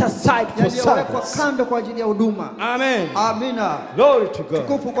 yaliyotakaswa, set aside for yaliyowekwa service. kando kwa ajili ya huduma. Amen. Amina. Glory to God.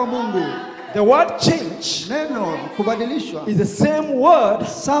 Tukufu kwa Mungu. The word change Neno kubadilishwa is the same word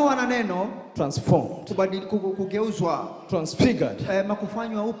sawa na neno transformed, kugeuzwa, transfigured,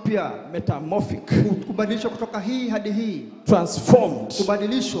 makufanywa upya, metamorphic, kubadilishwa kutoka hii hadi hii, transformed,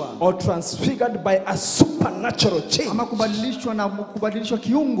 kubadilishwa or transfigured by a supernatural change. ama kubadilishwa na kubadilishwa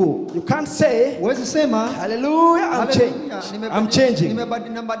kiungu. You can't say, Huwezi sema hallelujah, I'm haleluya, changed. I'm changing.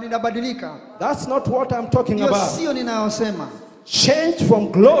 ninabadilika. That's not what I'm talking Hiyo about. sio ninayosema. Change from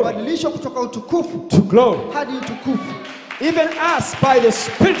glory Kubadilishwa kutoka utukufu to glory. hadi utukufu Even us by the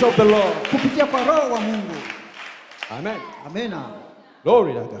Spirit of the Lord. kupitia kwa Roho wa Mungu. Amen. Amena.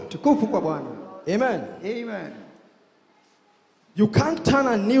 Glory to God. Tukufu kwa Bwana. Amen. Amen. You can't turn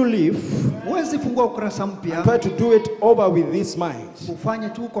a new leaf Huwezi fungua ukurasa and mpya try to do it over with this mind. ufanye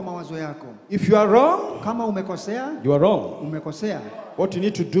tu kwa mawazo yako. If you are wrong, Kama umekosea, you are wrong. umekosea. What you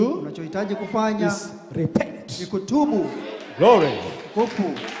need to do Unachohitaji kufanya is repent. ni kutubu. Glory. Tukufu.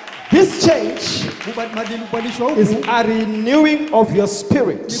 This change Kubadilishwa is huku a renewing of your ni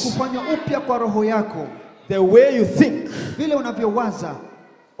spirit. kufanywa upya kwa roho yako, The way you think, vile unavyowaza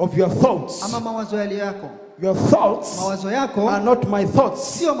of your thoughts. ama mawazo yako. Your thoughts Mawazo yako are not my thoughts.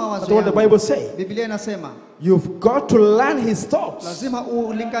 sio mawazo That's what the yangu. Bible says. Biblia inasema You've got to learn his thoughts. lazima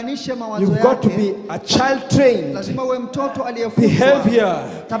ulinganishe mawazo You've got to yake. be a child trained. Lazima uwe mtoto aliyefunzwa. Behavior.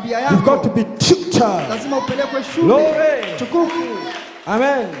 Tabia You've got to yako be tutored. lazima upelekwe shule. Glory. Tukufu.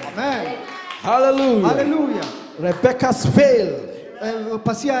 Amen. Amen. Hallelujah. Hallelujah. Rebecca's veil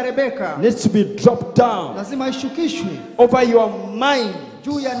Pasia ya Rebeka needs to be dropped down lazima ishukishwe over your mind.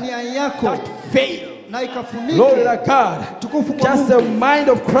 juu ya nia yako That veil. na Glory ikafunike to God. tukufu kwa Just the Mungu mind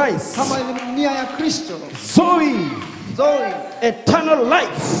of Christ. kama nia ya Kristo. Zoe. Zoe, Eternal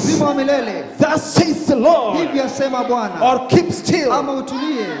life. uzima wa milele. Thus says the Lord. Hivi asema Bwana. Or keep still. Ama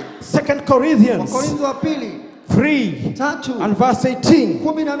utulie. 2 Corinthians Wakorintho wa pili 3 3 and verse 18.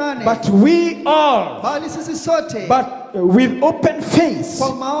 18. But we all, Bali sisi sote but with open face,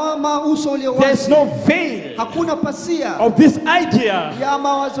 kwa uso ulio there's wazi, no veil hakuna pasia of this idea, ya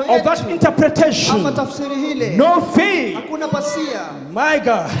mawazo of that yetu interpretation. ama tafsiri hile. No veil, Hakuna pasia my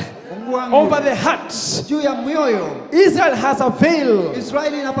God, Mungu wangu over the hearts. juu ya mioyo. Israel has a veil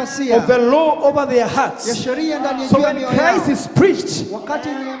Israeli ina of pasia the law over their ya hearts. sheria ndani ya So juu ya when mioyo yao. Christ is preached, Wakati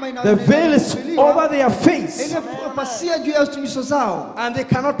neema the veil is over their face, ile pasia juu ya nyuso zao. and they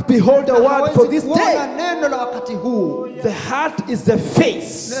cannot behold the word for this Hawawezi day. kuona neno la wakati huu. The heart is the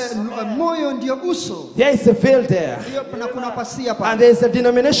face. Moyo ndio uso. There is a veil there. Hiyo kuna pasia And pale. there is a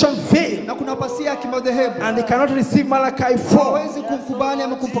denomination veil. Na kuna pasia ya kimadhehebu. And they cannot receive Malachi 4. Hawawezi kukubali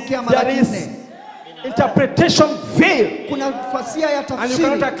ama kumpokea There Malaki is 4. interpretation veil. Kuna pasia ya And you tafsiri.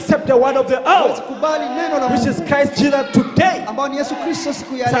 cannot accept the word of the Hawezi hour, kubali neno la which Mungu is Christ Jesus today. ambao ni Yesu Kristo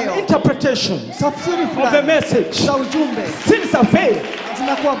siku ya It's an leo. interpretation Tafsiri of the fulani message. za ujumbe Still it's a veil.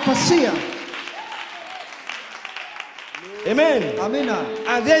 zinakuwa pasia. Amen. Amina.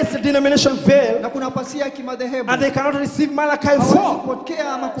 And there is a denomination veil. Na kuna pasia ya kimadhehebu. And they cannot receive Malachi Hawezi 4.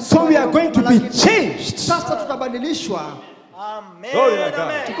 kupokea ama So we are going to be Malaki. changed. Sasa tutabadilishwa Glory to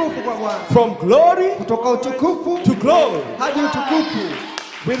God. tukufu kwa Bwana. From glory Kutoka utukufu to glory. hadi utukufu.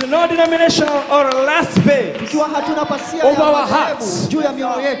 with no denomination or last veil tukiwa hatuna pasia over ya our madhehebu hearts, juu ya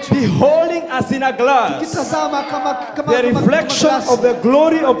mioyo yetu, beholding as in a glass tukitazama kama the reflection glasi, of the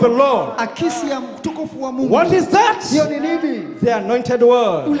glory of the Lord. akisi ya utukufu wa Mungu. What is that? Hiyo ni nini? The anointed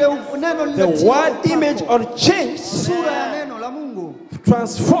word. Ule neno The lilotiwa word upako. image or changed, Sura ya neno la Mungu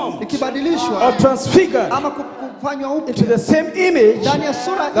transformed ikibadilishwa or transfigured ama kufanywa into upya the same image ndani ya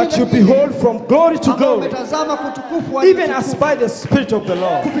sura that ile you ile behold from glory to ambao glory, umetazama kutukufu wa even as utukufu by the Spirit of the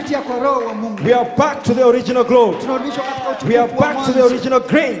Lord. kupitia kwa roho wa Mungu. We are back to the original glory. Tunarudishwa katika We are utukufu wa back to the mwanzo. original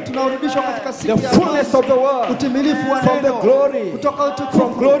grain, Tunarudishwa katika siku the ya fullness mwanzo. of the word, Utimilifu wa from the neno glory, kutoka utukufu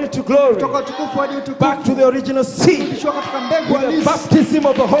from glory to glory, kutoka utukufu hadi utukufu, back to the original seed, kurudishwa katika mbegu with the halisi, baptism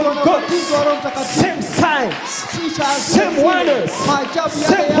of the Holy ubatizo wa Roho Ghost, Mtakatifu, same signs, kisha same wonders, maajabu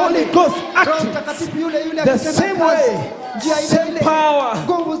same yale Holy yale, Ghost Roho acting, Mtakatifu yule yule the akitenda same kazi, way, njia ile same ile, power.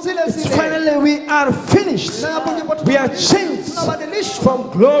 nguvu zile It's zile. finally we are finished. Na hapo ndipo We are changed tunabadilishwa from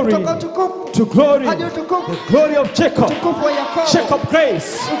glory kutoka utukufu to glory. hadi utukufu, The glory of Jacob, utukufu wa Yakobo, Jacob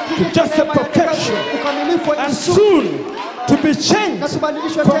grace, to Joseph neema ya perfection, ukamilifu wa and Yesu, soon to be na changed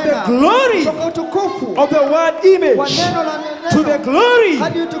tubadilishwe from the tena glory kutoka utukufu of the word wa image neno la to neno the glory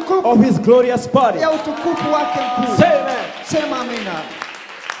hadi utukufu of his glorious body. ya utukufu wake mkuu. Say amen. Sema amina.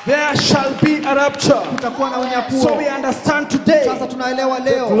 There shall be a rapture. Kutakuwa na unyakuo. So we understand today Sasa tunaelewa the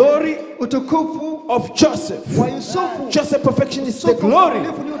leo glory utukufu of Joseph. wa Yusufu. Joseph perfection is the Yusufu glory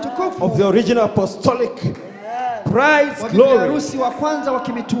ukamilifu ni utukufu of the original apostolic prize wa bibi glory. harusi wa kwanza wa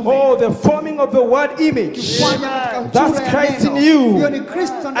kimitume. Oh, the forming of the word image. Kifanya katika That's sura ya Christ in neno. you, Hiyo ni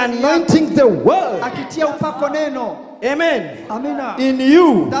Kristo ndani yako, anointing the word. akitia upako neno. Amen. Amina. In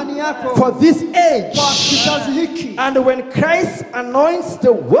you Ndani yako for this age. kwa kizazi hiki. And when Christ anoints the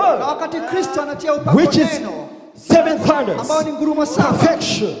Na word, wakati Kristo anatia upako which is neno seven thunders, ambao ni ngurumo saba,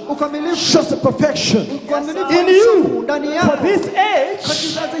 perfection, ukamilifu, shows the perfection ukamilifu in wa Yusufu you ndani for yako this kwa age,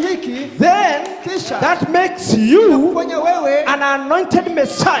 kizazi hiki, then kisha that makes you kufanya wewe an anointed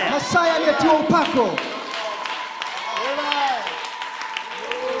Messiah. Masaya aliyetiwa upako.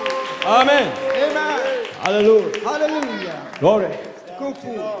 Amen. Amen. Hallelujah. Hallelujah. Glory.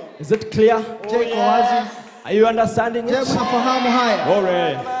 Tukufu. Is it clear? Je, iko wazi? Are you understanding Je, it? mnafahamu haya? Glory.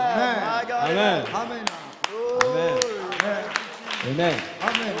 Amen. Amen. Amen. Amen. Amen.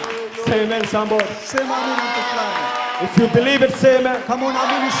 Amen. Say amen, somebody. Sema amina mtu fulani. If you believe it, say amen. Kama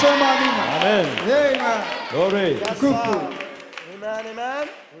unaamini sema amina. Amen. Amen. Glory. Tukufu.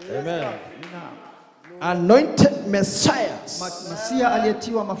 Amen. Anointed messiahs. Masia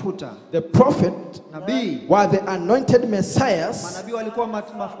aliyetiwa mafuta. The prophet Nabii. were the anointed messiahs Manabii walikuwa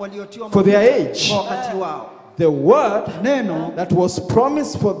waliotiwa for their mafuta age. kwa wakati wao. The word Neno that was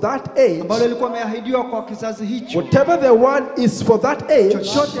promised for that age, ambalo lilikuwa limeahidiwa kwa kizazi hicho. whatever the word is for that age,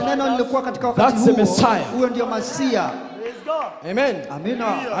 Chochote neno lilikuwa katika wakati that's the huo, Messiah. huyo ndio Masia. Amen.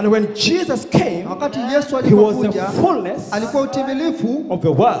 Amina. And when Jesus came, Na wakati Yesu he was alipokuja, the fullness alikuwa utimilifu of the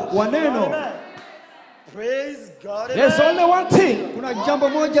word. wa neno. There's only one thing Kuna jambo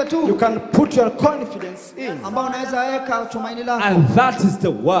moja you tu can put your confidence in, ambao unaweza weka tumaini lako, and that is the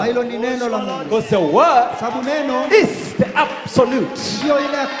na word. hilo ni neno la Mungu. Because the word Sababu neno is the absolute. ndio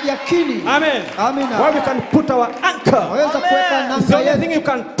ile yakini. Amen. Amina. Where we can put our anchor. Waweza kuweka It's the nanga only thing yetu. you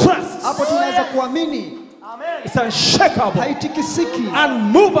can trust. Hapo tunaweza kuamini, It's unshakable, haitikisiki,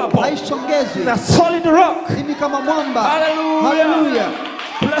 unmovable, haisongezwi. the solid rock. Ni kama mwamba. Hallelujah. Hallelujah.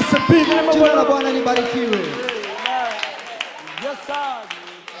 Blessed be the name of Jina the la Lord. Bwana libarikiwe.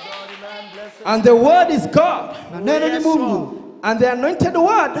 And the word is God. Na neno ni Mungu. And the anointed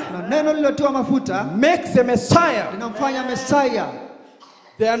word Na neno lilotiwa mafuta makes the Messiah. linamfanya Mesaya.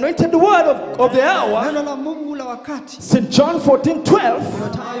 The anointed word of the hour. Neno la Mungu la wakati. St. John 14:12.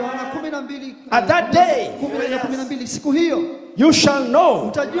 Yohana 12. At that day, 12 siku hiyo you shall know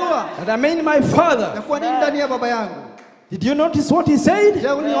utajua that I am in my Father. ya kuwa nini ndani ya baba yangu. Did you notice what he said? Je,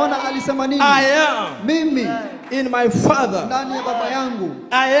 uliona alisema nini? I am Mimi in my Father. ndani ya baba yangu.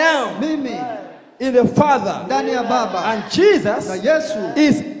 I am Mimi in the Father. ndani ya baba. And Jesus Na Yesu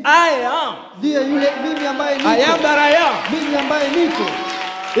is I am. ndiye yule mimi ambaye niko. I am that I am Mimi ambaye niko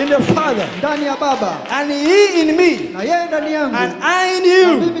in the Father. ndani ya baba. And he in me. Na yeye ndani yangu. And I in Na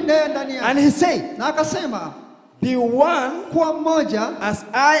you. mimi ndiye ndani And yangu. he said, Na akasema be one kuwa mmoja as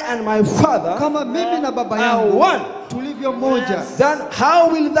I and my Father kama mimi na baba are yangu one. tulivyo moja. Then how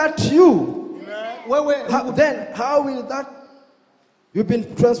will that you? Wewe How will that you've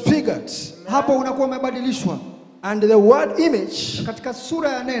been transfigured? hapo unakuwa umebadilishwa And the word image katika sura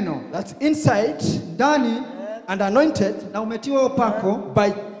ya neno that's inside ndani and anointed na umetiwa upako by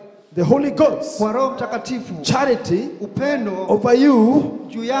the Holy Ghost. kwa Roho Mtakatifu. Charity Upendo over you,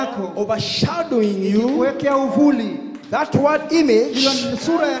 juu yako overshadowing you. kuwekea uvuli. that word image hilo ni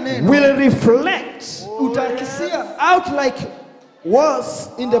sura ya neno, will reflect utakisia out like was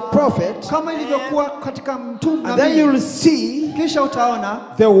in the prophet, kama ilivyokuwa katika mtume, and then you will see kisha utaona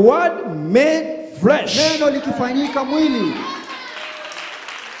the word made flesh. neno likifanyika mwili,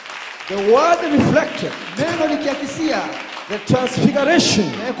 The word reflected, neno likiakisia the transfiguration,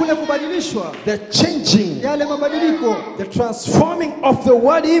 kule kubadilishwa, the changing, yale mabadiliko, the transforming of the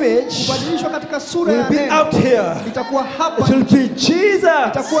word image kubadilishwa katika sura will ya be neno out here. itakuwa hapa, It will be Jesus.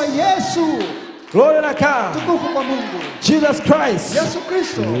 itakuwa Yesu. Glory to God. Tukufu kwa Mungu. Jesus Christ Yesu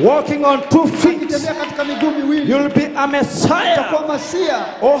Kristo walking on 2 feet. akitembea katika miguu miwili. You'll be a Messiah. Utakuwa Masia.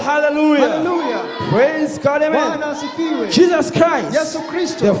 Oh, hallelujah. Hallelujah. Praise God, amen. Bwana asifiwe. Jesus Christ, Yesu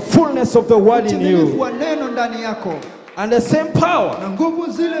Kristo, the fullness of the word in utimilifu you. wa neno ndani yako. And the same power, Na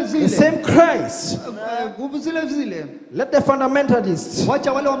nguvu zile the zile. same Christ. Nguvu zile zile. Let the fundamentalists,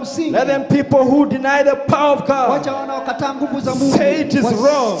 Wacha wale wa msingi. let them people who deny the power of God, Wacha wanaokataa nguvu za Mungu. say it is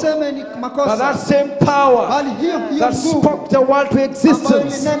wrong. Waseme ni but makosa. that same power Bali hiyo that nguvu spoke the world to ambayo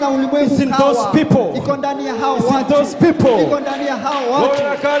existence ilinena ulimwengu is in ukawa, those people. iko ndani ya hao It's in watu. those people. Iko ndani ya hao Glory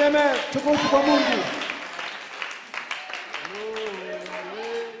watu. to God, amen. Tukufu kwa Mungu.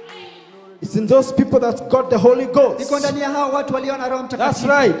 It's in those people that got the Holy Ghost. Iko ndani ya hao watu walio na Roho That's Mtakatifu.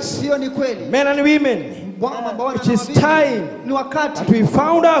 right. Hiyo ni kweli. Men and women, Bwana it is time ni wakati that we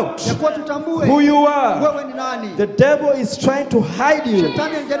found out ya kuwa tutambue who you are. wewe ni nani. The devil is trying to hide you.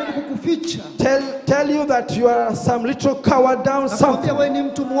 Shetani anajaribu kukuficha. Tell you that you are some little coward down Nakwambia something. wewe ni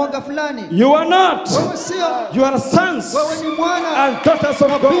mtu muoga fulani. You are not. Wewe sio. You are sons Wewe ni mwana and daughters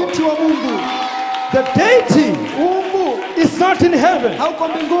of God. binti wa Mungu. The deity Mungu is not in heaven. hauko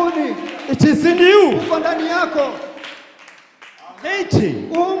mbinguni, It is in you. uko ndani yako. Deity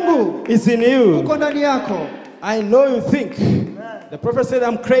Mungu is in you. uko ndani yako. I know you think. The prophet said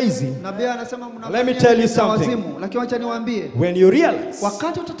I'm crazy. Nabii anasema Let me tell you something. wazimu, lakini acha niwaambie. When you realize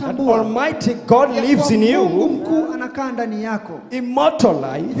Wakati that utatambua Almighty God ya lives kuwa in Mungu you, mkuu anakaa ndani yako. immortal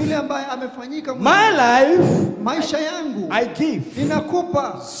life, Yule ambaye amefanyika my life, maisha yangu I give.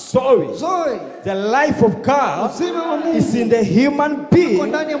 ninakupa Sorry. zoe. The life of God Uzima wa Mungu is in the human uko being.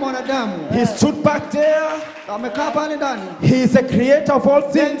 ndani ya mwanadamu. He stood back there. Amekaa pale ndani. He is the creator of all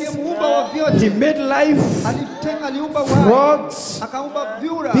Ndiye things. muumba wa He vyote. made life, Aliumba uhai. frogs, Akaumba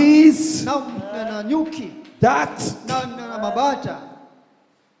vyura bees, na nyuki ducks, na mabata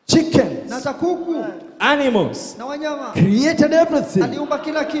chickens, na kuku animals. na wanyama. Created everything. Aliumba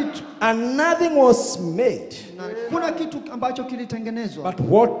kila kitu. And nothing was made Na kuna kitu ambacho kilitengenezwa but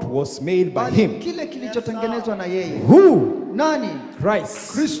what was made by bali him. kile kilichotengenezwa na yeye. Who? Nani?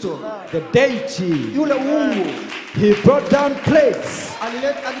 Christ. Kristo. The deity. Yule uungu He brought down plagues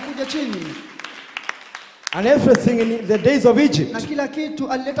alikuja chini and everything in the days of Egypt. na kila kitu,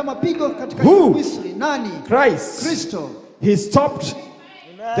 alileta mapigo katika Who? Misri. Nani? Christ. Kristo. He stopped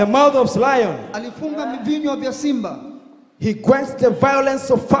the mouth of lion. Alifunga vinywa vya simba. He quenched the violence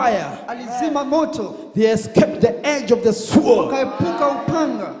of fire. Alizima moto. They escaped the edge of the sword. Wakaepuka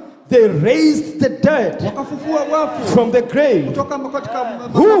upanga. They raised the dead Wakafufua wafu from the grave. kutoka katika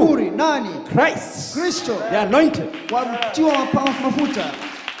makaburi. Nani? Christ. Kristo. The anointed. Wamtiwa mafuta.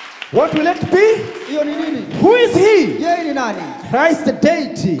 What will it be? Hiyo ni nini? Who is he? Yeye ni nani? Christ the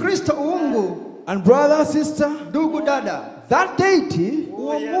deity. Kristo uungu. And brother, sister, Ndugu dada, that deity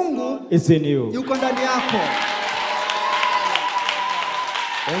huo Mungu is in you. yuko ndani yako.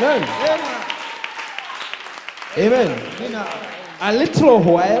 Amen. Amen. Amen. A little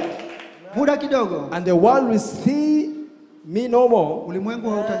while, Muda kidogo and the world will see me no more. ulimwengu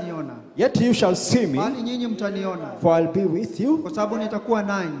hautaniona, Yet you shall see me, bali nyinyi mtaniona, for I'll be with you, kwa sababu nitakuwa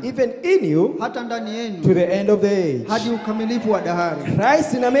nanyi even in you, hata ndani to yenu the end of the age. hadi ukamilifu wa dahari.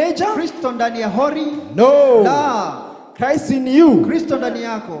 Christ in a major? Kristo ndani ya hori? No. La. Christ in you. Kristo ndani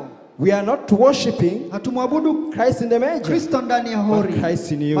yako. We are not worshiping Hatumwabudu Christ in the major, Kristo ndani ya but hori,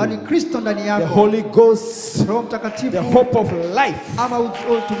 Christ in you. bali Kristo ndani The yako. Holy Ghost, Roho the Mtakatifu hope of life, ama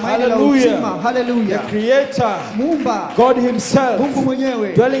tumaini la Hallelujah. uzima. the Haleluya. Creator, Muumba, God Himself, Mungu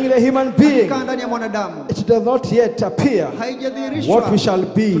mwenyewe dwelling in a human being. kaa ndani ya mwanadamu. It does not yet appear Haijadhihirishwa what we shall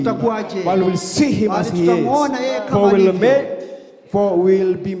be, tutakuwaje, but we'll see Him as bali He is. tutamuona yeye kama For alivyo.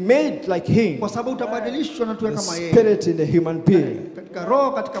 we'll be made like Him, kwa sababu utabadilishwa na tuwe the kama yeye, Spirit in the human being. katika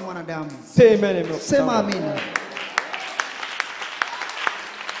roho, katika mwanadamu. Say amen. Amen. Sema amina.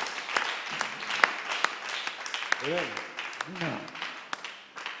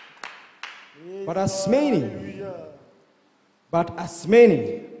 But as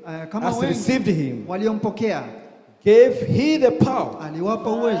many Kama as wengi received Him, waliompokea gave He the power aliwapa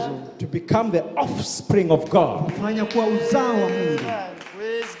uwezo to become the offspring of God. kufanya kuwa uzao wa Mungu.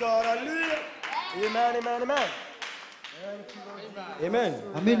 Praise God, hallelujah. Amen, amen, amen. Amen.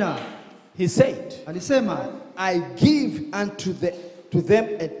 Amina. He said, Alisema, I give unto them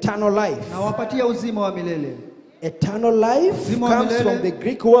eternal life. na wapatia uzima wa milele. Eternal life Uzima wa comes milele from the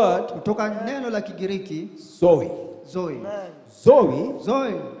Greek word kutoka neno la Kigiriki Zoe. Zoe. Zoe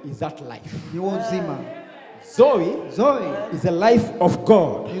Zoe is that life. ni uzima. Zoe Zoe is the life of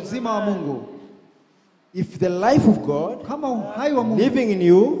God. ni uzima wa Mungu. If the life of God Kama uhai wa Mungu living in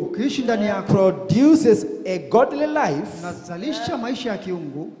you ukiishi ndani yako produces a godly life, unazalisha maisha ya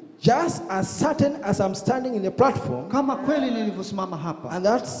kiungu, just as certain as I'm standing in the platform, kama kweli nilivyosimama hapa,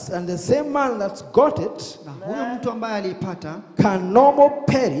 and the same man that's got it na huyo mtu ambaye aliipata can no more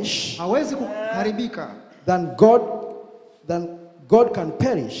perish hawezi kuharibika than God can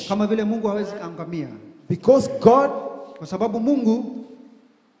perish, kama vile Mungu hawezi kuangamia, because God. kwa sababu Mungu.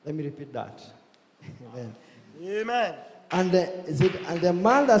 Let me repeat that. Amen. Amen. And the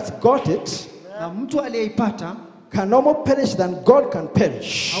man that's got it Na mtu aliyeipata can no more perish than God can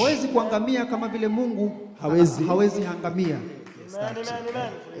perish. hawezi kuangamia kama vile Mungu hawezi angamia.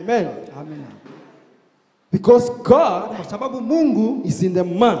 Amen. Amina. Because God Kwa sababu Mungu is in the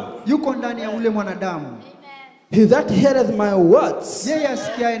man. yuko ndani ya ule mwanadamu. He that heareth my words Yeye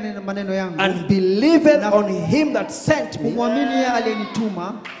asikiaye maneno yangu and believeth on him that sent me kumwamini yeye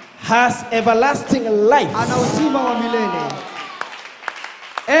aliyenituma has everlasting life, ana uzima wa milele,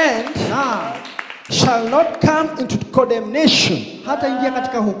 and na shall not come into condemnation, hata ingia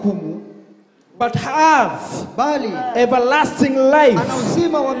katika hukumu, but have bali everlasting ana life.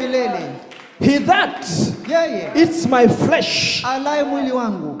 uzima wa milele. He that Yeye eats my flesh alaye mwili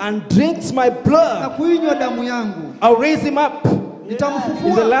wangu and drinks my na blood, kuinywa damu yangu, I'll raise him up in the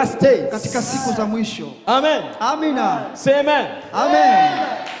nitamfufua last days. katika siku za mwisho. Amen. Amina. Say amen. Amen.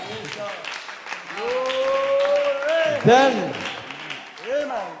 Then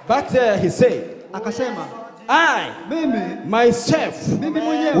back there he said, Akasema, I mimi myself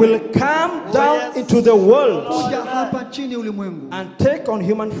mwenyewe will come down into the world kuja hapa chini ulimwengu and take on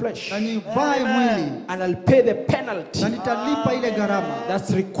human flesh, na nivae mwili and I'll pay the penalty na nitalipa ile gharama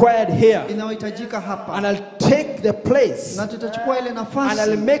that's required here, inayohitajika hapa, and I'll take the place, na tutachukua ile and I'll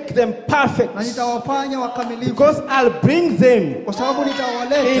nafasi make them perfect, na nitawafanya wakamilifu, because I'll bring them kwa sababu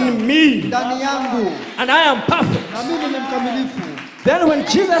nitawaleta in me, ndani yangu and I am perfect. na mimi ni mkamilifu. Then when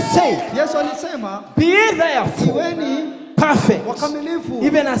Jesus said, Yesu alisema, be therefore iweni perfect, wakamilifu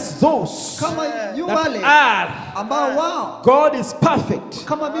even as those kama yu that wale are, ambao wao God is perfect.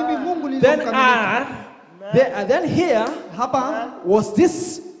 kama mimi Mungu nilivyo Then mkamilifu. and then here Hapa was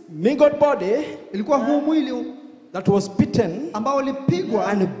this mingled body ilikuwa huu mwili that was beaten ambao ulipigwa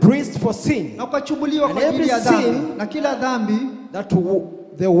and bruised for sin, na ukachubuliwa And kwa ajili ya every sin dhambi, na kila dhambi that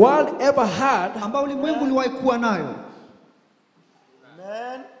the world ever had. ambao ulimwengu uliwahi kuwa nayo.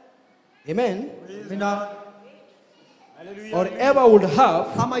 Amen. Mina Or ever would have,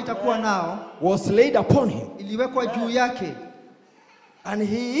 kama itakuwa nao was laid upon him. iliwekwa juu yake, And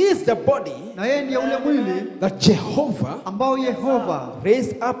he is the body na yeye ndiye ule mwili that Jehovah ambao Yehova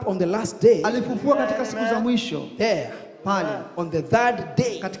raised up on the last day, alifufua katika siku za mwisho there pale on the third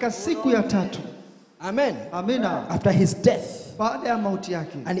day. katika siku ya tatu. Amen. Amina. After his death. Baada ya mauti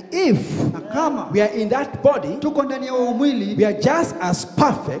yake. And if Na kama we are in that body, tuko ndani ya huo mwili, we are just as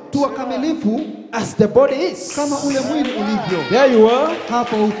perfect tu kamilifu as the body is. kama ule mwili ulivyo. There you are.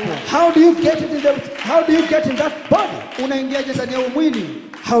 Hapo upo. How do you get in that body? Unaingiaje ndani ya huo mwili?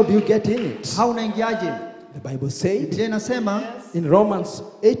 How do you get in it? Au unaingiaje? The Bible said Biblia inasema in Romans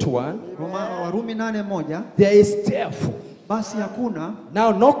 8:1, Warumi 8:1, there is therefore basi hakuna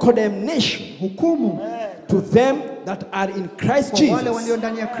now no condemnation hukumu to them that are in Christ kwa wale Jesus, walio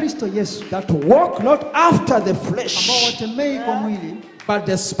ndani ya Kristo Yesu, that walk not after the ambao flesh watembei kwa mwili but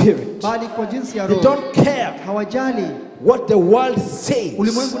the spirit. bali kwa jinsi ya They roho. don't care Hawajali what the world says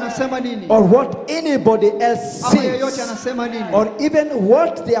ulimwengu unasema nini, or what anybody else ama yeyote says anasema nini, or even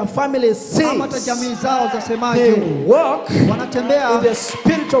what their family ama hata says. jamii zao They zasemaje. walk Wanatembea in the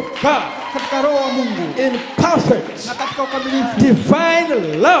spirit of God, katika roho wa Mungu in perfect na katika ukamilifu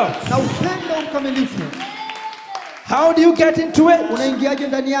divine love. na upendo mkamilifu. How do you get into it? Unaingiaje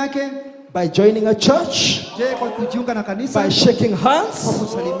ndani yake? By joining a church, Je, kwa kujiunga na kanisa, by shaking kwa hands,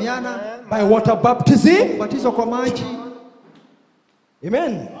 kusalimiana, by water baptism. kubatizwa kwa maji.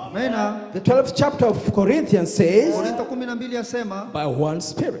 Amen. Amena. The 12th chapter of Corinthians says, Korintho 12 yasema by one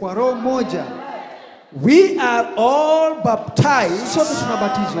spirit. kwa roho moja We are all baptized sote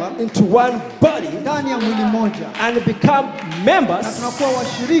tunabatizwa into one body ndani ya mwili mmoja and become na members tunakuwa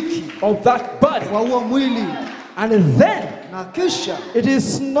washiriki of that body. wa huo mwili, And then na kisha it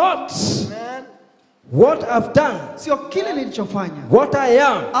is not what I've done, sio kile nilichofanya, what I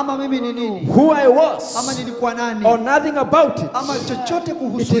am, ama mimi ni nini, who I was, ama nilikuwa nani, or nothing about it. ama chochote It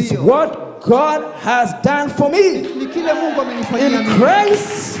kuhusu is hiyo. what God has done for me Ni kile Mungu amenifanyia in mimi.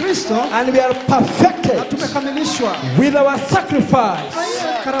 Christ, Kristo, and we are na perfected tumekamilishwa. with our sacrifice.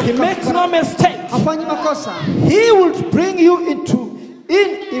 He makes no mistake. Hafanyi makosa. He will bring you in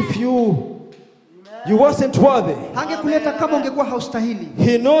if you wasn't worthy. Hangekuleta kama ungekuwa haustahili.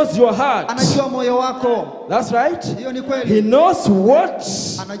 He knows your heart. Anajua moyo wako. That's right. Hiyo ni He kweli. knows what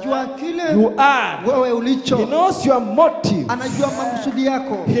Anajua kile you are. wewe ulicho. He knows your motive. Anajua makusudi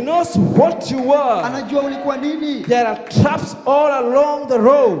yako. He knows what you were. Anajua ulikuwa nini. There are traps all along the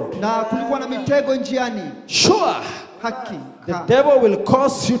road. Na kulikuwa na mitego njiani. Sure, Haki. the devil will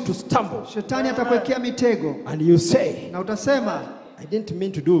cause you to stumble. Shetani atakuwekea mitego. And you say, Na utasema, I didn't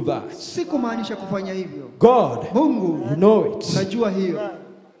mean to do that. sikumaanisha kufanya hivyo. God, Mungu, you know it. unajua hiyo.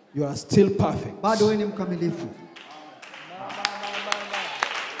 You are still perfect. Bado wewe ni mkamilifu.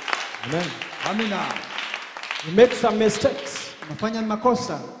 Amen. Amina. You make some mistakes. Unafanya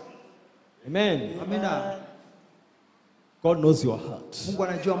makosa. Amen. Amina. God knows your heart. Mungu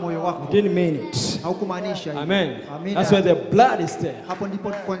anajua moyo wako. You didn't mean it. Haukumaanisha hivyo. Amen. Amina. That's why the blood is there. Hapo ndipo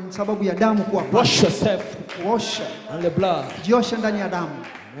kwa sababu ya damu kuwa Wash yourself kuosha. and the blood. Jiosha ndani ya damu.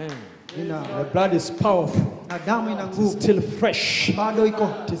 Amen. Amina. The blood is powerful. Na damu ina nguvu. Still fresh. Bado iko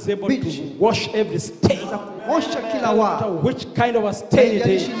It is able bichi. to wash every stain. Osha kila No wa. matter which kind of a stain it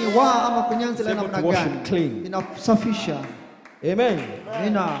Haijalishi is. ni wa ama kunyanzi la It's able namna to wash gani. it clean. Inasafisha. Amen.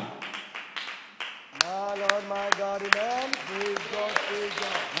 Amina. My Lord, my God, amen. Praise God, praise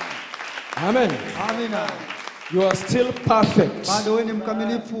God. Amen. Amina. You are still perfect. Bado wewe ni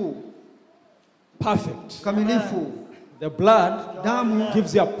mkamilifu. Perfect. Kamilifu. The blood Damu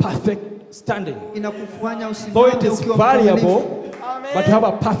gives you a perfect standing. inakufanya Though it usimame is ukiwa variable, mkamilifu. but you have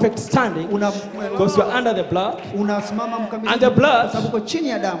a perfect standing because you are under the blood. Unasimama mkamilifu. And the blood kwa sababu uko chini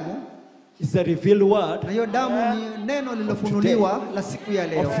ya damu. is the revealed word Na hiyo damu ni neno lililofunuliwa la siku ya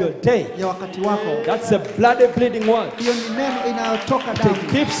leo. of your day. Ya wakati wako. That's a bloody bleeding word. Hiyo ni neno inayotoka damu.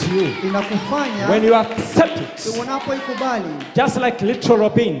 It keeps you Inakufanya when you accept it. unapoikubali Just like little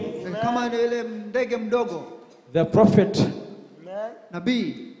Robin, kama ile ndege mdogo the prophet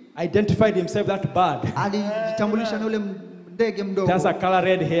nabii identified himself that bird. alijitambulisha na ule ndege It mdogo has a color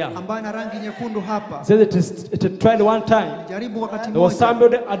red hair. ambaye ana rangi nyekundu hapa. Says it tried one time. Jaribu wakati There was mmoja.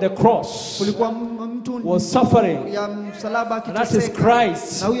 somebody at the cross Kulikuwa mtu was suffering. ya msalaba And that is akiteseka.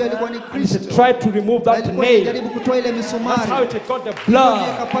 Christ. Na huyo alikuwa ni And he Kristo. tried to remove Na that alikuwa nail. anajaribu kutoa ile That's how misumari. it got the blood.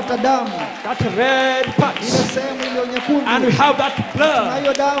 Akapata damu. That red Ile patch. sehemu ile nyekundu. And we have that Na blood.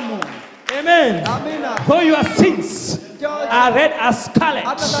 hiyo damu. Amen. Amina. Though your sins are red as scarlet,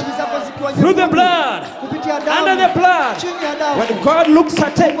 Hata dhambi zako zikiwa through the nyekundu. blood, Kupitia damu. under the blood, Chini ya damu. when God looks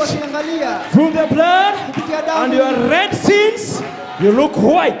at Mungu it, akiangalia through the blood kupitia damu. and your red sins, you look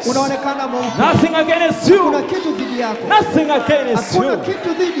white. Unaonekana mweupe. Nothing against Kuna you. kitu dhidi yako. Nothing against Hakuna you.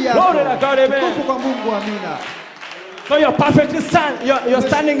 kitu dhidi yako. Glory to God, amen. Tukufu kwa Mungu, amina. So your perfect stand, your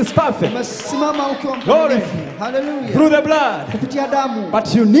standing is perfect Umesimama ukiwa Glory. mkamilifu. Hallelujah. through the blood. Kupitia damu.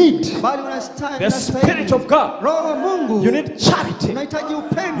 But you need Bali unastahili. the Spirit of God. Roho wa Mungu. You need charity. Unahitaji You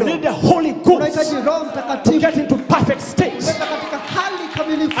upendo. need the Holy Ghost Unahitaji Roho to Mtakatifu. get into perfect state. Kuleta katika hali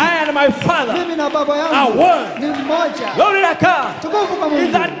kamilifu. I and my Father Mimi na baba are yangu one. ni mmoja. Glory to God. Tukufu kwa In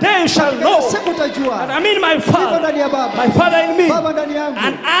Mungu. that day you shall Katika know siku utajua. that I'm in my Niko Father, ndani ya baba. my Father in me, Baba ndani yangu.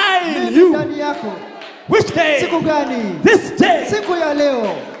 and I in Mimi you. ndani yako. Which day? Siku gani? This day. Siku ya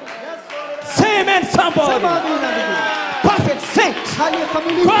leo. Say amen, somebody. Sema amina ndugu. Perfect saint. Hali ya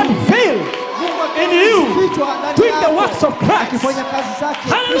kamilifu. God filled Mungu in you, akifichwa ndani doing the yako, works of Christ. akifanya kazi zake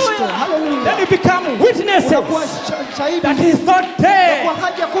Kristo. Hallelujah. Hallelujah. Then you become witnesses Unakuwa shahidi that He's not kwa dead.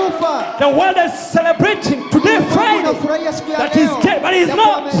 haja kufa. The world is celebrating today, Friday, Unafurahia siku ya that leo. He's dead, but He's ya kuwa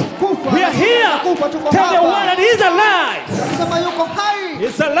not. amekufa. We are here. Hakufa, tuko Tell the hapa. world that He's alive. Sema yuko hai.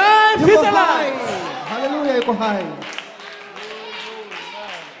 He's alive. He's Yuko hai. alive. Hallelujah, yuko hai.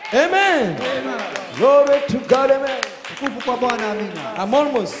 Amen. Glory to God. Amen. Tukufu kwa Bwana, amina. I'm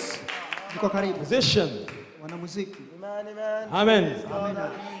almost Niko karibu. musician. Wanamuziki. Amen. Amina.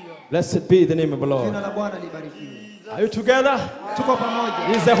 Blessed be the name of the Jina Lord. la Bwana libarikiwe. Are you together? Tuko pamoja.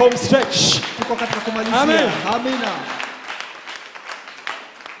 This is the home stretch. Tuko katika kumalizia. Amen. Amina.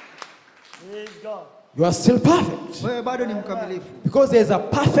 Praise God. You are still perfect Wewe bado ni mkamilifu. because there's a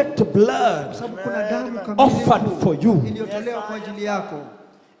perfect blood Sababu kuna damu offered kamilifu for you iliyotolewa kwa ajili yako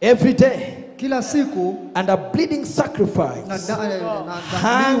every day, kila siku, and a bleeding na sacrifice dhabihu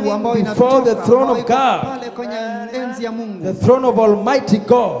ambayo hanging before the inatoka throne ambayo of iko God, pale kwenye enzi ya the Mungu, throne of Almighty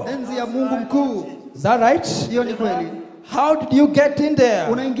God. enzi ya Mungu mkuu. Is that right? Hiyo ni kweli. How did you get in there?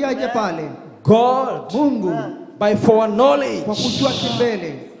 Unaingiaje pale? God, Mungu by foreknowledge. kwa kujua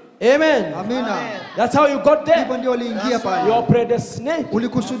kimbele. Amen. Amina. That's how you got there. Hivyo ndio uliingia pale. You are predestinated.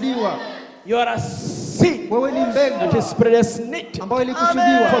 Ulikusudiwa. You are a seed Wewe ni mbegu that is predestinated ambayo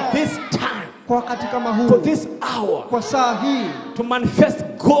ilikusudiwa for this time, kwa wakati kama huu, for this hour, kwa saa hii, to manifest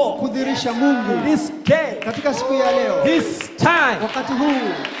God. kudhirisha Mungu This day, katika siku ya leo, this time, wakati huu.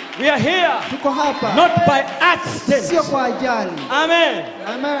 we are here, Tuko hapa not by accident. sio kwa ajali. Amen.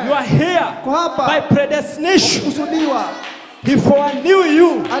 Amen. You are here Kwa hapa by predestination. kusudiwa. He foreknew you.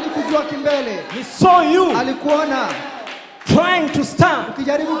 Alikujua kimbele. He saw you Alikuona trying to stand,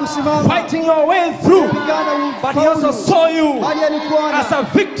 ukijaribu kusimama, fighting your way through. kupigana But he also saw you bali alikuona as a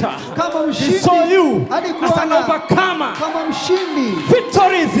victor. kama He mshindi. saw you as an Alikuona overcomer. kama mshindi.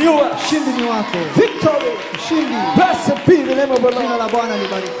 Victory is yours. Mshindi ni wako. Victory. Mshindi. Blessed be the name of the Jina Lord. la Bwana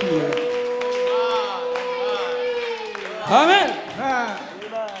libarikiwe. Amen.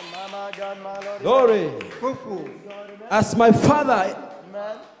 Glory. Kufu. As my Father.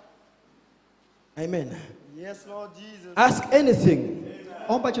 Amen. Yes, Lord Jesus. Ask anything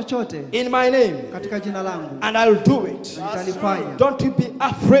Omba chochote in my name katika jina langu and I'll do it. nitalifanya. Don't you be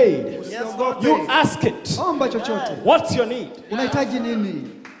afraid. Usiogope. You ask it. Omba chochote. What's your need? Unahitaji nini?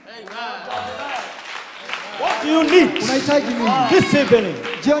 What do you need Unahitaji nini? this evening?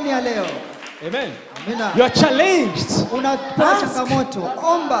 Jioni ya leo. Amen. Amina. You are challenged. Unapewa changamoto.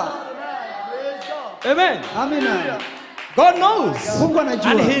 Omba. Amen. Amina. God knows. Mungu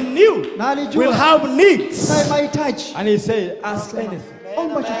anajua. And he knew Na alijua. we'll have needs. Na mahitaji. And he said, ask anything.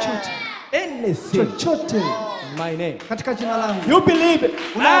 Omba chochote. Anything Chochote in my name. katika jina langu. You believe it.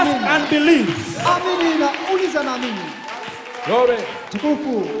 Ask Unaamini. and believe. Amini na uliza na amini. Glory.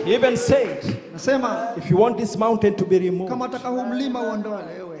 Tukufu. He even said, Nasema if you want this mountain to be removed, kama nataka huu mlima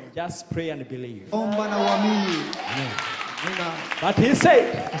uondolewe, just pray and believe. omba na uamini. Amina. But he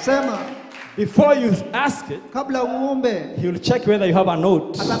said, Nasema before you ask it, kabla uombe, he will check whether you have a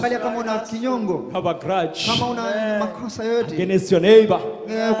note, ataangalia kama una kinyongo, have a grudge kama una makosa yote against your neighbor,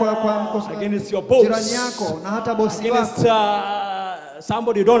 kwa mkosa against your jirani boss, yako na hata bosi against wako,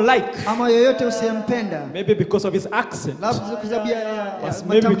 somebody you don't like, ama yoyote usiyempenda, maybe because of his accent, labda kwa sababu ya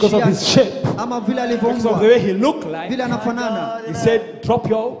maybe because of his shape, ama vile because of the alivyoumbwa, way he looked like. vile anafanana. He said, drop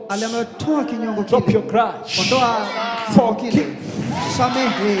your, Alimetoa kinyongo drop kile, your grudge. ondoa Forgive. kile,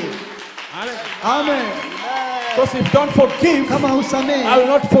 samehe. Amen. Because if you don't forgive, Kama husamehe, I will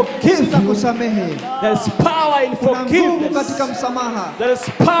not forgive you. sitakusamehe. There is power in Kuna nguvu forgiveness. katika msamaha. There is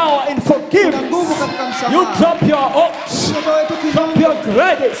power in Kuna forgiveness. nguvu katika You msamaha. drop your oaths, Ondoa tu drop kinyongo. your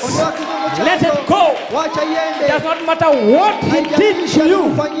grudges. Ondoa kinyongo chako. Let it go. Wacha It iende. does not matter what he did Haijalishi to you.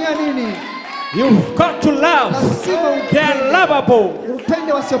 alikufanyia nini. You've got to love. Lazima They are upende. lovable.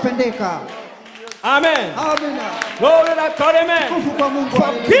 Upende wasiopendeka. Amen. Amina. Glory to God. Amen. Kufu kwa Mungu.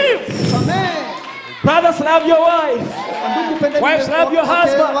 Forgive. Samehe. Brothers, love your wife. Ndugu, pendeni Wives, love your wake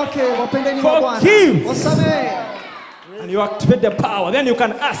husband. wake, wapendeni wa Bwana. Forgive. Wasamehe. And you activate the power. Then you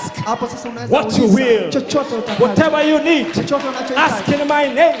can ask Hapo sasa unaweza what you uliza will. chochote utakacho. Whatever you need. Chochote Ask unachohitaji. in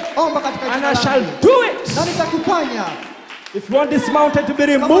my name. Omba katika And jina I langu. shall do it. Na nitakifanya. If you want this mountain to be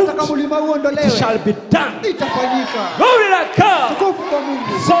Kama removed, nataka mlima huu it uondolewe, shall be done. itafanyika. Glory to God. Tukufu kwa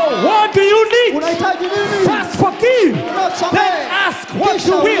Mungu. So what do you need? Unahitaji nini? First forgive. Unasamehe. Then ask what Kisha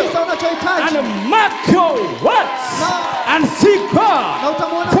you will. uliza unachohitaji. And mark your words. And see Na God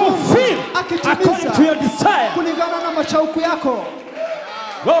utamwona fulfill Mungu according to akitimiza your desire. kulingana na mashauku yako.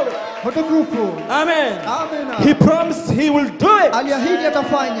 Glory. Utukufu. Amen. Amina. He promised he will do it. Aliahidi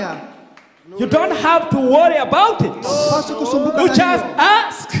atafanya. You don't have to worry about it. Basi kusumbuka You na just hiyo.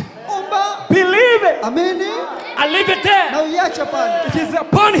 ask, Omba, believe it, amini and leave it na there. uiache pale. It is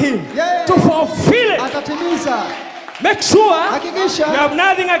upon him Yeye to fulfill it. atatimiza. Make sure Hakikisha you have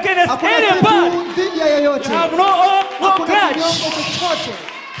nothing against hakuna anybody. kitu dhidi ya yeyote. You have no Hakuna grudge. kinyongo chochote.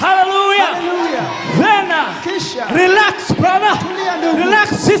 Hallelujah. Haleluya. Then Kisha relax, brother. tulia ndugu. Relax,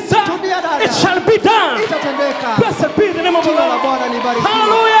 sister. Tulia dada. It shall be done. Itatendeka. Blessed be the name of the Jina la Lord. Bwana libarikiwe.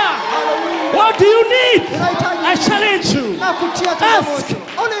 Hallelujah. Haleluya. What do you need? Unahitaji I challenge you. na kutia Ask, changamoto.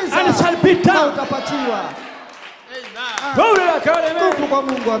 Uliza. and it shall be Na done. utapatiwa. Glory to God. Amen. Tukufu kwa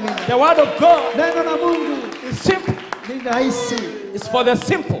Mungu, amina. The word of God Neno la Mungu is simple. ni rahisi. It's for the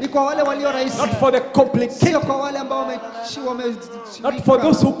simple, Ni kwa wale walio rahisi. not for the complicated, Sio kwa wale ambao not for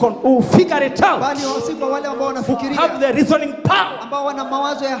those who figure it out, bali si kwa wale ambao who wanafikiria, have the reasoning power. ambao wana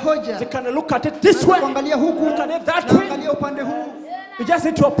mawazo ya hoja. They can look at it this way, Kuangalia huku, look at it that na way. angalia upande huu. You just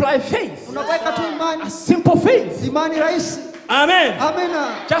need to apply faith, Unaweka tu imani, a simple faith, imani rahisi, Amen.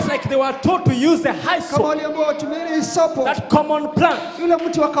 Amina. Just like they were told to use the Kama hyssop, waliambiwa watumie hisopo, that common plant, yule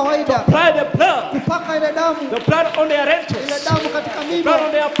mti wa kawaida, apply the blood, kupaka ile damu, the blood on their ile rentals, damu katika mimo, blood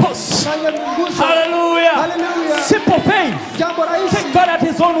on their posts. na ile nguzo. Hallelujah. Hallelujah. Simple faith. Jambo rahisi. Take God at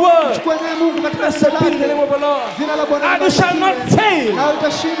His own word. Chukua naye Mungu katika Blessed be the name of the Lord. jina la Bwana. And you shall not fail. Na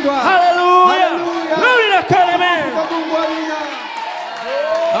utashindwa. Hallelujah. Hallelujah. Glory to God, amen. Kwa Mungu amina.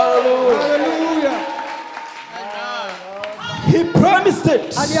 Hallelujah. Hallelujah. He promised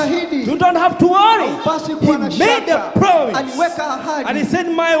it. Aliahidi. You don't have to worry. Basi He kuwa na made the shaka. promise. Aliweka ahadi. And He said,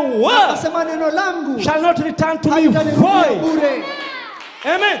 my word Akasema neno langu shall not return to me halitanirudia void. bure.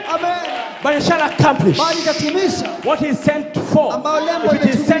 Amen. Amen. But it shall accomplish Bali itatimiza what He is sent for. ambao lengo If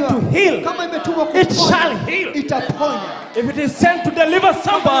it is sent to limetumiwa. heal, Kama imetumwa it kuponya, shall heal. itaponya. If it is sent to deliver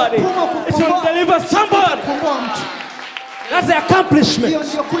somebody, it will deliver somebody. Kukomboa mtu. That's the accomplishment. Hiyo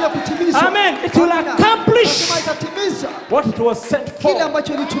ndio kule kutimiza. Amen. It will Amina. accomplish Lazima itatimiza what it was sent for. kile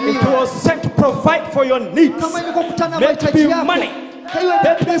ambacho It ilitumiwa. was sent to provide for your needs. Kama ilikuwa kutana na May it mahitaji be yako. money. Iwe ni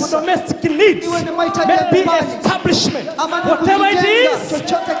May it be pesa. domestic needs. Iwe ni mahitaji May ya it be nyumbani. establishment. Ama ni Whatever it kujenga, is,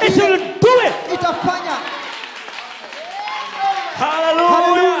 chochote it kile. will do it. Itafanya. Hallelujah.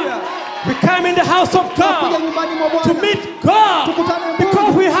 Hallelujah. We come in the house of Tunakuja God nyumbani mwa to Bwana. meet God Tukutane na because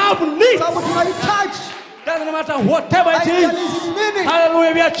Mungu. we have needs. Sababu tunahitaji. Doesn't matter whatever it Haijalishi is. ni nini.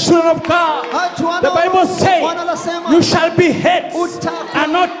 Hallelujah. We are children of God. Hatuana- The Bible says Bwana anasema, you shall be heads Utakuwa-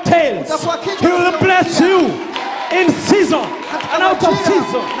 and not tails. utakuwa kichwa He will na bless sio you in season and out of majira,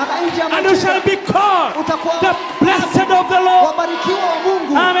 season. na nje ya And you majira. shall be called Utakuwa the blessed of the Lord. wabarikiwa wa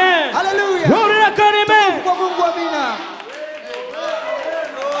Mungu. Amen. Hallelujah. Glory to God, amen. Kwa Mungu amina.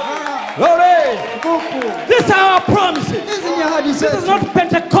 Glory. Mungu. These are our promises. Hizi ni ahadi This is zetu. not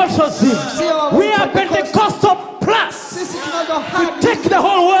Pentecostalism. Sio We are Pentecost. Pentecostal plus. Sisi tunazo We ahadi. take the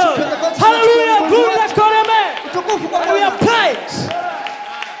whole world. Pentecost Hallelujah. tunachukua Glory Mungu to God, amen. Utukufu kwa And we Bwana. apply it.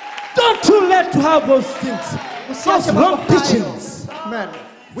 Don't too late to have those things. Usiache Those mambo wrong hayo. teachings. Amen.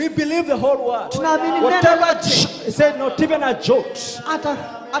 We believe the whole word. Tunaamini neno Whatever lote. it said, not even a joke,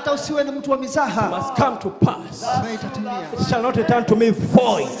 Hata usiwe ni mtu wa mizaha. must come to pass. Ambayo itatimia. It shall not return to me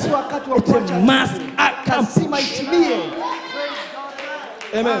void. Si wakati wa It kuacha. must Lazima accomplish. itimie.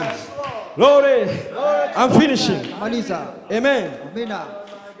 Amen. Glory. I'm finishing. Maliza. Amen. Amina.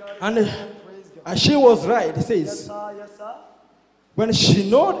 And she was right. It says, when she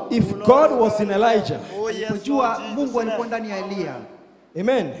knew if God was in Elijah. Kujua Mungu alikuwa ndani ya Elia.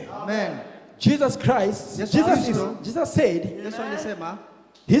 Amen. Amen. Jesus Christ. Yesu Jesus Kristo. said. Yesu alisema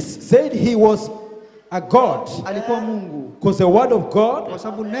He said he was a God. alikuwa Mungu Because the word of God kwa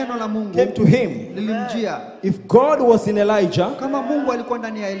sababu neno la Mungu came to him. lilimjia. If God was in Elijah, Kama Mungu alikuwa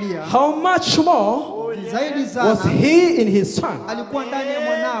ndani ya Elia, how much more zaidi was sana he in his son? alikuwa ndani ya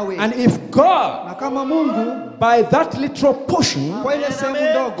mwanawe. And if God, Na kama Mungu by that little portion, kwa ile sehemu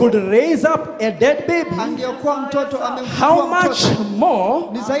ndogo could raise up a dead baby, angekuwa mtoto how amemfufua much mtoto, more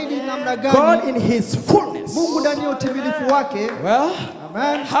ni zaidi namna God gani in his fullness? Mungu ndani ya utimilifu wake. Well,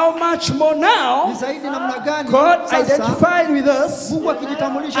 Amen. how much more Ni now zaidi namna gani God sasa identified with us Mungu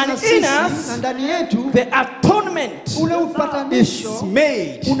akijitambulisha and na in sisi us, na ndani yetu the atonement ule is upatanisho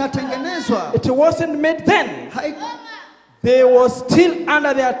made. unatengenezwa. It wasn't made then. Haiku- They were still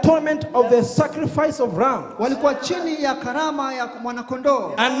under the atonement of the sacrifice of ram. walikuwa chini ya karama ya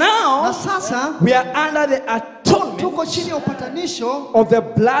mwanakondoo, And na now sasa we are under the atonement tuko chini ya upatanisho of the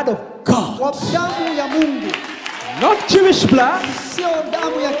blood of God. wa damu ya Mungu, Not Jewish blood, sio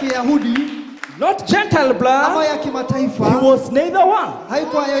damu ya Kiyahudi not Gentile ama blood. ya He kimataifa. was neither one.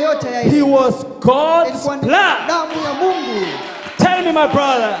 Haikuwa yoyote ya He was God's ilikuwa ni blood. damu ya Mungu. Tell me, my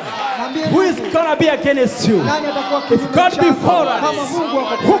brother, Mwambie who is Mungu, going to be against you? nani atakuwa If kinyume God chako? be for us, Kama Mungu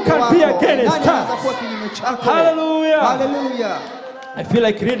ako who upande can be wako, against nani us? atakuwa kinyume chako? Hallelujah. Hallelujah. I feel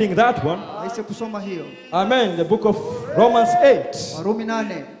like reading that one. Aise kusoma hiyo. Amen. The book of Romans 8. Warumi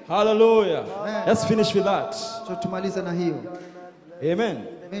 8. Hallelujah. Amen. Let's finish with that. So tumalize na hiyo. Amen.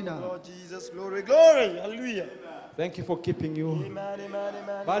 Amina. Lord Jesus, glory, glory, hallelujah. Thank you for keeping you. Amen, amen,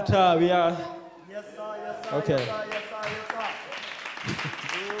 amen. But we are Yes, sir, yes, sir. okay. Yes, sir, yes, sir, yes, sir.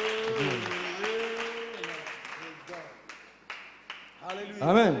 Hallelujah.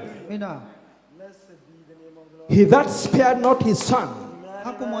 Amen. Amina. Blessed be the name of the Lord. He that spared not his son,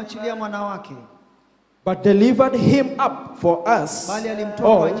 Hakumwachilia mwana wake, but delivered him up for us bali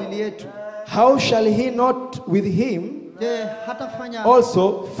alimtoa kwa all, ajili yetu. how shall he not with him Je, hatafanya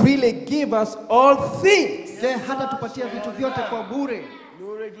also freely give us all things? Je, hatatupatia vitu vyote kwa bure?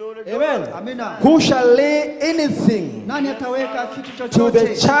 Amen. Amina. Who shall lay anything Nani ataweka kitu to the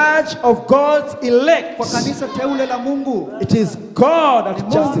chochote charge of God's elect? kwa kanisa teule la Mungu? It is God that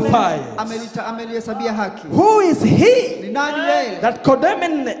Mungu justifies. amelihesabia haki. Who is he Ni nani yeye that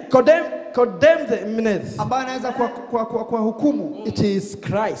condemneth? ambaye anaweza kwa hukumu? It is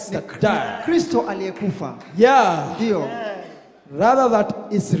Christ that died. Kristo aliyekufa. Yeah. Ndio. Rather that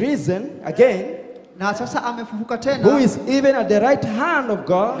is risen again, Na sasa amefufuka tena. who is even at the right hand of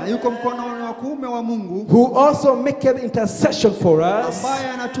God, Na yuko mkono wa kuume wa Mungu, who also maketh intercession for us. ambaye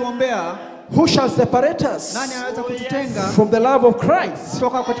anatuombea. Who shall separate us Nani anaweza kututenga from the love of Christ?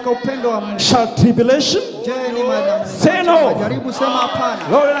 kutoka katika upendo wa Mungu? Shall tribulation, Je, ni Say no. majaribu? Sema hapana.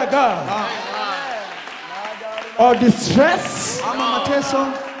 Lord our God, or distress, Ama mateso,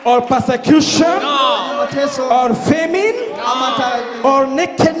 or persecution, ama mateso, or famine, ama or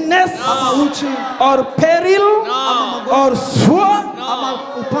nakedness, uchi, or peril, or sword, ama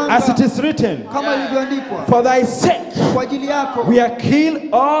upanga, as it is written, kama ilivyoandikwa, for thy sake kwa ajili yako we are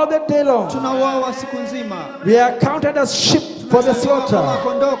killed all the day long. tunauawa siku nzima. We are counted as sheep for the Kama slaughter.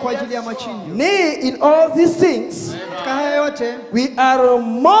 kondoo kwa ajili ya machinjo. Nay, in all these things Katika haya yote we are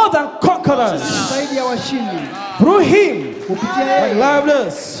more than conquerors zaidi ya washindi through him kupitia that yeye loved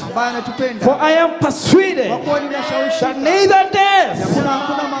us. ambaye anatupenda. For I am persuaded Kwa kuwa ninashawishika that neither death, hakuna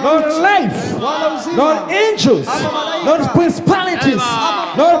nor mauti life, wala uzima nor angels, nor principalities,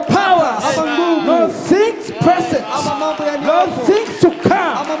 nor powers, nor things present, ama mambo nor yaliyopo things to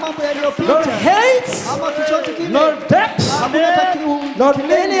come, ama mambo nor yaliyopita height, ama chochote kile nor depth, nor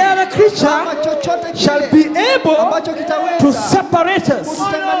any other ama creature chochote shall kile be able ambacho to kitaweza separate us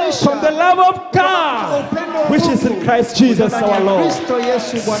from the love of God which is in Christ Jesus our Lord. Kristo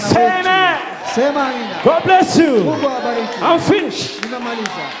Yesu Bwana Say wetu. amen. Sema amina. God bless you. Mungu awabariki. I'm finished.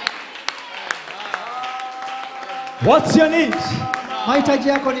 Nimemaliza. What's your need? Mahitaji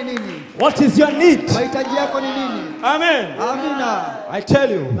yako ni nini? What is your need? Mahitaji yako ni nini? Amen. Amina. I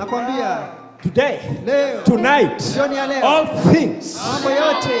tell you, Nakwambia today, leo, tonight, jioni ya leo, all things mambo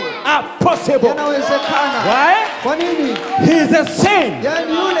yote are possible. yanawezekana. Why? Kwa nini? He is the same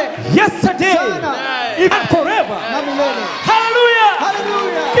Yaani yule yesterday, jana even forever. na milele. Hallelujah.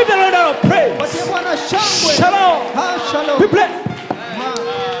 Hallelujah. Give the Lord our praise. Patie Bwana shangwe. Shalom. Ha, shalom. Be blessed.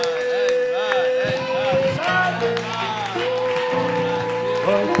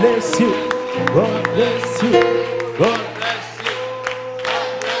 God bless you. God bless you. God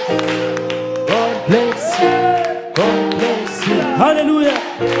bless you. God bless you. Hallelujah.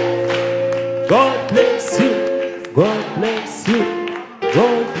 God bless you. God bless you.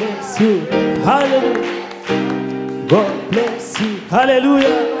 God bless you. Hallelujah. God bless you.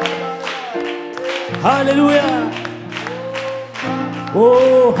 Hallelujah. Hallelujah.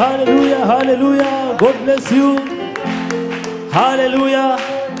 Oh, hallelujah. Hallelujah. God bless you. Hallelujah.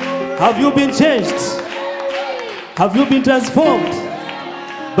 Have you been changed? Have you been transformed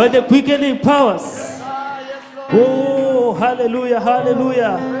by the quickening powers? Oh, hallelujah,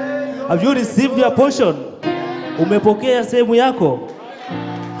 hallelujah. Have you received your portion? Umepokea sehemu yako?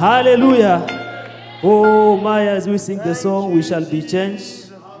 Hallelujah. Oh, my, as we sing the song, we shall be changed.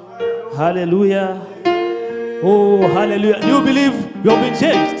 Hallelujah. Oh, hallelujah. Do you believe you have been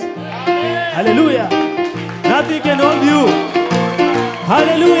changed? Hallelujah. Nothing can hold you.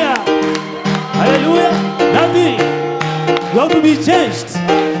 Hallelujah. Hallelujah. Nothing. You have to be changed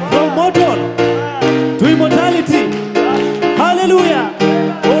from mortal to immortality. Hallelujah.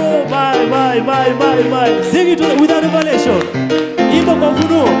 Oh, my. Sing it without revelation. Imba kwa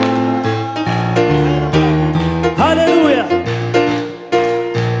ufunuo. Hallelujah.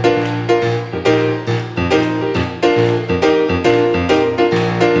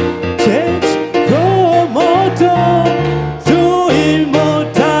 Change from mortal to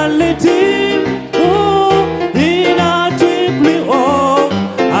immortality. Oh, in a twinkling of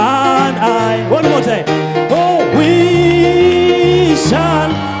an eye. One more time. Oh, we shall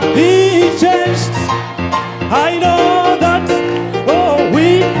be changed. I know that. Oh,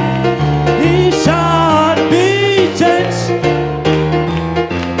 we shall be changed.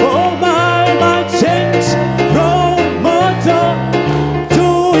 Oh, my change from mortal to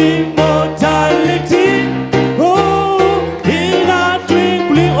immortality. Oh, in a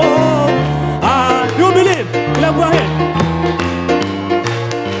twinkling of an eye. You believe? Clap your hand.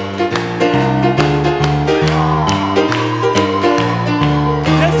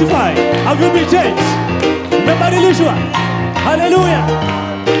 Testify. Have you been changed? Remember Elisha. Hallelujah.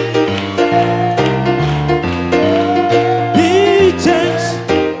 He changed.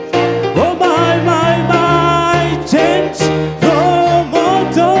 Oh, my change from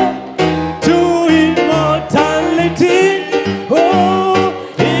mortal to immortality. Oh,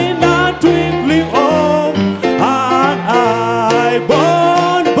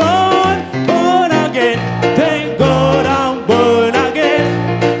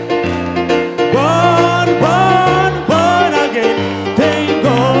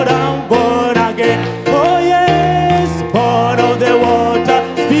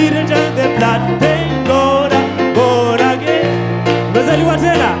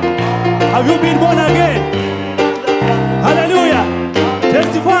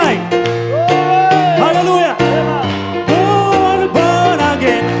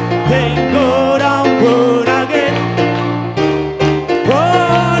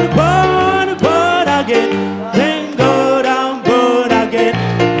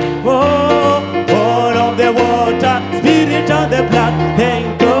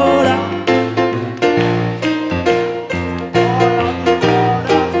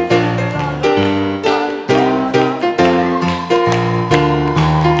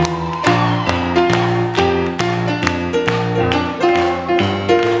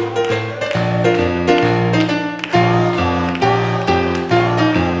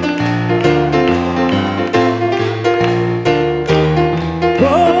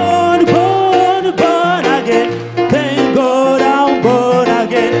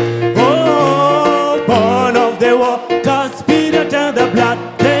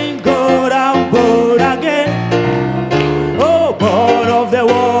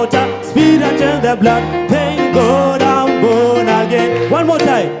 the blood. Thank God I'm born again. One more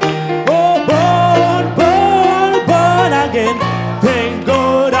time. Oh, born, born, born again. Thank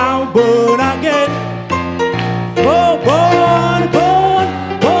God I'm born again. Oh, born, born,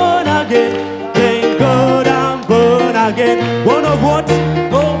 born again. Thank God I'm born again. Born of what?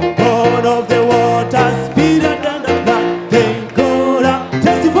 Oh, born of the water, spirit and the blood. Thank God I'm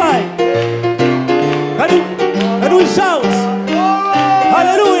testify. Can we shout?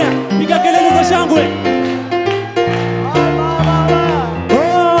 Hallelujah. Piga kelele za shangwe.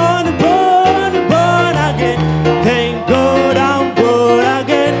 Born, born, born again. Thank God I'm born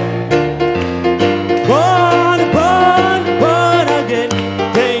again. Born, born, born again.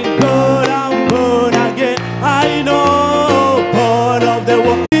 Thank God I'm born again. I know, born of the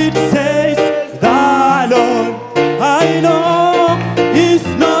world. It says the Lord. I know it's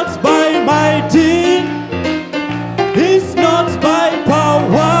not by mighty, it's not by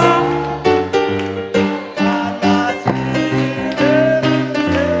power.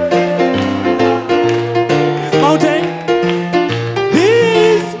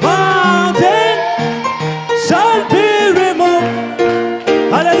 This mountain shall be removed.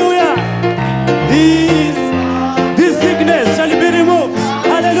 Hallelujah. This sickness shall be removed.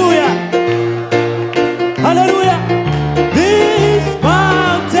 Hallelujah. Hallelujah. This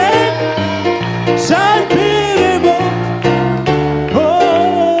mountain shall be removed.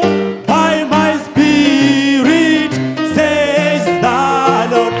 Oh, by my spirit, says the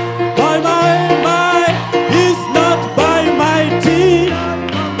Lord. By my might, it's not by mighty,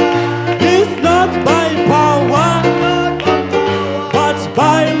 it's not by power, but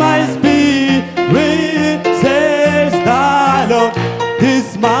by my spirit, says the Lord. This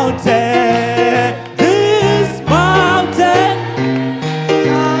mountain,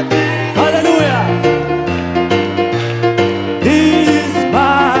 hallelujah. This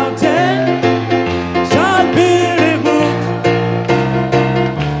mountain shall be removed.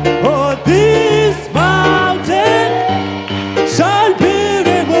 Oh, this mountain shall be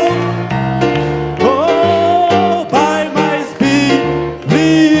removed. Oh, by my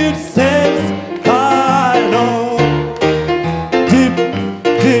spirit, says the Lord. Deep,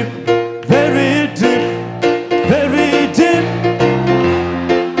 deep, very deep, very deep.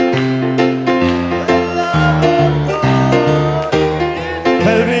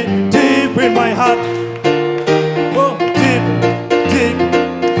 Very deep in my heart. Oh, deep, deep,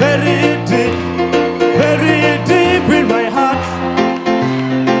 very deep, very deep in my heart.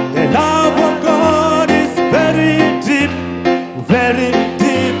 The love of God is very deep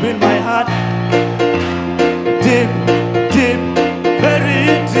in my heart. Deep, deep, very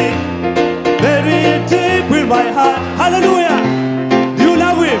deep in my heart. Hallelujah. Do you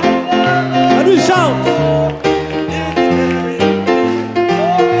love him? Can we shout?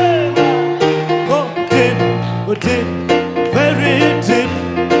 Oh, deep, very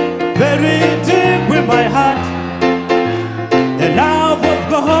deep in my heart. The love of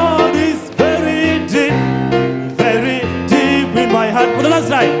God is very deep in my heart. For the last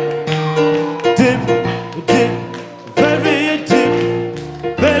time. Deep, deep, very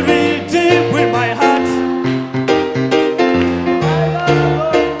deep in my heart.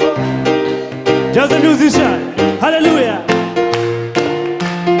 Just a musician. Hallelujah.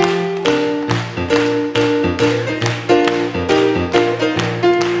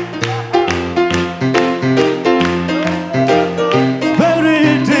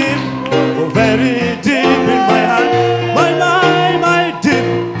 Very deep in my heart. My deep,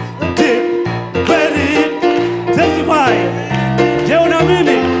 very testify. Je,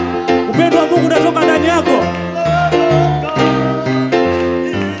 unaamini upendo wa Mungu unatoka ndani yako?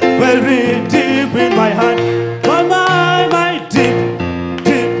 Very deep in my heart. My deep,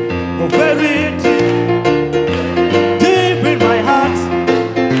 very deep in my heart.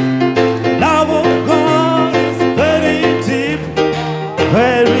 The love of God is very deep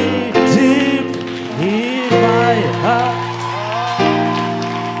in my heart.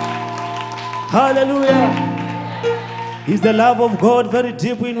 Hallelujah. Is the love of God very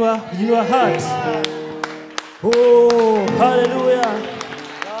deep in your heart? Oh, hallelujah.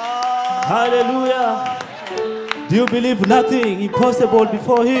 Hallelujah. Do you believe nothing impossible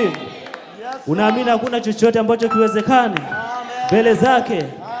before him? Unaamini hakuna chochote ambacho kiwezekani mbele zake?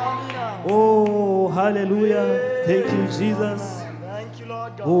 Oh, hallelujah. Thank you, Jesus.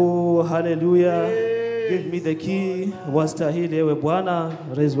 Oh, hallelujah. Give me the key. Wastahili ewe Bwana.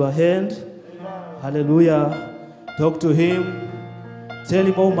 Raise your hand. Hallelujah. Talk to him. Tell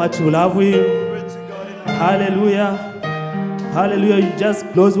him how much you love him. Hallelujah. Hallelujah. You just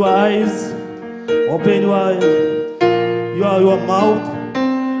close your eyes. Open your mouth.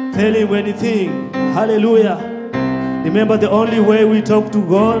 Tell him anything. Hallelujah. Remember, the only way we talk to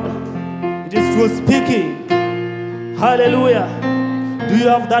God, it is through speaking. Hallelujah. Do you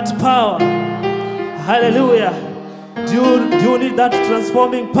have that power? Hallelujah. Do you need that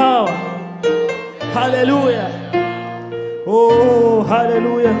transforming power? Hallelujah. Oh,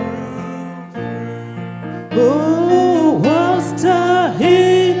 hallelujah. Oh,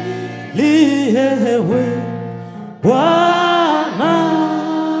 wastahili ewe Bwana,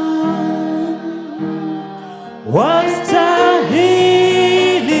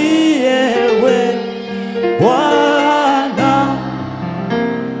 wastahili ewe Bwana,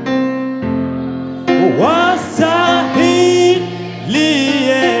 wastahili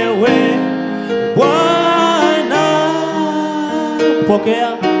ewe Bwana.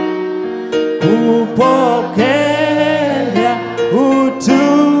 Kupokea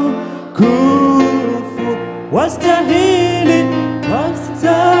utukufu, wastahili,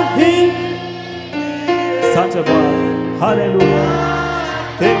 wastahili. Asante Bwana. Hallelujah.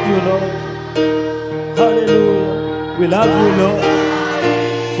 Thank you, Lord. Hallelujah. We love you, Lord.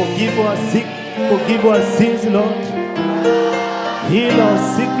 Forgive our sins, Lord. Heal our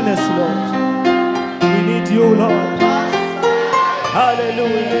sickness, Lord. We need you, Lord.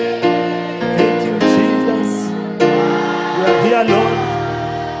 Hallelujah. Thank you, Jesus. We are here, Lord.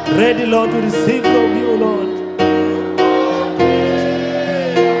 Ready, Lord, to receive from you, Lord.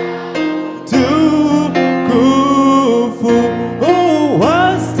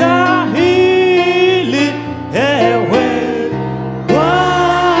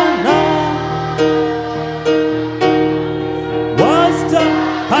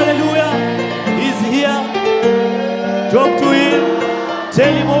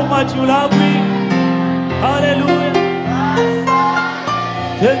 Tell him how much you love me. Hallelujah.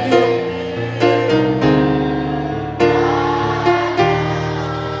 Thank you, Lord.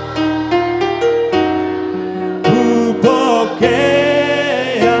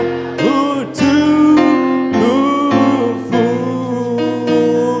 Kupokea utukufu,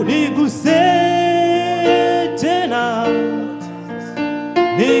 niguse tena,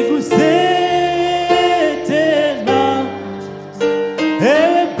 niguse.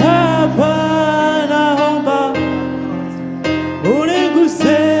 Ewe Baba, naomba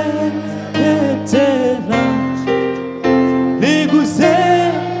uniguse tena, niguse.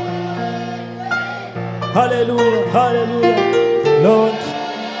 Hallelujah, hallelujah. Lord,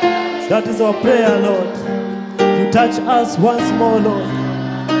 that is our prayer, Lord. You touch us once more, Lord.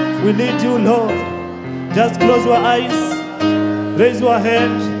 We need you, Lord. Just close your eyes, raise your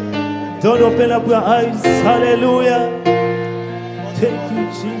hand, don't open up your eyes. Hallelujah. Thank you,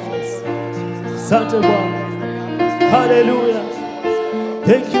 Jesus. Santa Bwana. Hallelujah.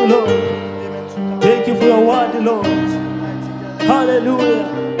 Thank you, Lord. Thank you for your word, Lord. Hallelujah.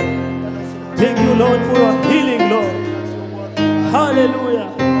 Thank you, Lord, for your healing, Lord. Hallelujah.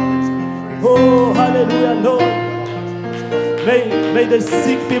 Oh, hallelujah, Lord. May the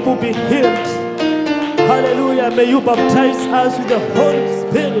sick people be healed. Hallelujah. May you baptize us with the Holy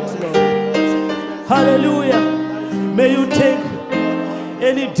Spirit, Lord. Hallelujah. May you take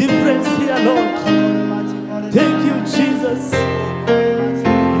any difference here, Lord. Thank you, Jesus.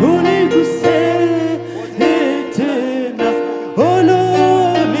 Uniguse tena, oh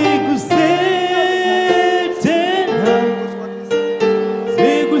Lord, uniguse tena,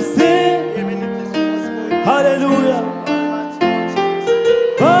 uniguse. Hallelujah.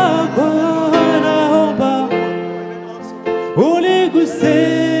 Baba naomba uniguse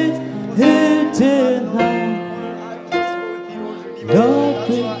tena. Lord,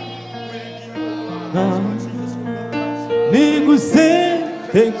 niguse.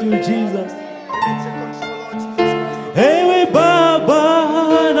 Thank you, Jesus. Ewe Baba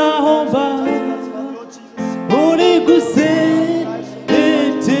naomba uniguse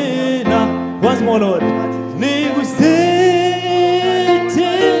tena. Once more, Lord. Niguse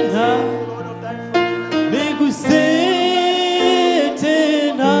tena, niguse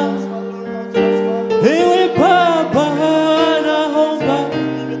tena. Ewe Baba naomba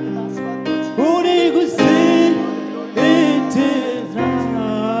uniguse tena.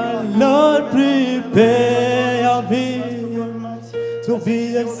 Lord, prepare me to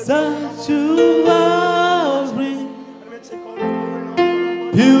be a sanctuary,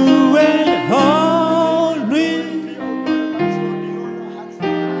 pure and holy.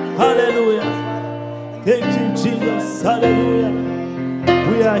 Hallelujah. Thank you, Jesus. Hallelujah.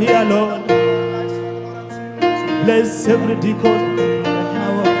 We are here, Lord. Bless every deacon,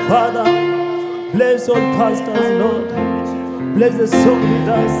 our Father. Bless all pastors, Lord. Bless the song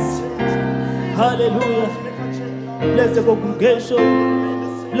leaders. Hallelujah. Bless the congregation.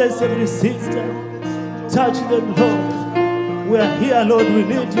 Bless every sister. Touch them, Lord. We are here, Lord. We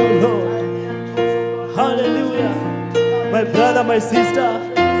need you, Lord. Hallelujah. My brother, my sister,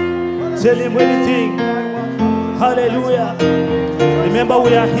 tell him anything. Hallelujah. Remember,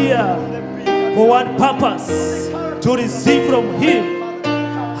 we are here for one purpose, to receive from him.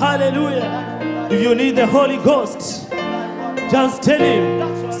 Hallelujah. If you need the Holy Ghost, just tell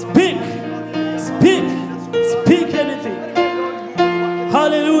him, speak, speak, speak anything.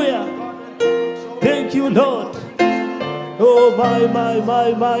 Hallelujah. Thank you, Lord. Oh, my.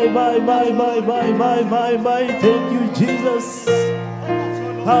 Thank you, Jesus.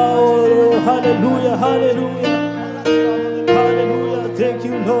 Oh, hallelujah, hallelujah. Hallelujah. Thank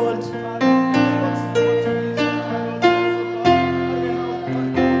you, Lord.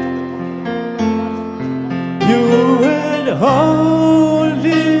 Pure and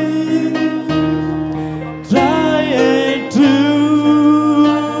holy, try and true,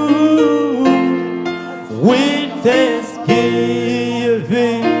 with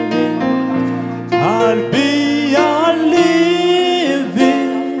thanksgiving, I'll be a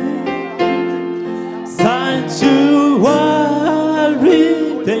living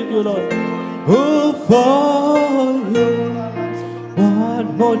sanctuary. Thank you, Lord. Oh, for you.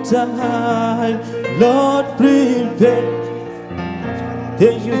 One more time, Lord, prepare.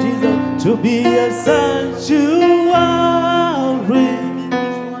 Thank you, Jesus, to be a sanctuary.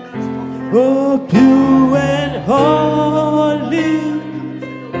 Oh, pure and holy.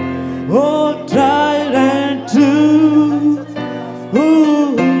 Oh, tried and true.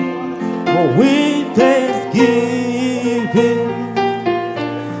 Oh, with thanksgiving,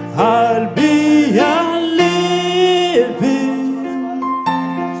 I'll be a living,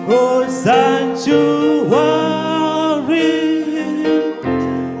 oh, sanctuary,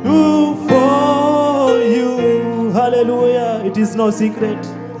 oh, for you. Hallelujah. It is no secret.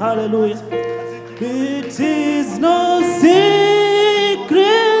 Hallelujah. It is no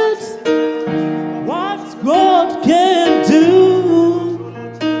secret what God can do.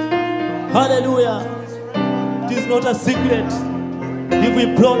 Hallelujah. It is not a secret. If we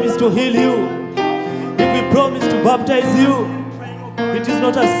promise to heal you, if we promise to baptize you, it is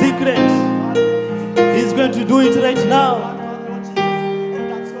not a secret. He's going to do it right now.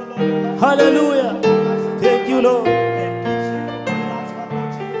 Hallelujah. Thank you, Lord.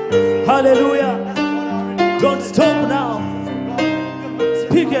 Hallelujah. Don't stop now.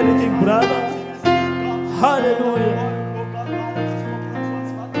 Speak anything, brother. Hallelujah.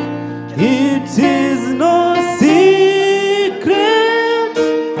 It is no secret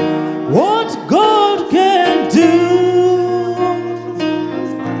what God can do.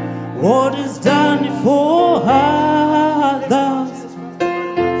 What is done for others,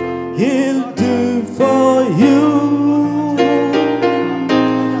 He'll do for you.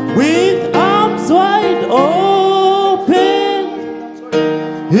 With arms wide open,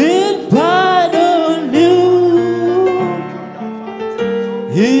 He'll pardon you.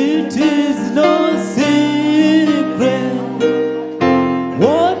 It is no secret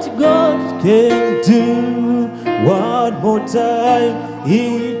what God can do. One more time.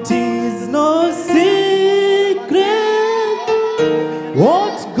 It is no secret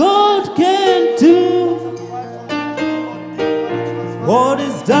what God can do. What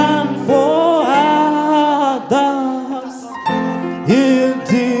is done for others, He'll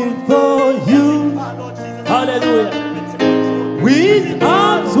do for you. Hallelujah. With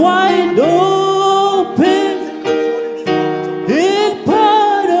arms wide open, He'll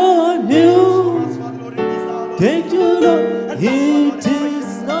pardon you. Thank you, Lord. It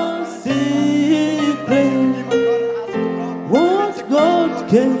is no secret what God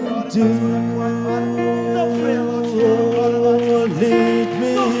can do. Lead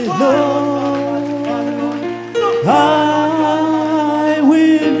me, Lord. I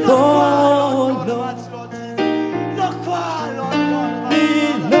will follow. Me,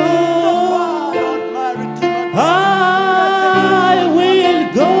 Lord. I will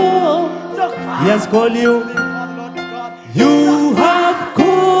go. He has called you. You have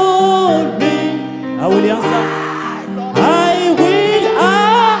called me. I will answer. I will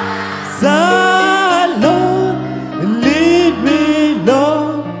answer, Lord. Lead me,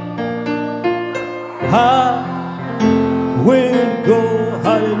 Lord. I will go.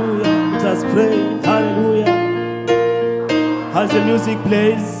 Hallelujah. Let us pray. Hallelujah. As the music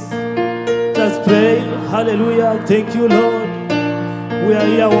plays, let us pray. Hallelujah. Thank you, Lord. We are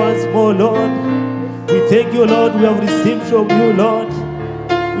here once more, Lord. We thank you, Lord. We have received from you, Lord.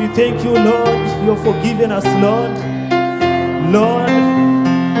 We thank you, Lord. You have forgiven us, Lord. Lord,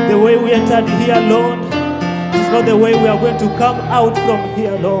 the way we entered here, Lord, it is not the way we are going to come out from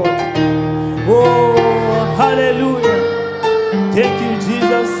here, Lord. Oh, hallelujah. Thank you,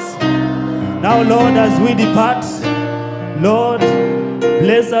 Jesus. Now, Lord, as we depart, Lord,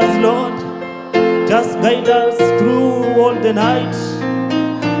 bless us, Lord. Just guide us through all the night.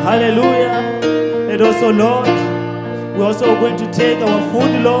 Hallelujah. And also, Lord, we're also going to take our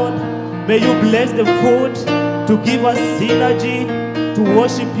food, Lord. May you bless the food to give us synergy, to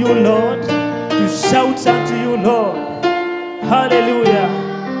worship you, Lord, to shout unto you, Lord. Hallelujah.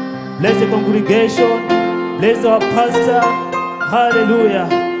 Bless the congregation. Bless our pastor. Hallelujah.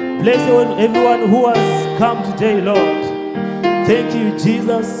 Bless everyone who has come today, Lord. Thank you,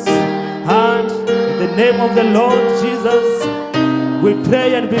 Jesus. And in the name of the Lord Jesus, we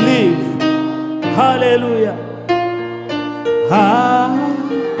pray and believe. Hallelujah. I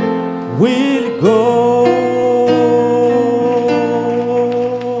will go.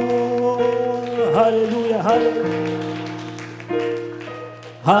 Hallelujah. Hallelujah.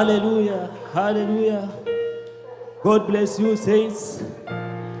 Hallelujah. Hallelujah. God bless you, saints.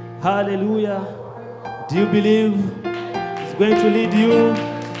 Hallelujah. Do you believe He's going to lead you?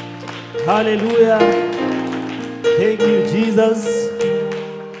 Hallelujah. Thank you, Jesus.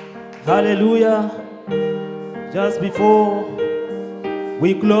 Hallelujah. Just before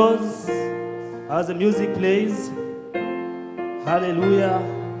we close, as the music plays, hallelujah.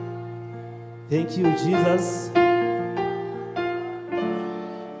 Thank you, Jesus.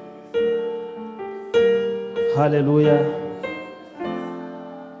 Hallelujah.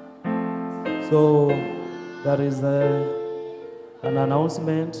 So there is an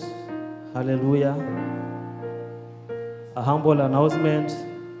announcement. Hallelujah. A humble announcement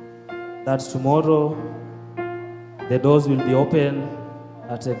that tomorrow the doors will be open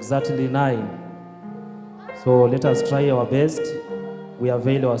at exactly 9. So let us try our best. We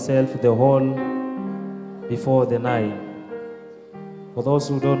avail ourselves the hall before the 9. For those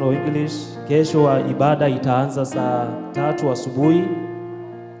who don't know English, kesho ibada itaanza saa 3 asubuhi.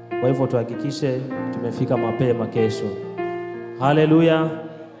 Kwa hivyo tuhakikishe tumefika mapema kesho. Hallelujah.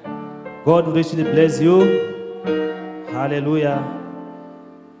 God richly bless you. Hallelujah.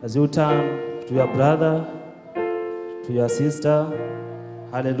 As you turn to your brother, to your sister,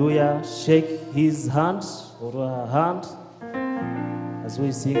 hallelujah, shake his hand or her hand as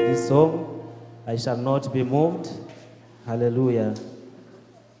we sing this song, I shall not be moved. Hallelujah.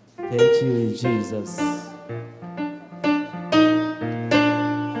 Thank you, Jesus.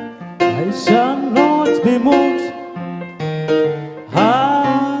 I shall not be moved.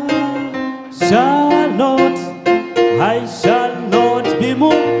 I shall not be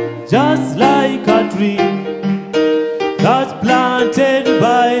moved, just like a tree that's planted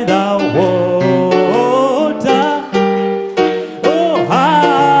by the water. Oh,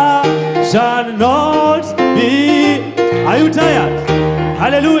 I shall not be. Are you tired?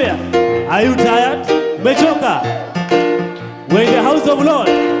 Hallelujah. Are you tired? Mechoka. We're in the house of Lord.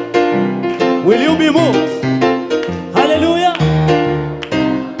 Will you be moved? Hallelujah.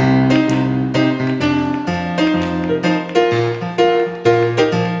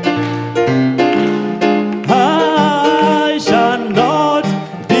 I shall not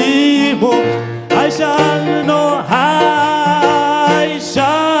be moved. I shall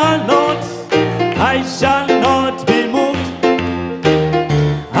not be moved.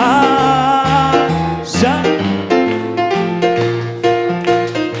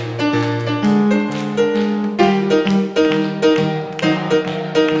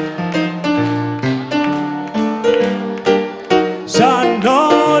 Shall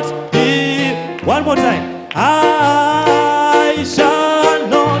not be. One more time. I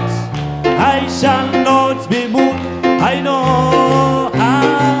shall not be moved. I know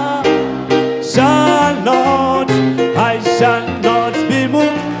I shall not be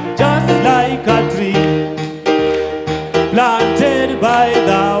moved, just like a tree planted by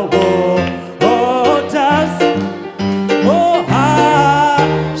the waters. Oh, I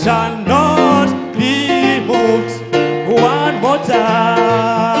shall not be moved. One more time.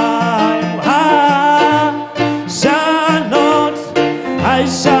 I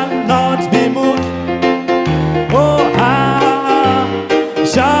shall not be moved. Oh, I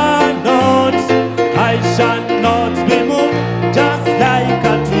shall not be moved, just like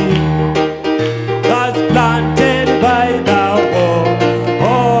a tree that's planted by the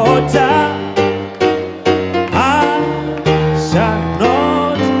water. I shall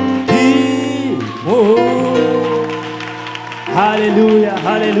not be moved. Hallelujah,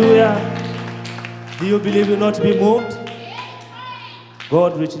 hallelujah. Do you believe you will not be moved?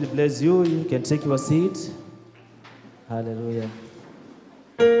 God richly bless you. You can take your seat. Hallelujah.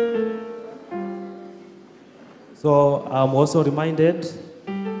 So I'm also reminded,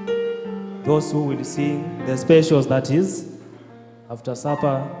 those who will sing the specials, that is, after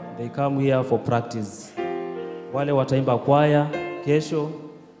supper, they come here for practice. Wale wataimba kwaya, kesho,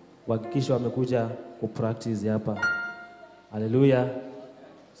 wahakikisha wamekuja kupractice hapa. Hallelujah.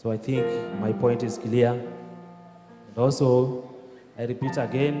 So I think my point is clear. And also, I repeat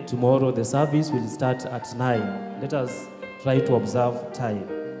again, tomorrow the service will start at 9. Let us try to observe time.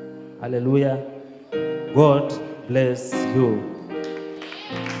 Hallelujah. God bless you.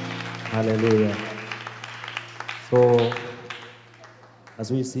 Hallelujah. So,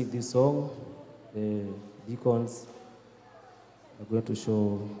 as we sing this song, the deacons are going to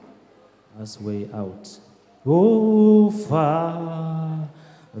show us way out. Oh, Father,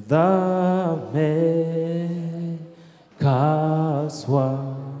 make us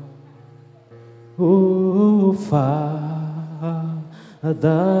one. Oh, Father,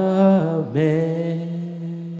 make